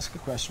I'm going to ask a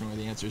question where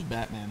the answer is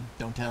Batman.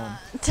 Don't tell him.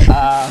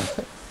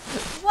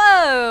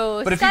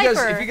 Whoa, But if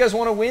you guys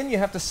want to win, you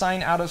have to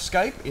sign out of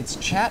Skype. It's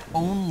chat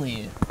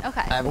only.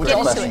 Okay, I have a Which quick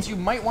also question. means you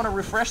might want to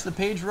refresh the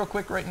page real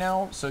quick right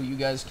now so you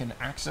guys can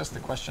access the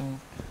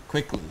question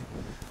quickly.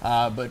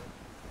 But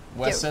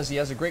Wes says he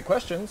has a great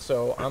question,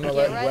 so I'm going to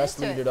let right Wes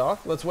into lead it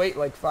off. Let's wait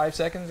like 5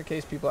 seconds in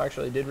case people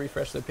actually did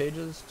refresh their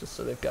pages, just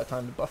so they've got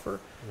time to buffer.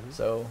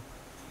 So,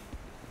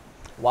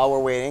 While we're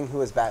waiting,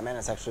 who is Batman?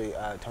 It's actually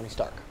Tony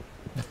Stark.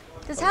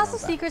 Does House of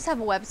Secrets have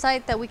a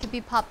website that we could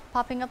be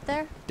popping up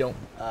there? don't.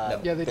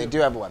 No. Yeah, They do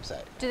have a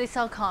website. Do they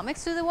sell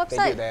comics through the They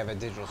website? do. They have a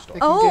digital store.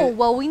 can Oh, get-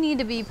 well, we need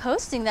to be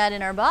posting that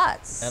in our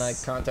bots. And I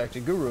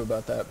contacted Guru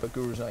about that, but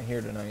Guru's not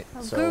here tonight.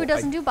 Well, so Guru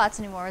doesn't I, do bots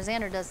anymore.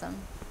 Xander does them.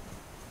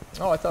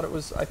 Oh, I thought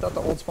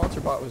the old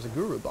sponsor bot was a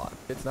Guru bot.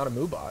 It's not a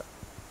Moo bot.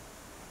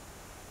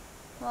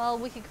 Well,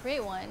 we could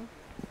create one.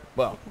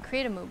 Well,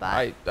 Create a Moo bot.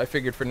 I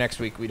figured for next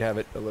week we'd have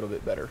it a little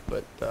bit better,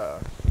 but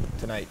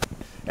tonight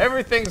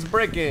everything's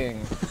breaking.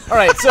 All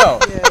right, so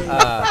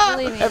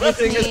Believe me,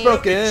 everything it's is me.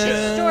 broken.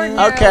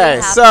 Extraordinarily Okay,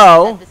 happy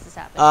so that this is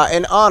happening.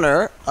 in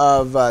honor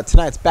of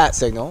tonight's Bat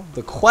Signal,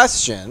 the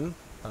question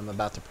I'm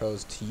about to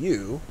pose to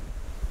you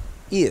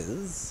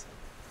is,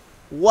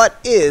 what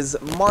is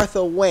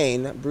Martha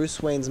Wayne, Bruce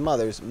Wayne's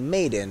mother's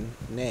maiden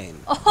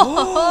name?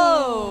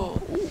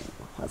 Oh,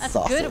 That's that's a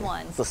saucy. good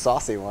one. It's a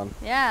saucy one.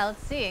 Yeah,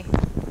 let's see.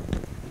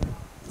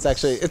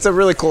 It's a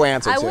really cool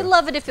answer I too. would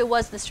love it if it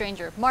was the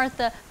stranger.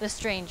 Martha the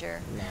stranger.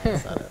 No,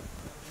 that's not it.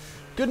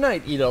 Good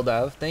night,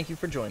 Edeldav. Thank you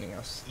for joining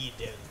us.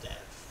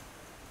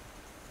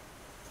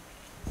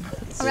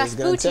 So he's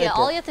gonna take Rasputia,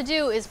 all it. you have to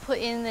do is put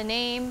in the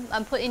name,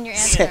 put in your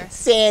answer.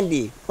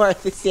 Sandy.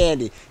 Martha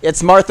Sandy.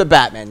 It's Martha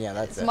Batman. Yeah,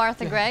 that's It's it.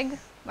 Martha Gregg.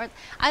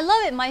 I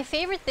love it. My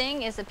favorite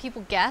thing is that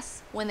people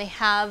guess when they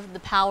have the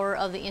power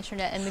of the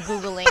internet and the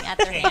Googling at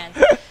their hand.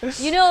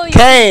 You know,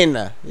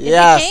 Kane.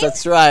 Yes, Kane?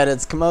 that's right.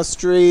 It's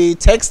Camostri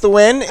takes the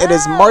win. It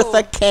is Oh.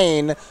 Martha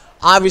Kane,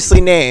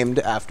 obviously named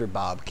after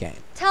Bob Kane.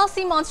 tell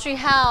C Monstry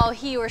how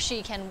he or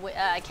she can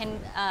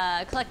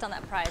collect on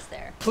that prize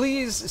there.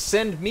 Please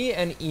send me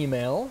an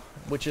email,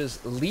 which is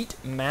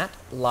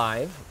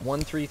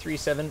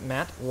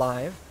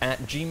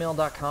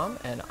leetmattlive1337mattlive@gmail.com,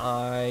 and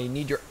I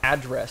need your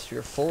address,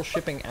 your full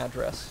shipping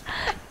address.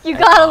 You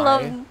gotta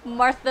love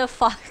Martha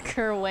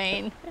Fokker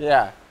Wayne.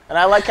 Yeah. And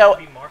I like how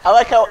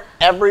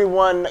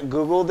everyone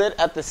Googled it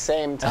at the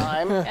same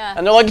time. Yeah.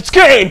 And they're like, it's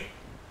Kane!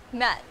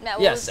 Matt, what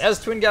Yes, was- as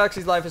Twin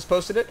Galaxies Live has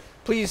posted it,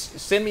 please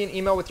send me an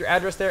email with your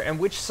address there and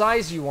which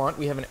size you want.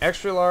 We have an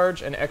extra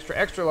large, an extra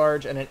extra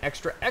large, and an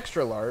extra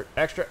extra large,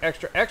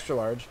 extra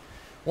large,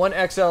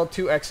 1XL,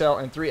 2XL,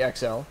 and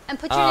 3XL. And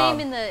put your name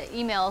in the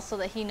email so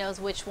that he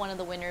knows which one of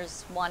the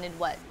winners wanted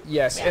what.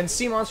 Yes, Yeah. and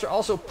Sea Monster,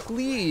 also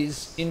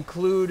please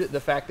include the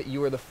fact that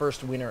you are the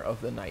first winner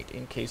of the night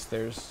in case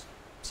there's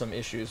some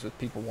issues with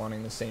people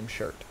wanting the same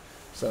shirt.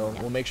 So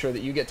we'll make sure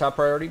that you get top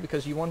priority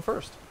because you won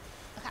first.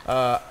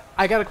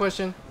 I got a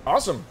question.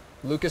 Awesome.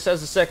 Lucas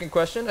has the second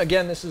question.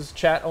 Again, this is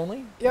chat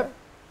only. Yep.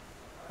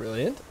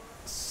 Brilliant.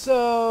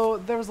 So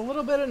there was a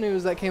little bit of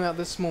news that came out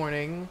this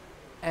morning.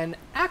 An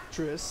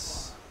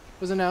actress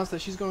was announced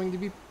that she's going to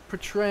be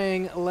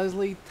portraying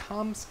Leslie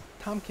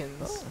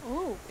Tompkins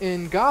Ooh.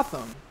 in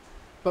Gotham.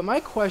 But my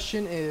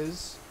question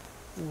is,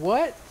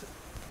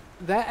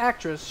 that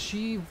actress,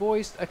 she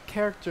voiced a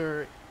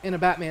character in a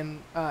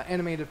Batman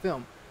animated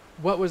film.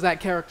 What was that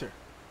character?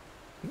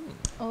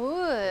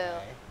 Ooh.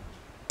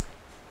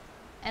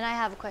 And I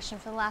have a question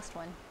for the last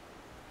one.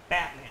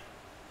 Batman.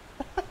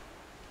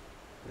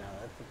 No,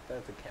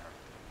 that's a character.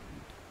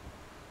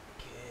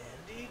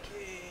 Candy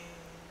cane.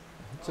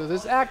 So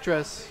this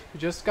actress who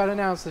just got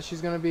announced that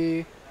she's going to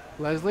be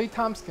Leslie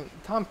Tompkins.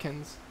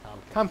 Not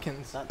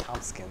Tompkins.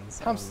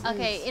 Thompson.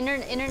 Okay,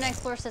 Internet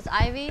Explorer says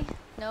Ivy.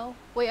 No?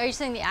 Wait, are you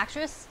saying the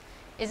actress?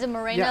 Is it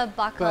Morena Yeah,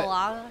 but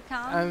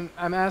Bacalao?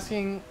 I'm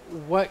asking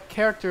what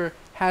character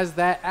has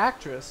that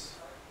actress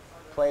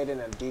Played in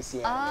a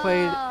DC anime.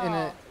 played in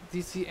a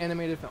DC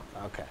animated film?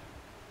 Okay.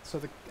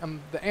 So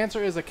the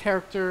answer is a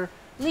character.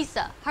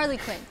 Lisa, Harley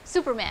Quinn,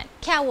 Superman,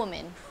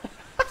 Catwoman.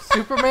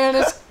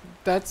 Superman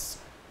that's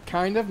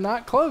kind of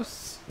not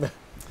close.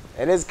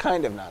 It is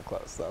kind of not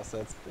close, though, so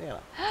it's,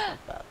 not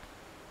bad.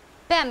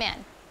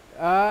 Batman,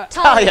 Uh,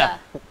 Talia.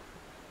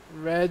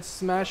 Red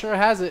Smasher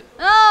has it.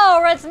 Oh,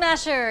 Red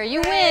Smasher,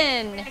 you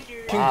win.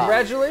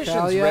 Congratulations,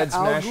 Talia Red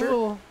Al Smasher.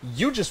 Ghul.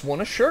 You just won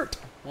a shirt.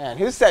 Man,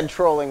 who said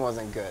trolling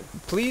wasn't good?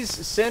 Please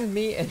send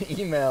me an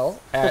email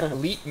at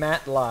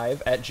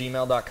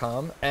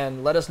elitematlive@gmail.com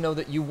and let us know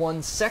that you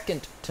won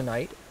second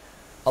tonight,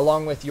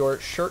 along with your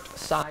shirt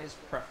size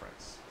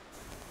preference.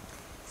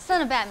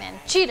 Son of Batman,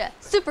 Cheetah,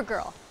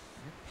 Supergirl.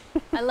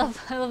 I love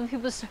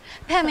people's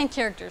Batman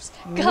characters.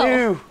 Go.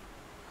 New.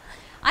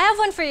 I have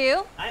one for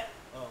you.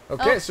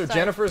 Okay, Oh, so sorry.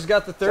 Jennifer's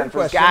got the third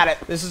Jennifer's question. got it.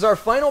 This is our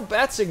final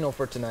bat signal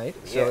for tonight,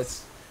 so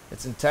Yes.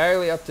 it's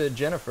entirely up to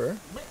Jennifer.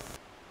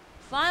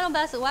 Final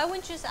best. Why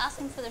wouldn't you just ask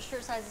them for the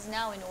shirt sizes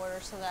now in order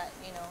so that,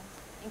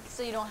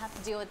 so you don't have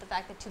to deal with the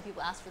fact that two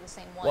people asked for the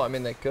same one? Well, I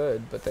mean, they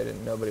could, but they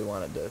didn't. Nobody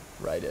wanted to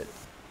write it.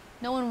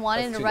 No one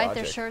wanted That's to too write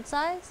their logic. shirt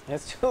size?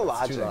 That's too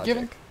logic. logic.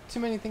 Giving too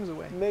many things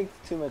away. Make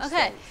too much Okay.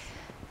 sense.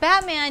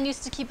 Batman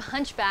used to keep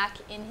Hunchback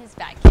in his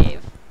Batcave.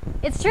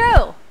 It's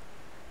true.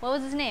 What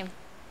was his name?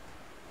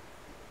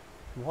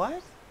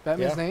 What?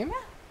 Batman's Yeah. name?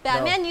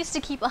 Batman used to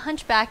keep a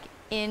Hunchback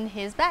in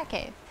his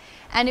Batcave.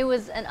 And it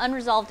was an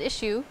unresolved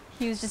issue.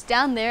 He was just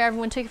down there.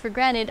 Everyone took it for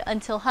granted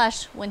until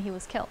Hush when he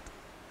was killed.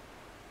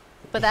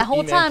 But that whole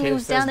E-Man time he Cave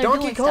was says, down there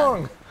Donkey doing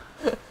Kong.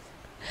 stuff.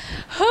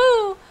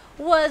 Who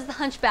was the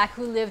Hunchback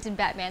who lived in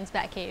Batman's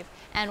Batcave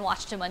and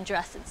watched him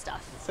undress and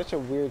stuff? Such a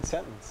weird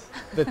sentence.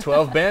 The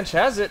 12 bench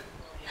has it.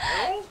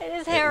 It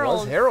is It Harold.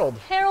 was Harold.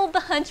 Harold the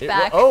It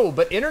Hunchback.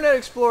 but Internet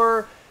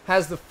Explorer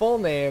has the full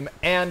name,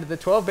 and the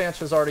 12 bench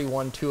has already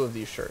won 2 of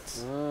these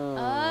shirts.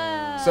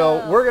 Oh.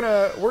 So we're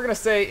gonna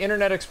say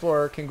Internet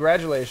Explorer,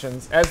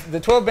 congratulations. As the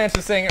 12 bench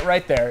is saying it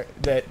right there,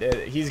 that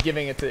he's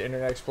giving it to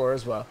Internet Explorer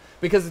as well,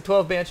 because the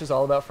 12 bench is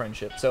all about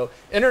friendship. So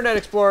Internet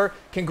Explorer,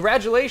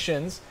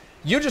 congratulations.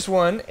 You just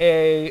won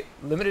a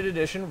limited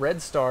edition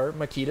Red Star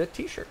Makita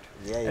t-shirt.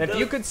 Yeah, you And if did.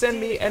 you could send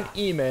me an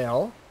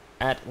email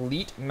at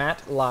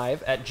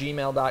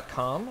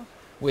leetmatlive@gmail.com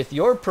with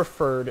your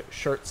preferred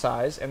shirt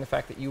size and the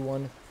fact that you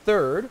won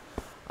third,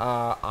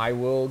 I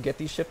will get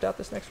these shipped out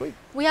this next week.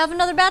 We have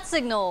another bat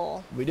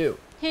signal. We do.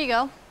 Here you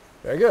go.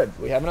 Very good.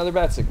 We have another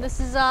bat signal. This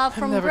is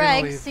from never gonna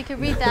Greg, leave. so you can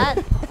read that.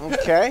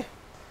 Okay.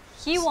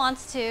 He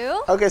wants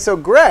to. Okay, so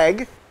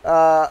Greg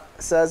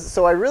says,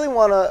 so I really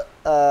want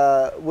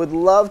to, would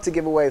love to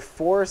give away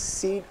 4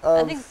 seat I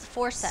of think it's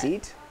 4 set.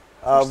 seat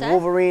of set?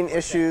 Wolverine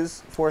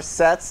issues, 4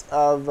 sets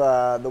of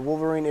the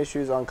Wolverine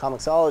issues on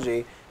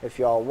Comixology if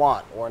y'all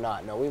want or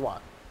not. No, we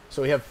want.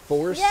 So we have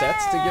 4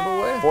 sets to give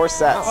away? 4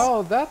 sets.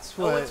 Oh, that's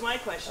Oh, what. what's my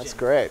question? That's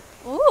great.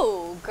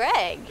 Ooh,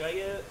 Greg. Do I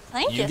get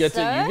Thank you, You get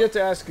sir.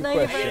 to ask a Thank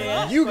you question. very much.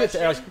 And you get to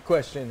Question. ask a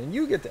question. And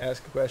you get to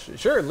ask a question.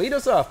 Sure, lead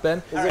us off,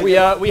 Ben. We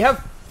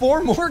have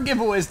 4 more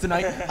giveaways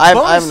tonight. I have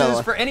another Bonuses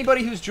one. for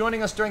anybody who's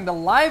joining us during the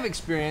live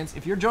experience.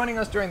 If you're joining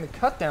us during the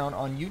cutdown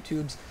on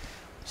YouTube's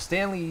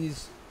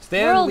Stanley's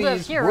World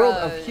of World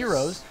of Heroes.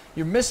 Heroes,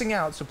 you're missing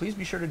out. So please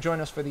be sure to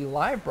join us for the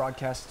live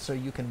broadcast so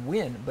you can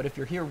win. But if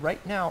you're here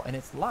right now and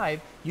it's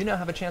live, you now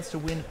have a chance to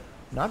win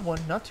not 1,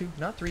 not 2,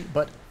 not 3,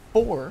 but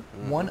 4.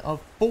 One of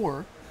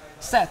 4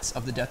 sets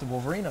of the Death of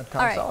Wolverine on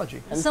All right.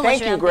 Comixology. And So much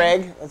thank you, for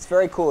Greg. That's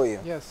very cool of you.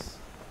 Yes.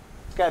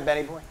 Go ahead,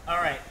 Benny boy.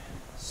 All right.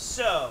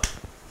 So,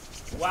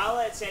 while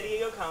at San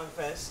Diego Comic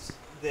Fest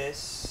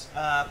this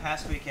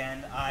past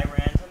weekend, I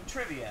ran some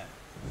trivia,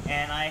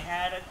 and I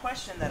had a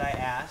question that I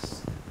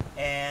asked,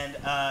 and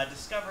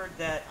discovered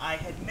that I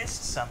had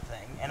missed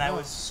something, and I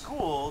was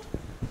schooled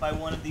by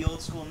one of the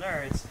old school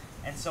nerds,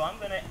 and so I'm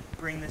gonna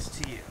bring this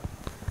to you.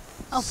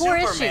 Oh,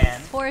 4 Superman.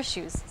 issues. 4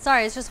 issues.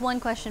 Sorry, it's just one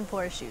question,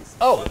 4 issues.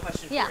 Oh, One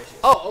question, Yeah. 4 issues.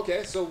 oh,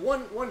 okay. So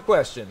one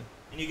question.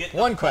 And you get the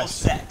One full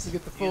question. set. You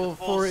get the You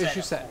full 4-issue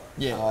of set. 4.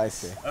 Yeah. Oh, I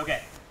see.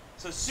 Okay,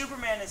 so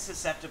Superman is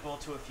susceptible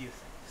to a few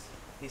things.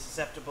 He's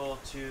susceptible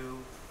to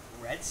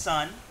red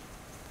sun,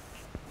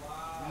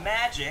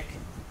 magic,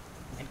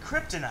 and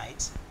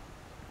kryptonite,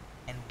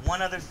 and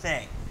one other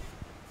thing.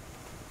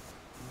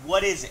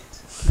 What is it?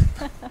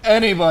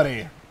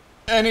 Anybody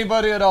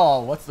at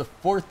all? What's the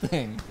 4th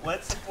thing?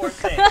 What's the 4th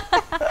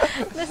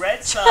thing?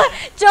 Red sun,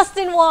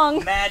 Justin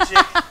Wong. magic,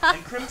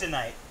 and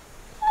kryptonite.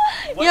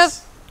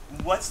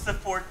 What's the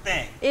 4th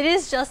thing? It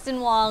is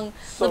Justin Wong, the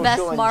Social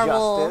best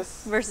Marvel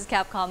injustice. versus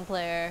Capcom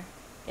player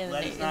in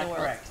Lead the is not world.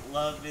 correct.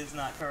 Love is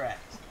not correct.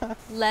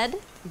 Lead?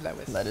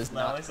 Lois. That is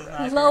not. Lois is not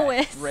correct.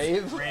 Lois.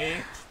 Rave. Ray,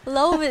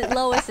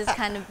 Lois is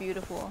kind of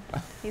beautiful.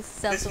 He's this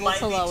susceptible might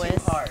to be Lois.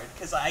 too hard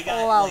because I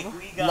got Love.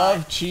 we got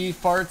Love, chi,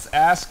 farts,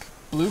 ask,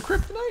 blue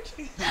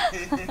kryptonite?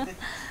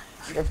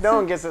 If no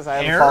one gets this, I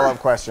have Air? a follow-up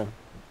question.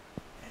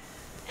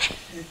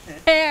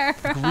 Hair.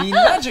 Green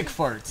magic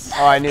farts.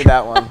 Oh, I knew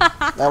that one.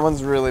 That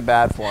one's really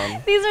bad for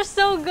him. These are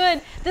so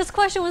good. This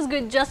question was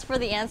good just for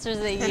the answers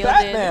they yielded.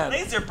 Batman.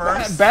 laser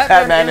burst.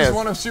 Batman, Batman is is.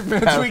 one of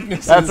Superman's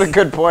weaknesses. That's a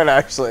good point,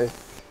 actually.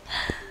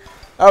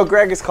 Oh,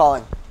 Greg is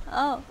calling.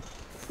 Oh.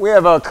 We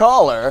have a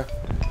caller.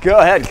 Go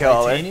ahead,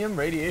 caller. Titanium,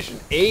 radiation,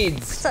 AIDS,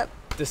 What's up?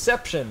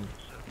 deception,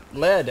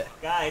 lead,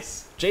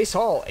 Guys, Jace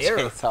Hall, air.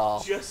 Chase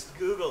Hall. just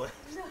Google it.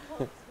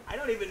 I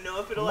don't even know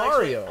if it'll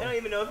Mario. actually. I don't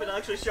even know if it'll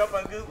actually show up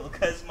on Google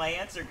because my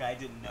answer guy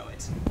didn't know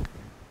it.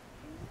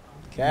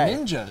 Okay.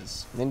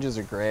 Ninjas. Ninjas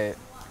are great.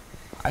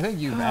 I think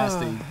you've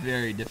asked a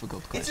very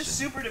difficult question. It's a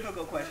super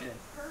difficult question.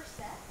 Per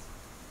set?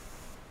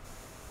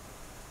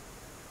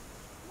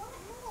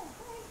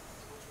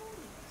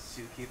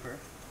 Zookeeper.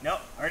 Nope,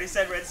 already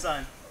said Red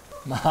Sun.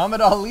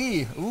 Muhammad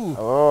Ali. Ooh.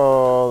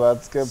 Oh,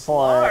 that's a good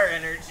Slar point.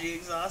 energy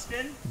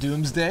exhaustion.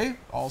 Doomsday.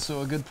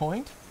 Also a good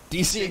point.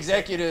 DC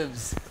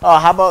executives. Oh,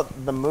 how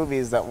about the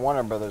movies that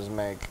Warner Brothers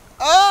make?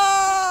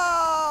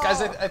 Oh! Guys,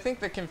 I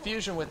think the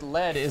confusion with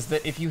lead is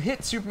that if you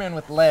hit Superman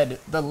with lead,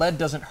 the lead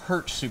doesn't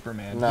hurt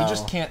Superman. No, you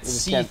just can't you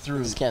just see can't- through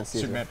you just can't see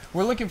Superman.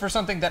 We're looking for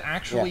something that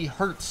actually Yeah.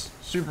 hurts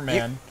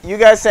Superman. You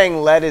guys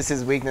saying lead is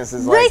his weakness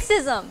is like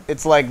Racism.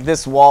 it's like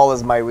this wall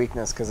is my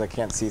weakness because I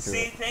can't see through See,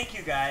 it. thank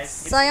you guys.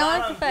 It's Psionic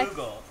not on effect.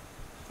 Google,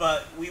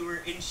 but we were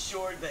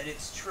ensured that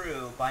it's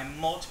true by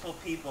multiple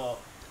people.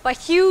 By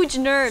huge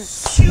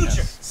nerds. Huge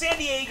San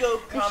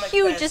Diego The Comic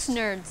hugest Fest,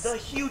 nerds. The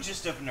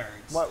hugest of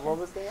nerds. What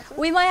was the answer?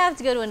 We might have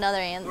to go to another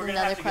We're gonna another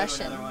have to go to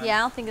question. another one. Yeah, I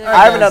don't think there's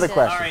I have another good.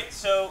 question. All right,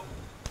 so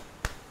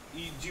do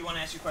you want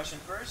to ask your question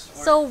first?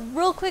 Or? So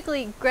real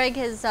quickly, Greg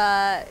has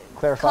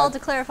Clarify. called to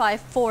clarify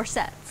 4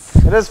 sets.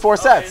 It is 4 Oh,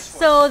 it sets. is 4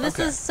 So this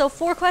Okay. is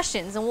 4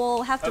 questions, and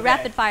we'll have to Okay.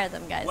 rapid fire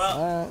them, guys.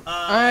 Well,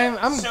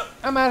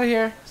 I'm out of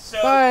here.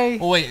 so Bye.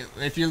 Well, wait.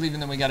 If you're leaving,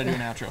 then we got to do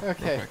an outro. Real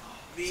Okay. quick.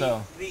 the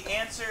So. the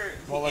answer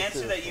Well, let's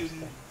do that this you first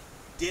then.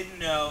 didn't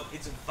know,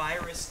 it's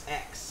Virus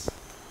X.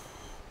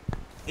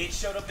 It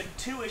showed up in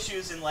 2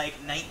 issues in like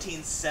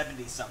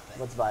 1970 something.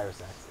 What's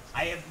virus X?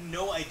 I have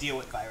no idea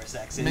what Virus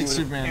X is. Makes but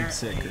Superman apparently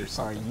sick or Are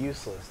something.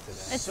 useless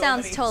today. It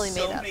sounds totally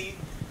made up.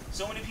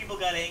 So many people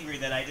got angry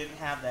that I didn't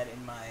have that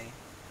in my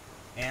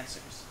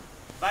answers.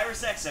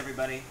 Virus X,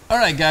 everybody. All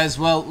right, guys.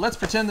 Well, let's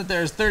pretend that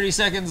there's 30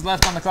 seconds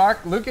left on the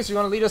clock. Lucas, you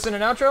want to lead us in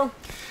an outro?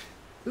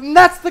 And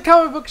that's the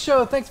Comic Book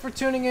Show. Thanks for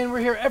tuning in.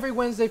 We're here every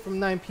Wednesday from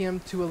 9 p.m.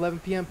 to 11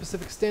 p.m.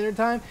 Pacific Standard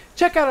Time.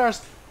 Check out our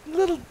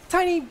little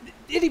tiny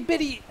itty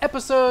bitty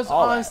episodes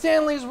All on that.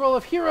 Stanley's Roll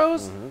of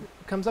Heroes.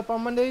 Comes up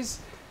on Mondays.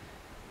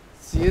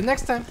 See you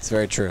next time. It's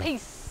very true.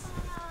 Peace.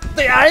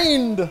 The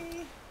end.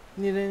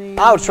 Need any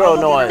Outro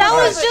noise. That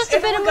was Alright. just a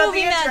bit of Everyone got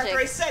movie the answer magic. after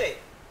I said it.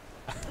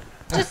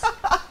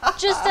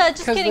 Just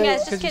 'Cause kidding, they- guys.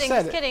 'cause Just you kidding, said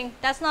just it. kidding.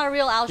 That's not a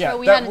real outro. Yeah,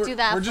 we had to we're- do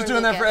that. We're just for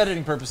doing that for Lucas.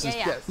 editing purposes.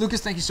 Yeah, yeah.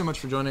 Lucas, thank you so much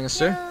for joining us,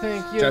 sir.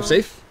 Thank you. Drive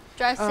safe.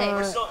 Drive safe.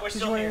 We're Did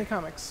still you want here. any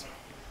comics?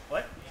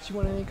 What? Did you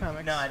want any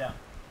comics? No, I don't.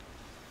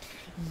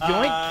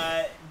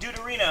 Yoink.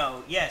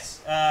 Deuterino, yes.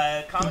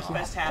 Comic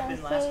Fest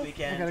happened last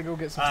weekend. I gotta go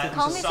get some It stickers.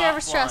 Call was me a if you're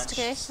ever soft stressed, launch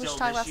okay? We still should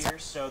talk this about year,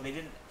 so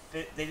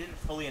they didn't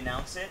fully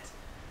announce it,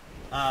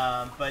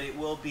 but it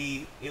will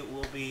be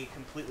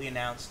completely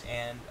announced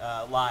and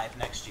live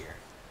next year,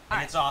 and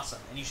Alright. it's awesome,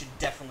 and you should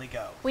definitely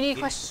go. We need It is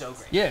questions. so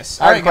great.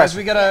 Yes. I All have right, a guys.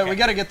 question. We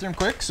gotta get through them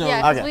quick. So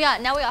Yeah, 'cause Okay. we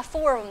got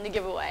 4 of them to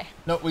give away.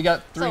 no, we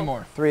got 3 So-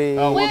 more. 3.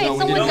 Oh, Wait, no, we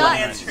someone didn't. got.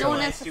 answer No one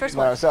my answered the first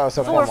stupid one.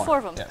 So 4 more. 4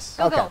 of them. Yes.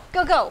 Go,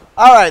 Okay. go.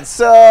 All right,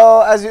 so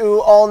as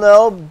you all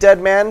know,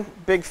 Deadman,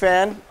 big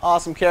fan,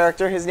 awesome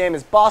character. His name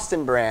is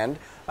Boston Brand.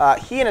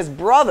 He and his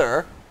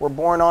brother were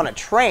born on a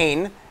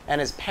train, and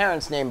his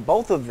parents named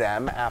both of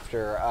them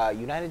after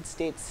United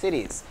States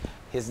cities.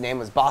 His name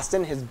was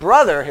Boston. His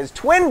brother, his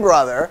twin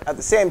brother, at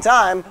the same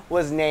time,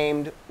 was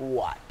named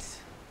what?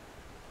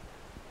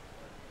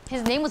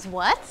 His name was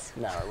what?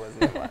 No, it wasn't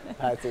named what.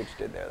 I see what you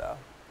did there, though.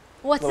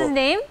 What's his Little-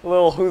 name? A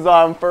little who's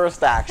on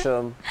first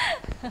action.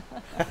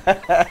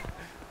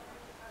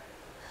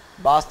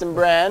 Boston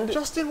Brand.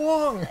 Justin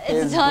Wong.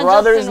 His It's not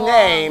brother's Justin Wong.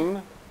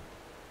 name.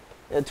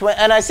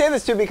 And I say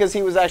this too because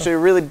he was actually a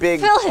really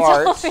big part.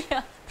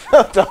 Philadelphia.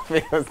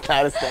 Philadelphia was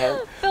not his name.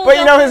 But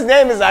you know his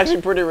name is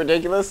actually pretty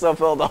ridiculous, so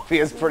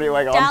Philadelphia is pretty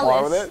like on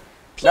par with Dallas. it.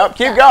 Nope,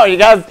 keep Pizza. going. You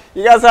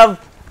guys have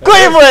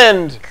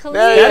Cleveland.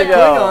 There you Got it go.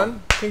 going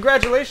on.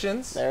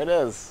 Congratulations. There it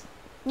is.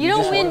 You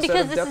just don't win wanna set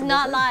because up this is Decibel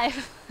not there?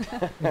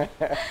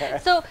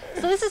 live. so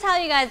this is how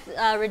you guys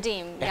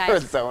redeem, guys.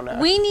 Arizona.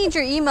 We need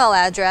your email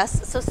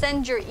address, so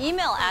send your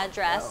email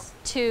address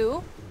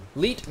to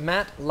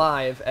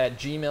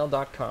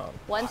LeetMattLive@gmail.com.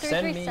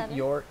 1337. Send me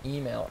your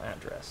email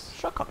address.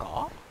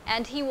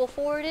 and he will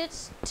forward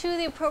it to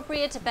the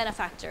appropriate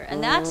benefactor,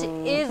 and that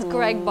is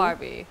Greg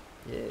Barbie.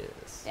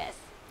 Yes. Yes.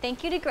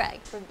 Thank you to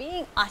Greg for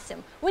being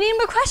awesome. We need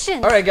more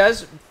questions. All right,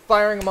 guys,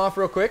 firing them off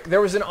real quick.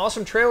 There was an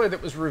awesome trailer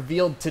that was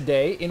revealed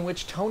today in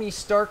which Tony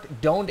Stark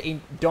donned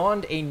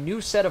a new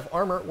set of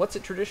armor. What's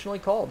it traditionally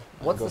called?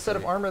 What's go the set for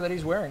of it. armor that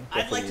he's wearing?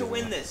 I'd like to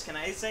win this. Can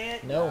I say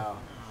it? No.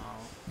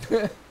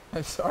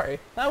 I'm sorry.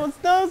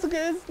 It's a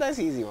good, it's a nice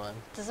easy one.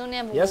 Does only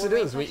have a Yes, it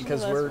Wolverine is, question?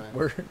 because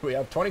That's we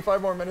have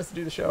 25 more minutes to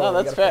do the show. No, and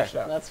we that's gotta fair. finish it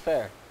out. That's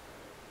fair.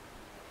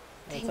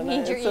 They It's a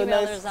need ni- your it's a email.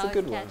 nice- There's it's a always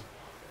good a catch. one.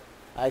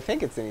 I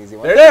think it's an easy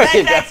one. There it There is.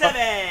 you go. Ragtag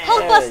 7.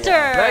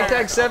 Hulkbuster!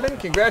 Ragtag 7,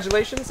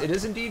 congratulations. It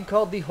is indeed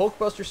called the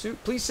Hulkbuster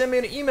suit. Please send me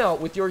an email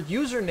with your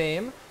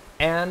username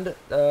and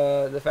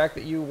the fact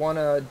that you won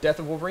a Death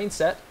of Wolverine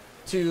set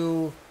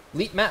to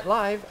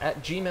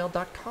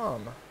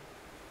leetmattlive@gmail.com.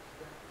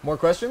 More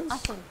questions?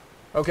 Awesome.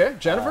 Okay,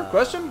 Jennifer,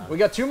 question? We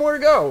got 2 more to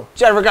go.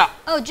 Jennifer, go.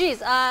 Oh, geez.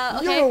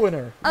 Okay. You're a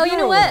winner. Oh, you You're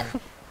know a what?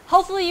 winner.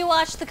 Hopefully you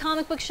watch the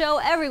comic book show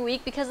every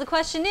week because the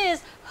question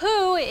is,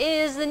 who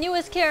is the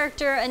newest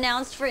character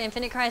announced for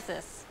Infinite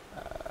Crisis?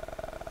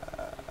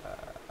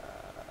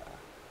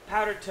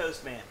 Powdered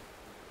Toast Man.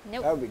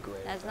 Nope. That would be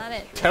great. That's not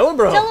it.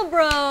 Telebro.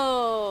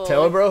 Telebro.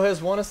 Telebro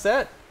has won a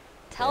set.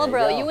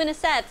 Telebro, go. you win a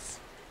set.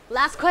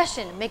 Last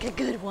question. Make it a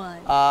good one.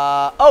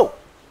 Oh,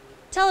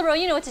 Telebro,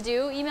 you know what to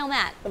do. Email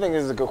Matt. I think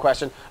this is a good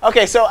question.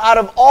 Okay, so out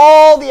of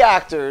all the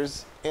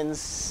actors in,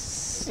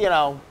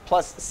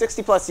 plus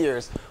 60 plus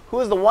years, who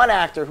is the one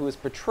actor who has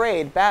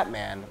portrayed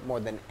Batman more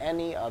than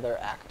any other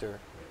actor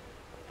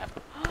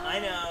ever? I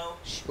know.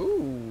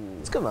 Ooh,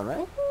 it's a good one,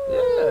 right?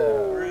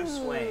 Yeah. Bruce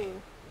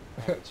Wayne.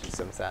 She's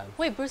so sad.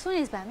 Wait, Bruce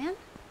Wayne is Batman?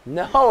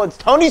 No, it's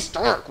Tony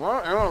Stark.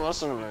 What? I don't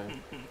listen to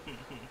me.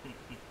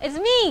 It's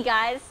me,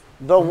 guys.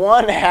 The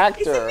one It's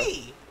actor.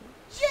 me.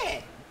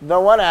 Shit. The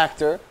one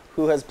actor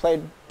who has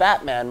played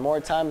Batman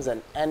more times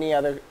than any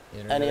other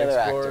Internet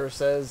Explorer actor.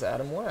 says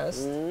Adam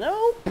West.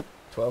 Nope.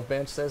 12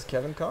 Bench says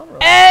Kevin Conroy.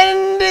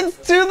 And it's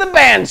to the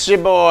Banshee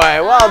boy.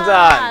 Well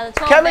done. the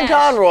 12 Kevin Bench.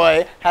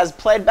 Conroy has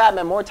played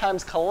Batman more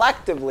times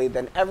collectively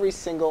than every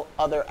single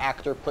other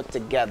actor put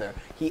together.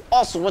 He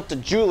also went to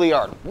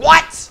Juilliard.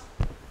 What?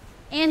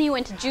 And he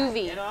went to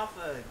juvie. Get off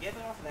of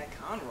that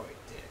Conroy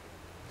dick.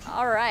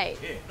 All right.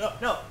 Yeah.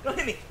 No, don't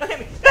hit me. Don't hit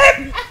me. Don't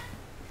hit me.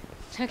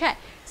 Okay.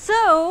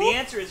 So The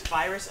answer is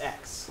Virus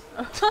X.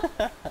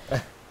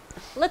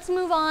 let's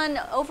move on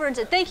over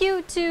to thank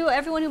you to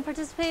everyone who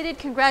participated.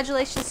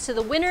 Congratulations to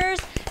the winners.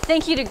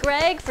 Thank you to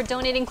Greg for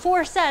donating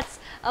 4 sets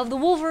of the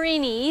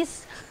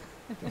Wolverines.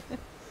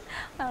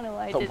 I don't know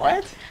why I The did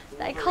what?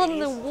 that. I called them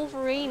the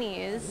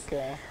Wolverines.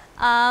 Okay.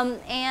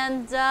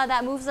 And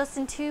that moves us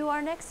into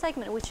our next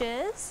segment, which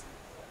is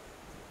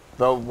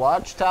The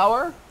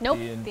Watchtower? nope,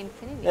 The the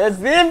Infinity. It's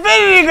the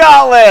Infinity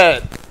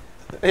Gauntlet!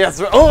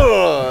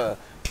 Yes.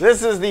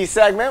 This is the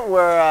segment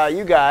where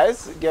you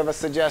guys give a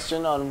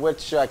suggestion on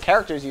which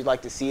characters you'd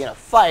like to see in a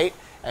fight,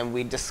 and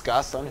we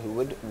discuss on who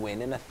would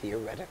win in a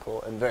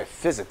theoretical and very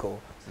physical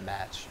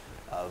match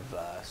of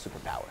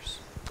superpowers.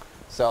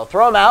 So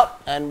throw them out,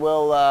 and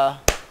we'll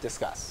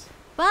discuss.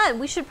 But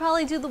we should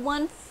probably do the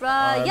one.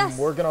 I'm Yes.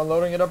 working on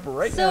loading it up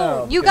right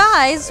now. So you because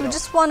guys, I we don't-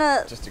 just want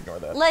to Just ignore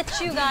that. let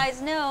you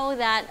guys know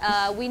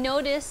that we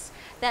noticed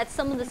that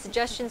some of the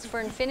suggestions for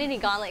Infinity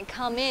Gauntlet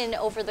come in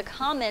over the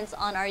comments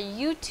on our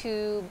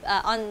YouTube,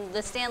 on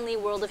the Stanley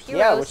World of Heroes.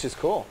 Yeah, which is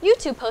cool.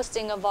 YouTube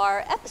posting of our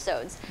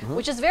episodes,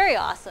 which is very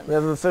awesome. We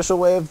have an official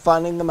way of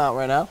finding them out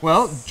right now.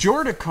 Well,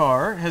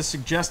 Jordakar has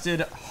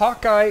suggested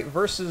Hawkeye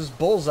versus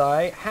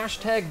Bullseye,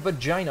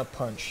 #Vagina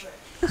Punch.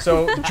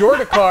 So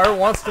Jordakar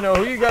wants to know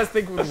who you guys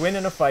think would win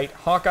in a fight,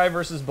 Hawkeye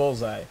versus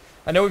Bullseye.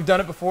 I know we've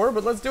done it before,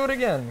 but let's do it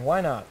again.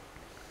 Why not?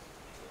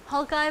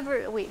 Hawkeye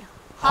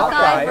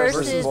Hawkeye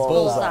versus versus Bullseye.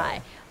 Bullseye.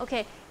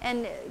 Okay,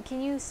 and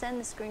can you send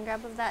the screen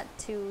grab of that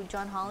to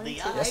John Holland? The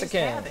too? Yes, I eyes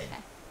can. have it.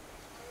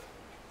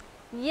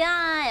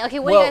 Yeah. Okay,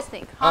 what do you guys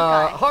think?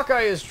 Hawkeye.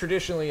 Hawkeye is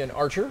traditionally an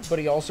archer, but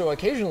he also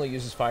occasionally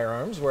uses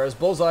firearms, whereas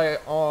Bullseye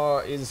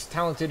is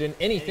talented in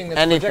anything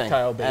that's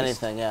projectile-based.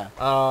 Anything,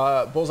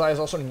 yeah. Bullseye is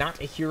also not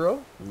a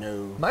hero.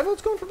 No. My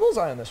vote's going for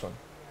Bullseye on this one.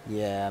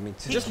 Yeah, I mean,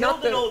 He Just killed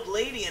not the- an old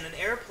lady in an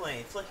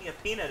airplane, flicking a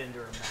peanut into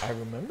her mouth. I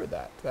remember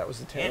that. That was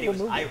a And terrible he was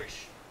movie.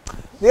 Irish.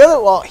 the other,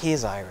 well,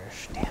 he's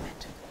Irish. Damn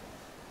it.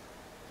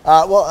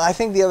 Well, I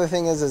think the other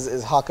thing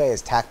is Hawkeye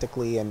is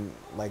tactically and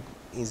like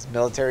he's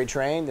military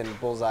trained, and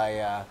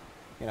Bullseye,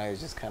 he's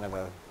just kind of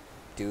a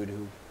dude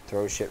who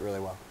throws shit really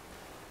well.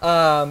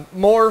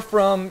 More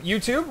from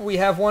YouTube. We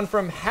have one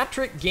from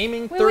Hattrick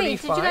Gaming 35.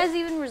 Wait, did you guys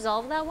even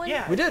resolve that one?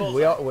 Yeah. We did.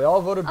 Bullseye. We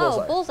all voted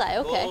Bullseye. Oh, Bullseye.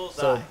 Okay.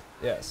 Bullseye. So,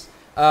 yes.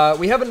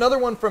 We have another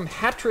one from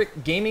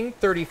Hattrick Gaming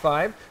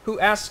 35 who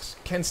asks,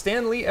 can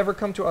Stan Lee ever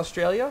come to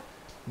Australia?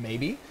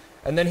 Maybe.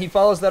 And then he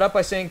follows that up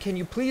by saying, can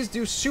you please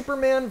do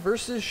Superman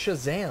versus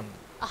Shazam?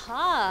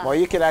 Aha. Well,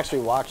 you could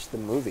actually watch the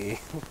movie.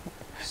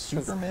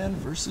 Superman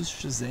versus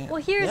Shazam.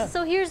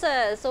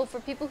 Well, so for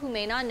people who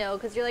may not know,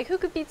 because you're like, who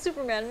could beat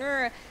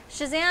Superman?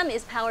 Shazam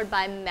is powered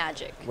by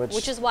magic,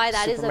 which is why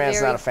that Superman's is a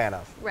very not a fan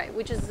of. right,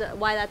 which is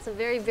why that's a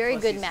very, very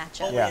Plus good he's matchup.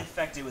 Fully Yeah.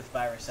 infected with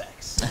Virus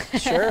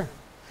X. Sure.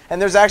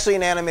 And there's actually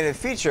an animated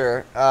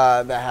feature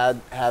that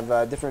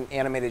have different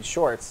animated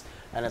shorts,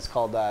 and it's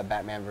called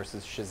Batman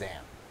versus Shazam.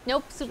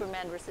 Nope,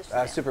 Superman versus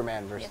Shazam.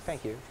 Superman versus. Yes.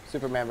 Thank you.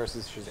 Superman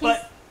versus Shazam.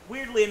 But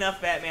weirdly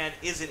enough, Batman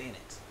isn't in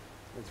it.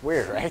 It's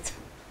weird, right?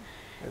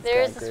 It's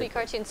There's kinda the sweet creepy.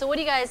 cartoon. So what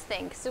do you guys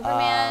think?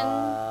 Superman,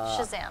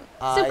 Shazam,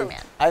 Superman.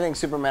 I think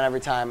Superman every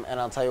time, and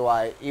I'll tell you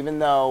why. Even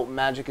though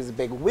magic is a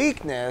big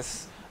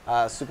weakness,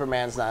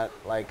 Superman's not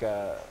like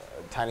a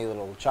tiny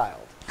little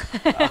child.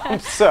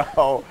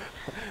 So,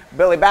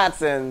 Billy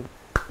Batson,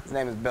 his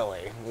name is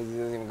Billy. He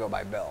doesn't even go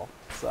by Bill.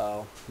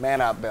 So, man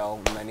up, Bill,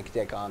 and then you can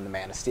take on the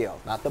Man of Steel,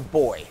 not the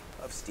Boy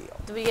of Steel.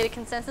 Do we get a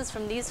consensus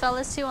from these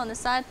fellas too on this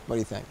side? What do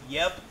you think?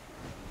 Yep.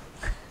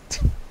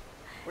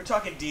 We're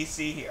talking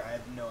DC here. I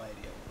have no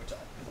idea what we're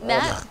talking about.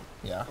 Matt?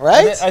 Yeah.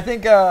 Right? I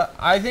think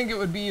it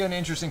would be an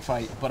interesting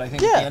fight, but I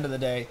think at the end of the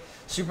day,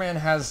 Superman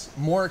has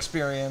more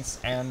experience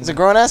and he's a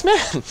grown-ass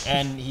man.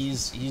 and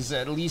he's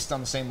at least on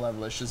the same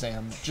level as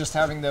Shazam. Just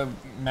having the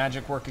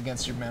magic work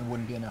against Superman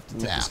wouldn't be enough to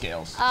tip the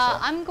scales.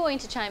 I'm going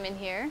to chime in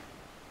here,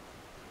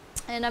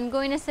 and I'm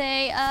going to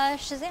say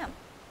Shazam.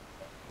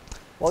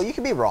 Well, you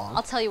could be wrong.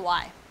 I'll tell you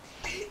why.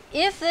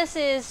 If this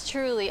is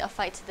truly a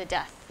fight to the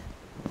death,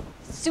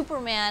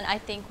 Superman, I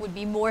think, would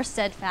be more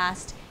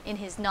steadfast in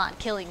his not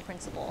killing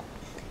principle.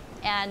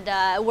 And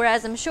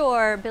whereas I'm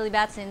sure Billy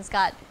Batson's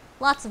got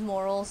lots of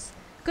morals,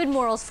 good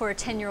morals for a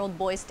 10-year-old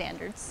boy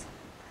standards,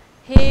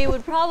 he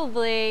would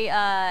probably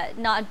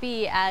not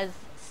be as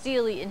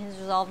steely in his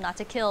resolve not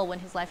to kill when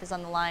his life is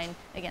on the line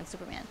against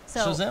Superman.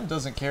 So Shazam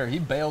doesn't care. He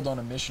bailed on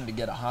a mission to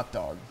get a hot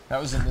dog.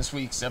 That was in this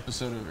week's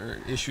episode or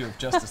issue of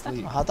Justice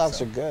League. Hot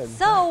dogs are good.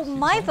 So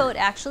my vote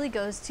actually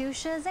goes to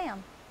Shazam.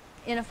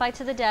 In a fight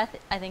to the death,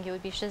 I think it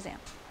would be Shazam.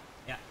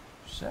 Yeah.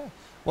 Sure.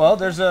 Well,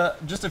 there's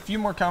just a few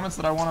more comments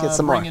that I want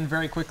to bring in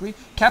very quickly.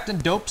 Captain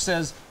Dope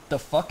says, "The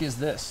fuck is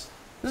this?"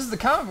 This is the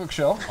comic book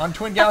show on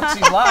Twin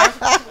Galaxies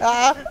Live.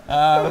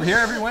 We're here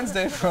every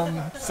Wednesday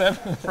from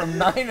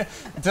 9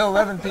 until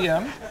 11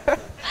 p.m.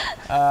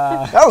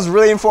 That was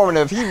really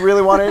informative. He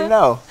really wanted to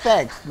know.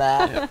 Thanks,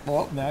 Matt. Yeah,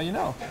 well, now you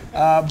know.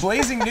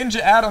 Blazing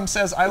Ninja Adam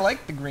says, "I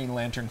like the Green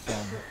Lantern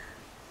film."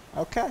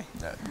 Okay.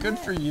 Good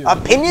for you.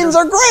 Opinions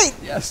are great.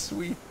 Yes,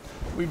 we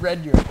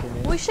read your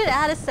opinion. We should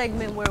add a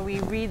segment where we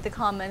read the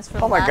comments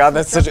from Oh my last god,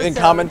 that's week's such a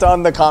episode. comment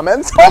on the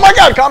comments. Oh my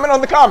god, comment on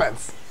the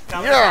comments.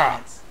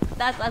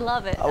 I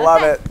love it. I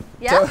love it.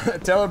 Yeah.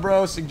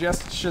 Telebro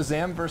suggests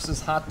Shazam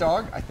versus Hot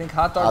Dog. I think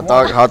Hot Dog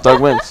Hot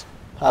dog wins.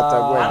 Hot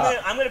dog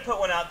wins. I'm gonna put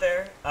one out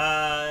there.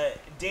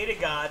 Data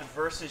God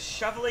versus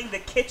shoveling the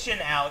kitchen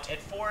out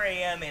at 4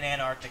 a.m. in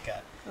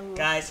Antarctica. Ooh.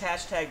 Guys,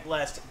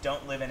 #blessed.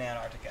 Don't live in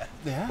Antarctica.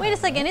 Yeah. Wait a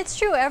second. It's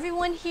true.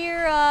 Everyone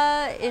here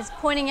is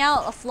pointing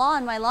out a flaw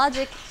in my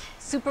logic.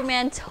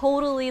 Superman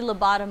totally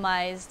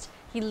lobotomized.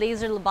 He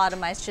laser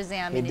lobotomized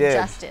Shazam in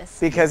Injustice.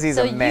 Because he's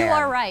a man. So you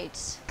are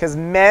right. Because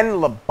men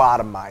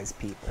lobotomize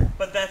people.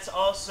 But that's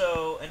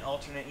also an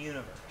alternate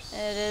universe. It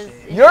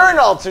is. You're an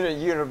alternate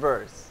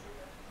universe.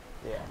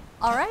 Yeah.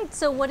 All right.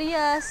 So what do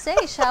you say?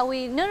 Shall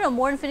we? No.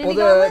 More Infinity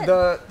Well,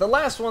 Gauntlet. the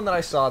last one that I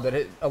saw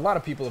that a lot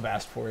of people have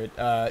asked for it.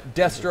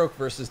 Deathstroke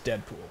versus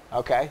Deadpool.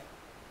 Okay.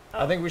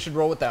 I think we should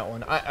roll with that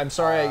one. I'm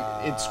sorry,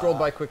 it scrolled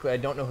by quickly. I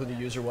don't know who the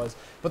user was,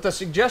 but the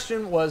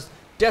suggestion was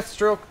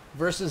Deathstroke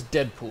versus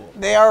Deadpool.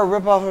 They are a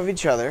ripoff of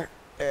each other,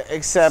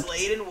 except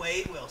Slade and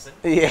Wade Wilson.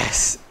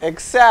 Yes,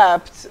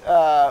 except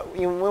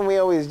when we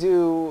always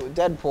do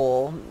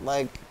Deadpool,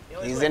 like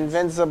he's wins.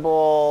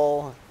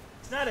 Invincible.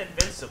 It's not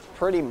invincible.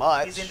 Pretty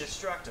much. He's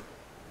indestructible.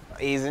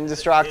 He's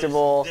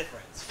indestructible. There's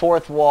difference.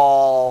 Fourth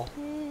wall.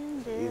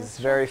 He's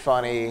very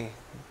funny,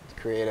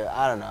 creative.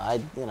 I don't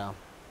know.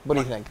 What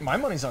do you think? My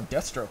money's on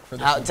Deathstroke for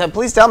this one.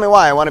 Please tell me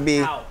why. I want to be.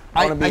 How?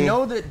 I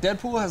know that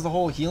Deadpool has the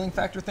whole healing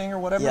factor thing or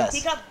whatever. Yes.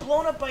 He got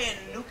blown up by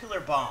a nuclear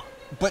bomb.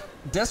 But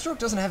Deathstroke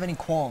doesn't have any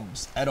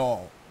qualms at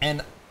all.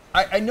 And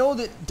I know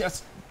that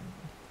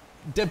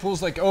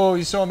Deadpool's like, oh,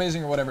 he's so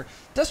amazing or whatever.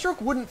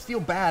 Deathstroke wouldn't feel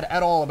bad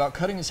at all about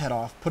cutting his head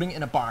off, putting it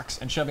in a box,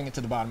 and shoving it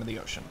to the bottom of the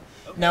ocean.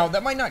 Okay. Now,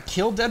 that might not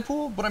kill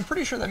Deadpool, but I'm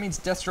pretty sure that means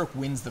Deathstroke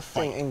wins the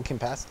fight.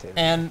 Incapacitated.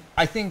 And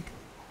I think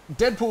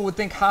Deadpool would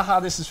think, haha,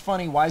 this is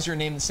funny, why is your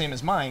name the same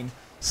as mine?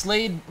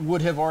 Slade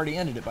would have already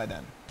ended it by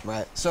then.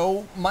 Right.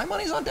 So my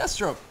money's on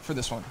Deathstroke for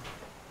this one.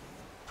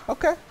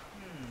 Okay.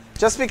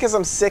 Just because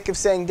I'm sick of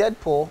saying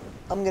Deadpool,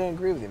 I'm going to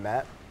agree with you,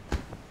 Matt.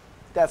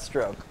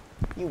 Deathstroke.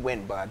 You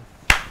win, bud.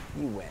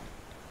 You win.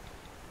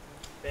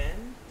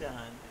 Ben Dunn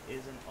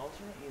is an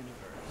alternate universe.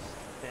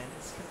 Ben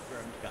is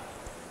confirmed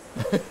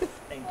God.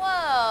 Thank you.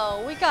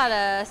 Whoa, we got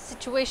a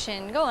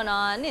situation going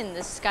on in the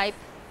Skype.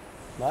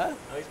 What?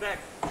 Oh, he's back.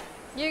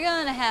 You're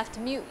gonna have to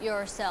mute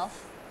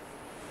yourself.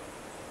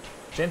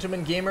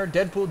 Gentleman Gamer,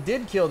 Deadpool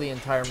did kill the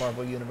entire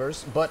Marvel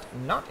Universe, but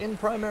not in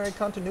primary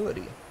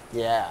continuity.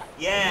 Yeah.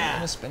 Yeah.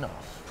 In a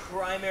spin-off.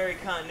 Primary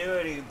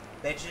continuity,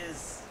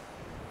 bitches.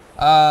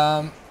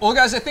 Well,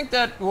 guys, I think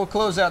that will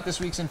close out this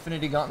week's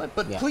Infinity Gauntlet,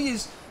 but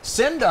please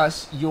send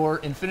us your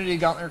Infinity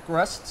Gauntlet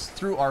requests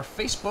through our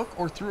Facebook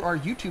or through our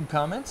YouTube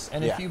comments,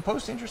 and if you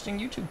post interesting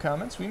YouTube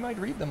comments, we might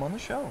read them on the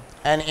show.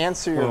 And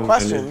answer your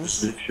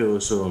questions. This show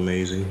is so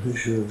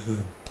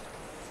amazing.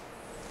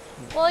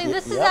 Well,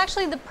 this is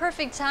actually the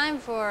perfect time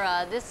for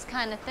this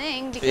kind of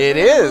thing because It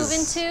we're is. move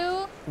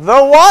into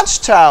The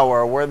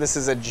Watchtower, where this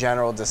is a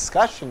general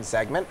discussion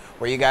segment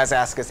where you guys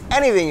ask us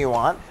anything you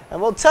want, and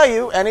we'll tell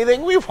you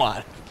anything we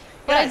want.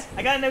 Guys,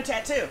 I got a new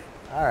tattoo.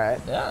 All right.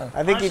 Yeah.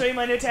 I think I'll show you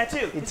my new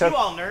tattoo. It's you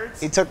all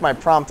nerds. He took my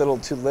prompt a little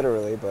too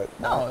literally, but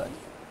No.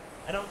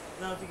 I don't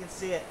know if you can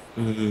see it.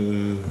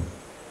 Mm. You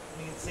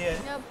can see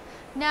it. Yep.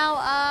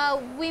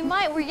 Now,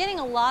 we're getting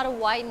a lot of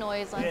white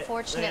noise,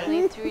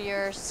 unfortunately, through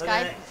your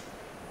Skype.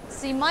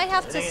 So you might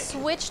have to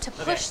switch to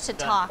push to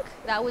talk.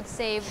 That would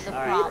save the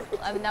problem.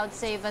 I mean, that would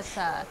save us,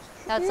 that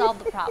would solve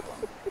the problem.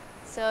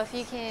 So if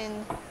you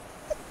can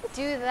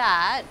do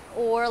that,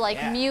 or like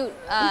Yeah. mute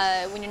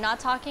when you're not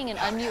talking and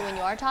unmute when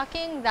you are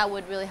talking, that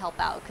would really help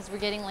out because we're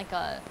getting like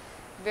a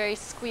very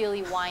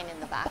squealy whine in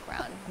the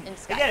background in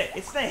Skype. I get it.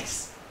 It's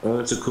nice. Oh,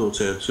 that's a cool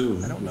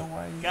tattoo. I don't know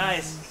why.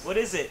 Guys, what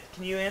is it?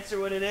 Can you answer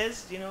what it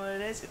is? Do you know what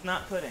it is? It's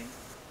not pudding.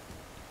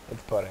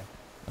 It's pudding.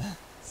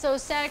 So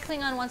Santa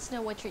Klingon wants to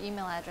know what your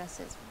email address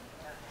is.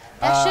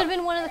 That should have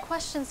been one of the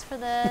questions for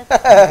the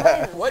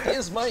quiz. What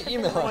is my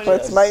email address?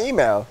 What's my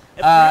email?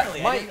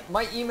 Apparently, I didn't-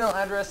 My email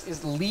address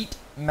is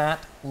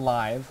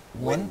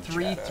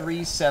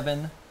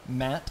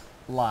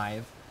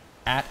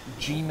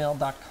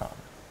leetmattlive1337mattlive@gmail.com.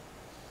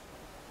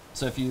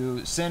 So if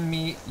you send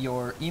me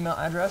your email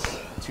address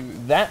to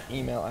that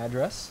email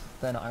address,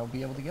 then I'll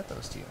be able to get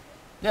those to you.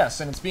 Yes,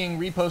 and it's being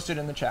reposted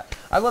in the chat.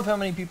 I love how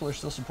many people are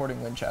still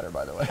supporting Lynn Chatter,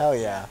 by the way. Hell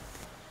yeah.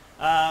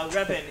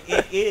 Revan,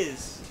 it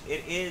is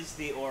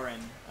the Orin.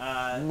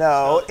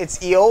 No, spelled- it's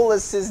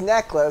Aeolus's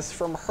necklace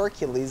from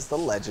Hercules: The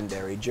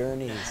Legendary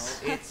Journeys.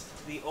 No, it's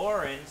the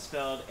Orin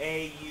spelled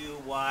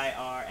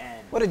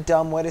A-U-Y-R-N. What a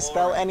dumb way to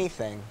spell Orin.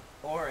 anything.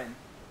 Orin.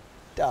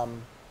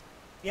 Dumb.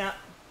 Yeah,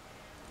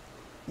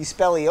 You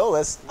spell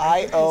Aeolus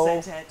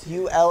I-O-U-L-A-S.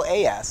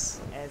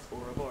 as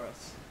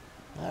Ouroboros.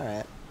 All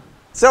right.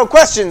 So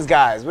questions,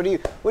 guys. What do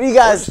you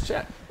guys?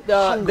 Chat.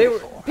 hungry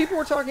for? People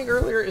were talking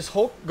earlier. Is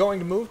Hulk going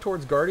to move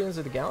towards Guardians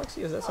of the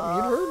Galaxy? Is that something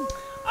you'd heard?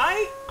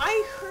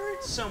 I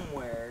heard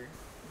somewhere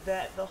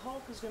that the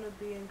Hulk is going to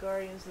be in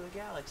Guardians of the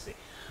Galaxy.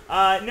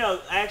 No,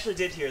 I actually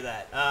did hear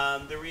that.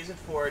 The reason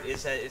for it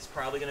is that it's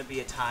probably going to be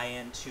a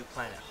tie-in to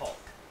Planet Hulk.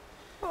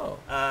 Oh.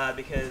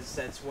 Because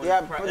that's one. Yeah,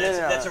 Of the but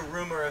that's a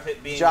rumor of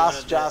it being.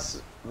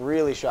 Joss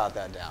really shot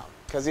that down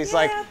because he's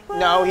like, Yeah,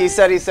 no, but- he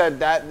said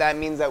that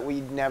means that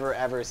we'd never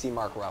ever see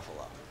Mark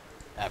Ruffalo,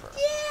 ever.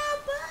 Yeah,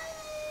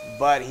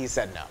 But he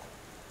said no.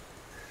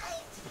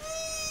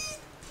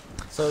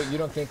 So you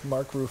don't think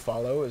Mark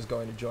Ruffalo is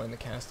going to join the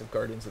cast of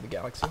Guardians of the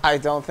Galaxy? I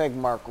don't think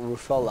Mark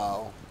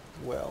Ruffalo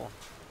will.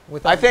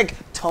 With I think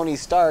Tony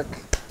Stark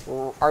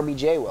or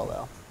RBJ will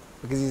though,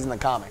 because he's in the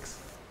comics.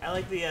 I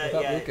like the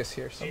Without yeah. Lucas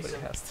here, somebody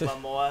Jason has to.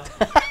 Momoa,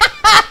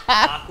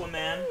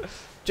 Aquaman.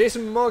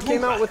 Jason Momoa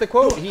came out with a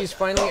quote. He's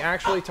finally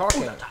actually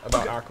talking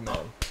about Ackerman.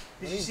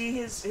 Did you see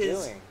his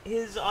doing?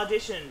 his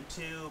audition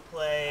to I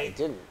play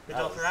didn't. the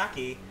That was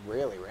Dothraki?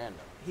 really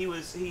random. He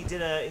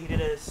did a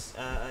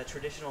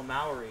traditional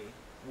Maori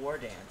war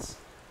dance.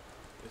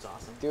 It was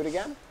awesome. Do it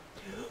again.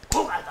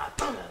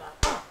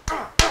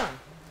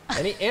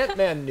 Any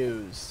Ant-Man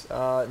news?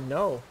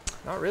 No,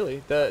 not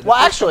really. The Well,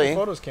 first couple actually-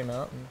 photos came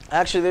out. And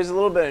Actually, there's a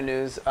little bit of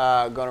news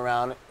going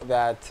around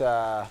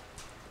that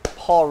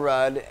Paul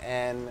Rudd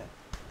and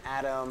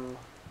Adam,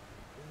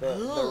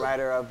 the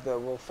writer of the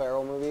Will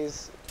Ferrell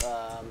movies,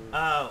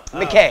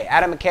 McKay,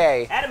 Adam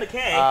McKay, Adam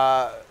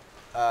McKay.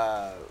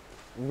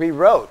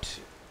 rewrote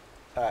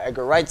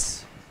Edgar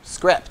Wright's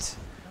script.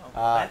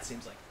 That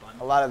seems like fun.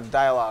 A lot of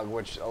dialogue,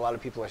 which a lot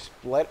of people are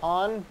split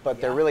on,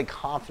 but they're Yeah. really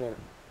confident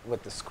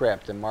with the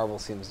script, and Marvel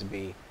seems to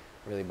be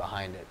really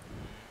behind it.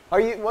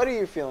 What are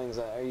your feelings?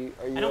 Are you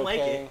I don't like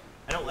okay? it.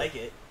 I don't like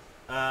it.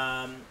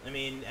 I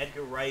mean,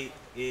 Edgar Wright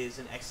is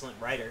an excellent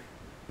writer.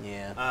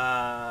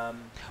 Yeah.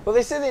 Well,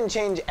 They said they didn't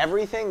change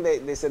everything.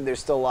 They said there's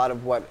still a lot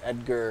of what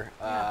Edgar.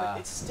 yeah, but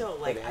it's still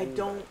like put I in,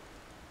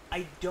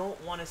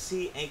 don't want to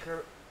see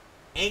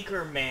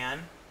Anchorman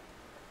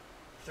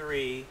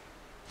 3,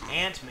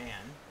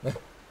 Ant-Man.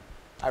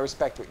 I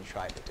respect what you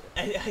tried to do.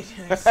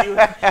 I see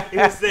what, it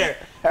was there.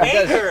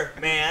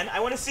 Anchorman. I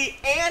want to see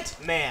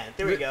Ant-Man.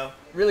 There we go.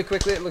 really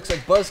quickly, it looks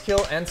like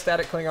Buzzkill and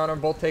Static Klingon are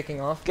both taking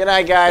off. Good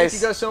night, guys.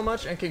 Thank you guys so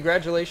much, and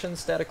congratulations,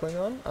 Static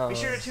Klingon. Be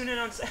sure to tune in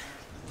on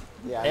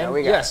Yeah, And no,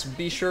 we got yes,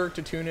 be sure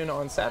to tune in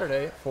on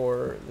Saturday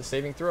for the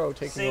Saving Throw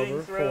taking Saving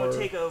over Throw for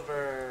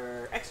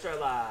Takeover Extra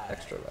Live.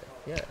 Extra Life.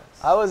 Yes.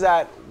 I was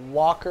at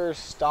Walker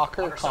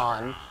Stalker Walker Con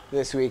Stalker.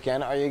 this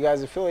weekend. Are you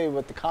guys affiliated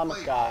with the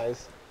comic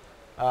guys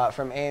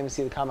from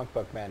AMC, the Comic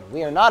Book Men?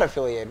 We are not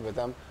affiliated with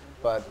them,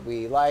 but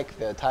we like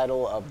the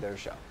title of their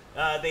show.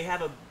 They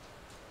have a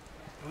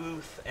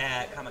booth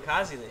at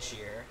Kamikaze this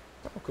year,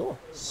 Oh, cool.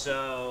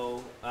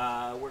 so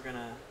we're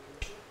gonna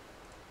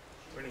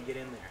get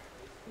in there.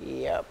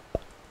 Yep.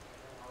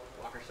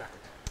 Walker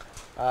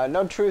Stalker.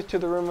 No truth to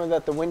the rumor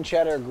that the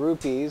Winchester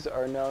groupies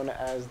are known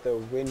as the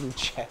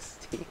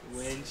Winchesties.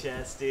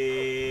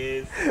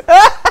 Winchesties.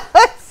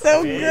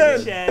 So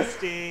good.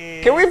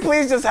 Winchesties. Can we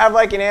please just have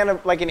like an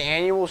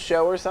annual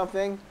show or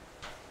something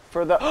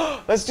for the?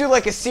 Let's do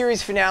like a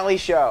series finale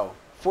show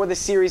for the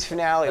series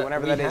finale,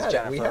 whenever that is,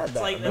 Jennifer. We had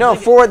that. like- No,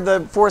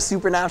 for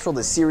Supernatural,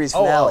 the series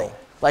finale. oh.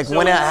 Like So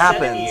when it in 7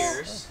 happens.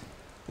 years,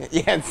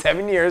 Yeah, in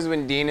 7 years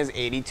when Dean is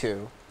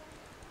 82.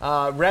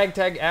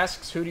 Ragtag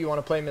asks, who do you want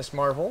to play Miss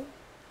Marvel?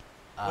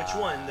 which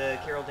one? The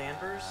Carol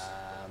Danvers?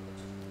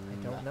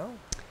 I don't know.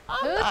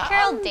 Who's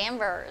Carol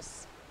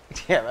Danvers?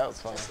 Yeah, that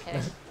was fun. Just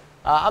kidding.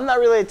 I'm not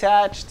really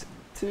attached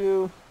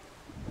to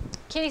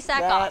Kitty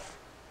that. Sackhoff.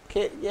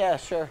 Kid, yeah,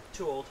 sure.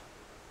 Too old.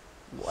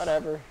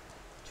 Whatever.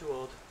 Too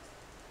old.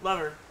 Love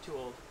her. Too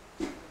old.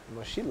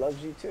 Well, she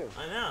loves you too.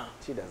 I know.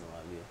 She doesn't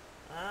love you.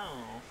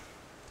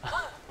 Oh.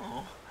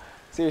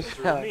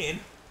 Seriously. That's real mean.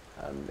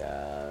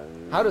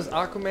 How does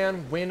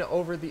Aquaman win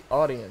over the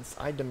audience?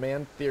 I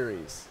demand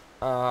theories.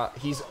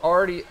 He's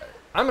already.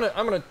 I'm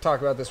gonna talk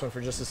about this one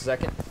for just a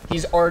second.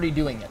 He's already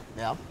doing it.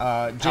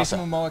 Yeah. Jason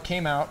Momoa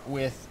came out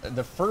with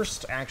the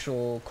first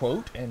actual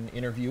quote and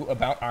interview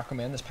about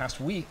Aquaman this past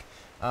week,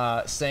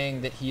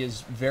 saying that he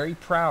is very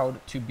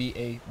proud to be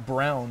a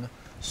brown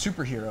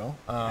superhero.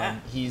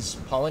 He's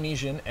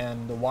Polynesian,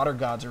 and the water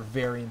gods are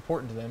very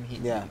important to them.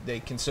 They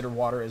consider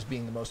water as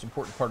being the most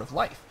important part of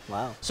life.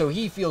 Wow. So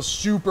he feels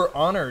super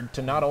honored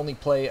to not only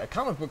play a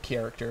comic book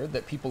character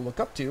that people look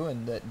up to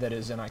and that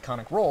is an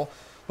iconic role,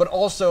 but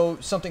also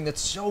something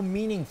that's so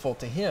meaningful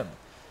to him.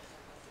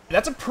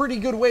 That's a pretty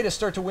good way to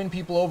start to win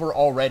people over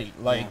already.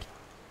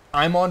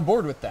 I'm on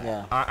board with that.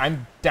 Yeah.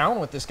 I'm down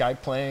with this guy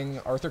playing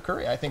Arthur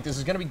Curry. I think this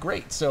is going to be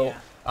great. So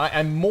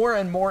I'm more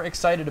and more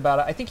excited about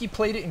it. I think he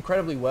played it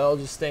incredibly well,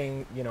 just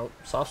staying,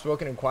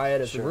 soft-spoken and quiet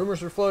as the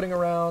rumors were floating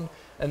around,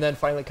 and then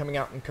finally coming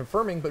out and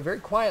confirming, but very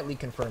quietly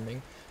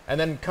confirming, and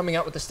then coming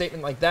out with a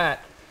statement like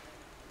that.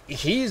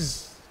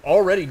 He's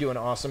already doing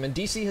awesome, and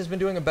DC has been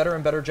doing a better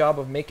and better job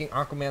of making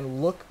Aquaman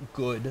look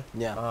good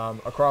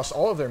across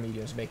all of their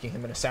mediums, making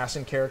him an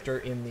assassin character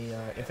in the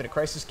Infinite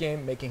Crisis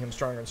game, making him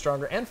stronger and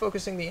stronger, and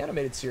focusing the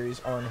animated series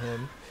on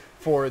him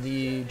for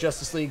the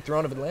Justice League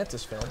Throne of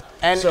Atlantis film.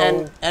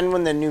 And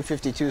when the New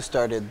 52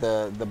 started,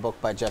 the book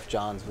by Jeff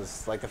Johns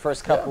was like the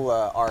first couple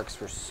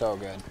arcs were so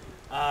good.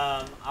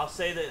 I'll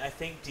say that I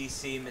think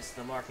DC missed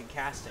the mark in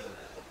casting.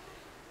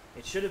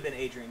 It should have been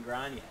Adrian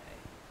Grenier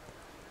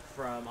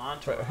from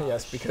Entourage.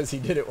 Yes, because he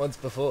did it once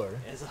before.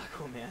 As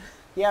Aquaman.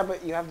 Yeah,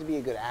 but you have to be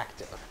a good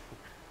actor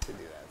to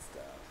do that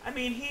stuff. I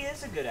mean, he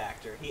is a good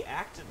actor. He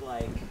acted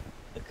like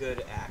a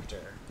good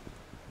actor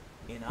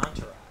in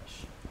Entourage.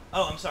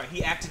 Oh, I'm sorry.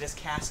 He acted as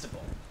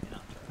castable in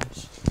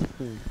Entourage.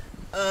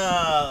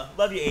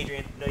 Love you,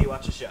 Adrian. Know you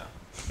watch the show.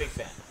 Big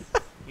fan.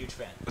 Huge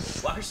fan.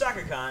 Walker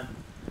Soccer Con.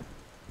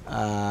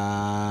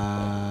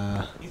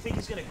 You think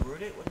he's gonna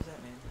Groot it? What does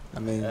that mean? I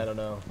mean, I don't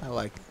know. I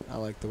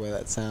like the way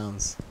that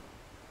sounds.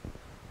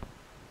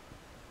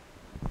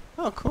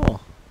 Oh, cool.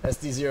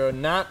 SD0,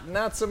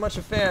 not so much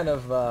a fan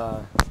of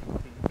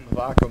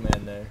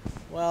Aquaman there.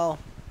 Well,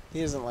 he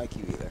doesn't like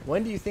you either.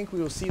 When do you think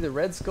we will see the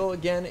Red Skull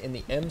again in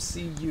the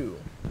MCU?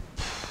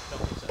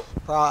 Don't think so.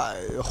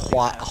 Probably a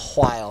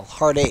while.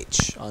 Hard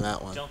H on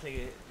that one. Don't think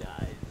it.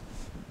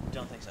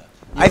 Don't think so.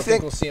 I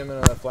think we'll see him in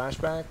a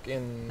flashback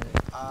in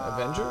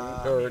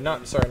Avengers, or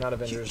not? Sorry, not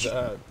Avengers.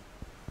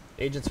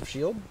 Agents of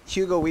Shield.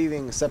 Hugo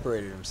Weaving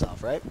separated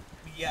himself, right?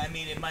 Yeah, I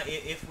mean, it might.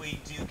 If we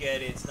do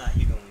get it, it's not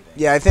Hugo Weaving.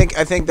 Yeah, I think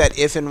that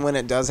if and when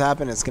it does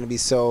happen, it's going to be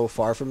so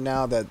far from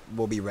now that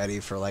we'll be ready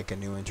for like a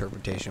new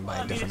interpretation by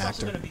a different actor.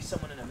 It's also going to be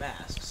someone in a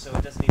mask, so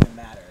it doesn't even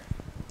matter.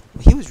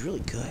 He was really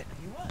good.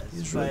 He was. He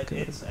was but really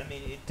good. it's. I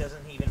mean, it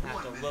doesn't even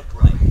have to look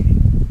like.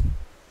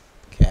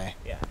 Okay.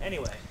 Yeah.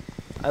 Anyway.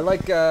 I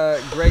like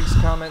Greg's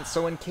comment.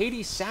 So when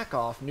Katie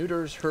Sackhoff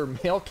neuters her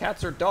male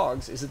cats or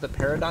dogs, is it the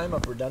paradigm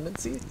of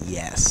redundancy?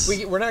 Yes.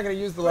 We're not going to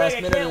use the last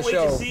minute of the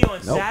show. I can't wait to see you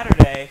on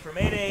Saturday from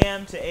 8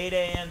 a.m. to 8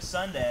 a.m.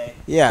 Sunday.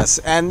 Yes,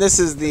 and this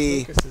is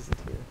the Lucas isn't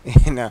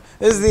here. no,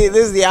 this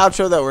is the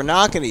outro that we're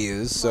not going to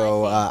use.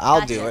 So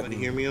I'll do it. Can you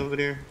hear me over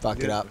there?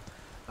 Fuck it up.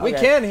 We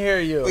can hear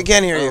you. We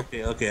can hear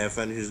you. Okay. I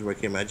found here's where I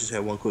came. I just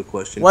had one quick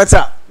question. What's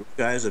up?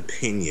 Guys'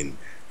 opinion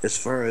as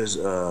far as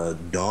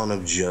Dawn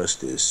of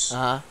Justice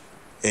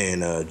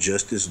and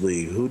Justice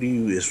League. Who do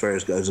you, as far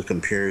as a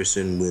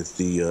comparison with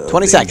the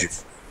 20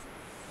 seconds.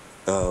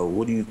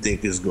 What do you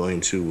think is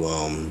going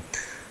to,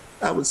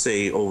 I would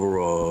say,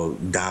 overall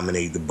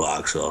dominate the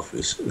box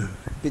office?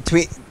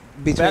 Between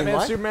Batman what?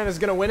 and Superman is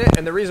going to win it,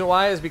 and the reason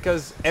why is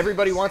because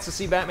everybody wants to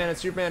see Batman and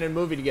Superman in a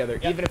movie together.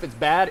 Yep. Even if it's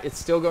bad, it's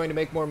still going to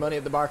make more money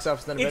at the box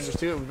office than Avengers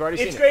 2. We've already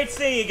seen it. It's great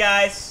seeing you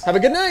guys. Have a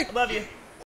good night. Love you.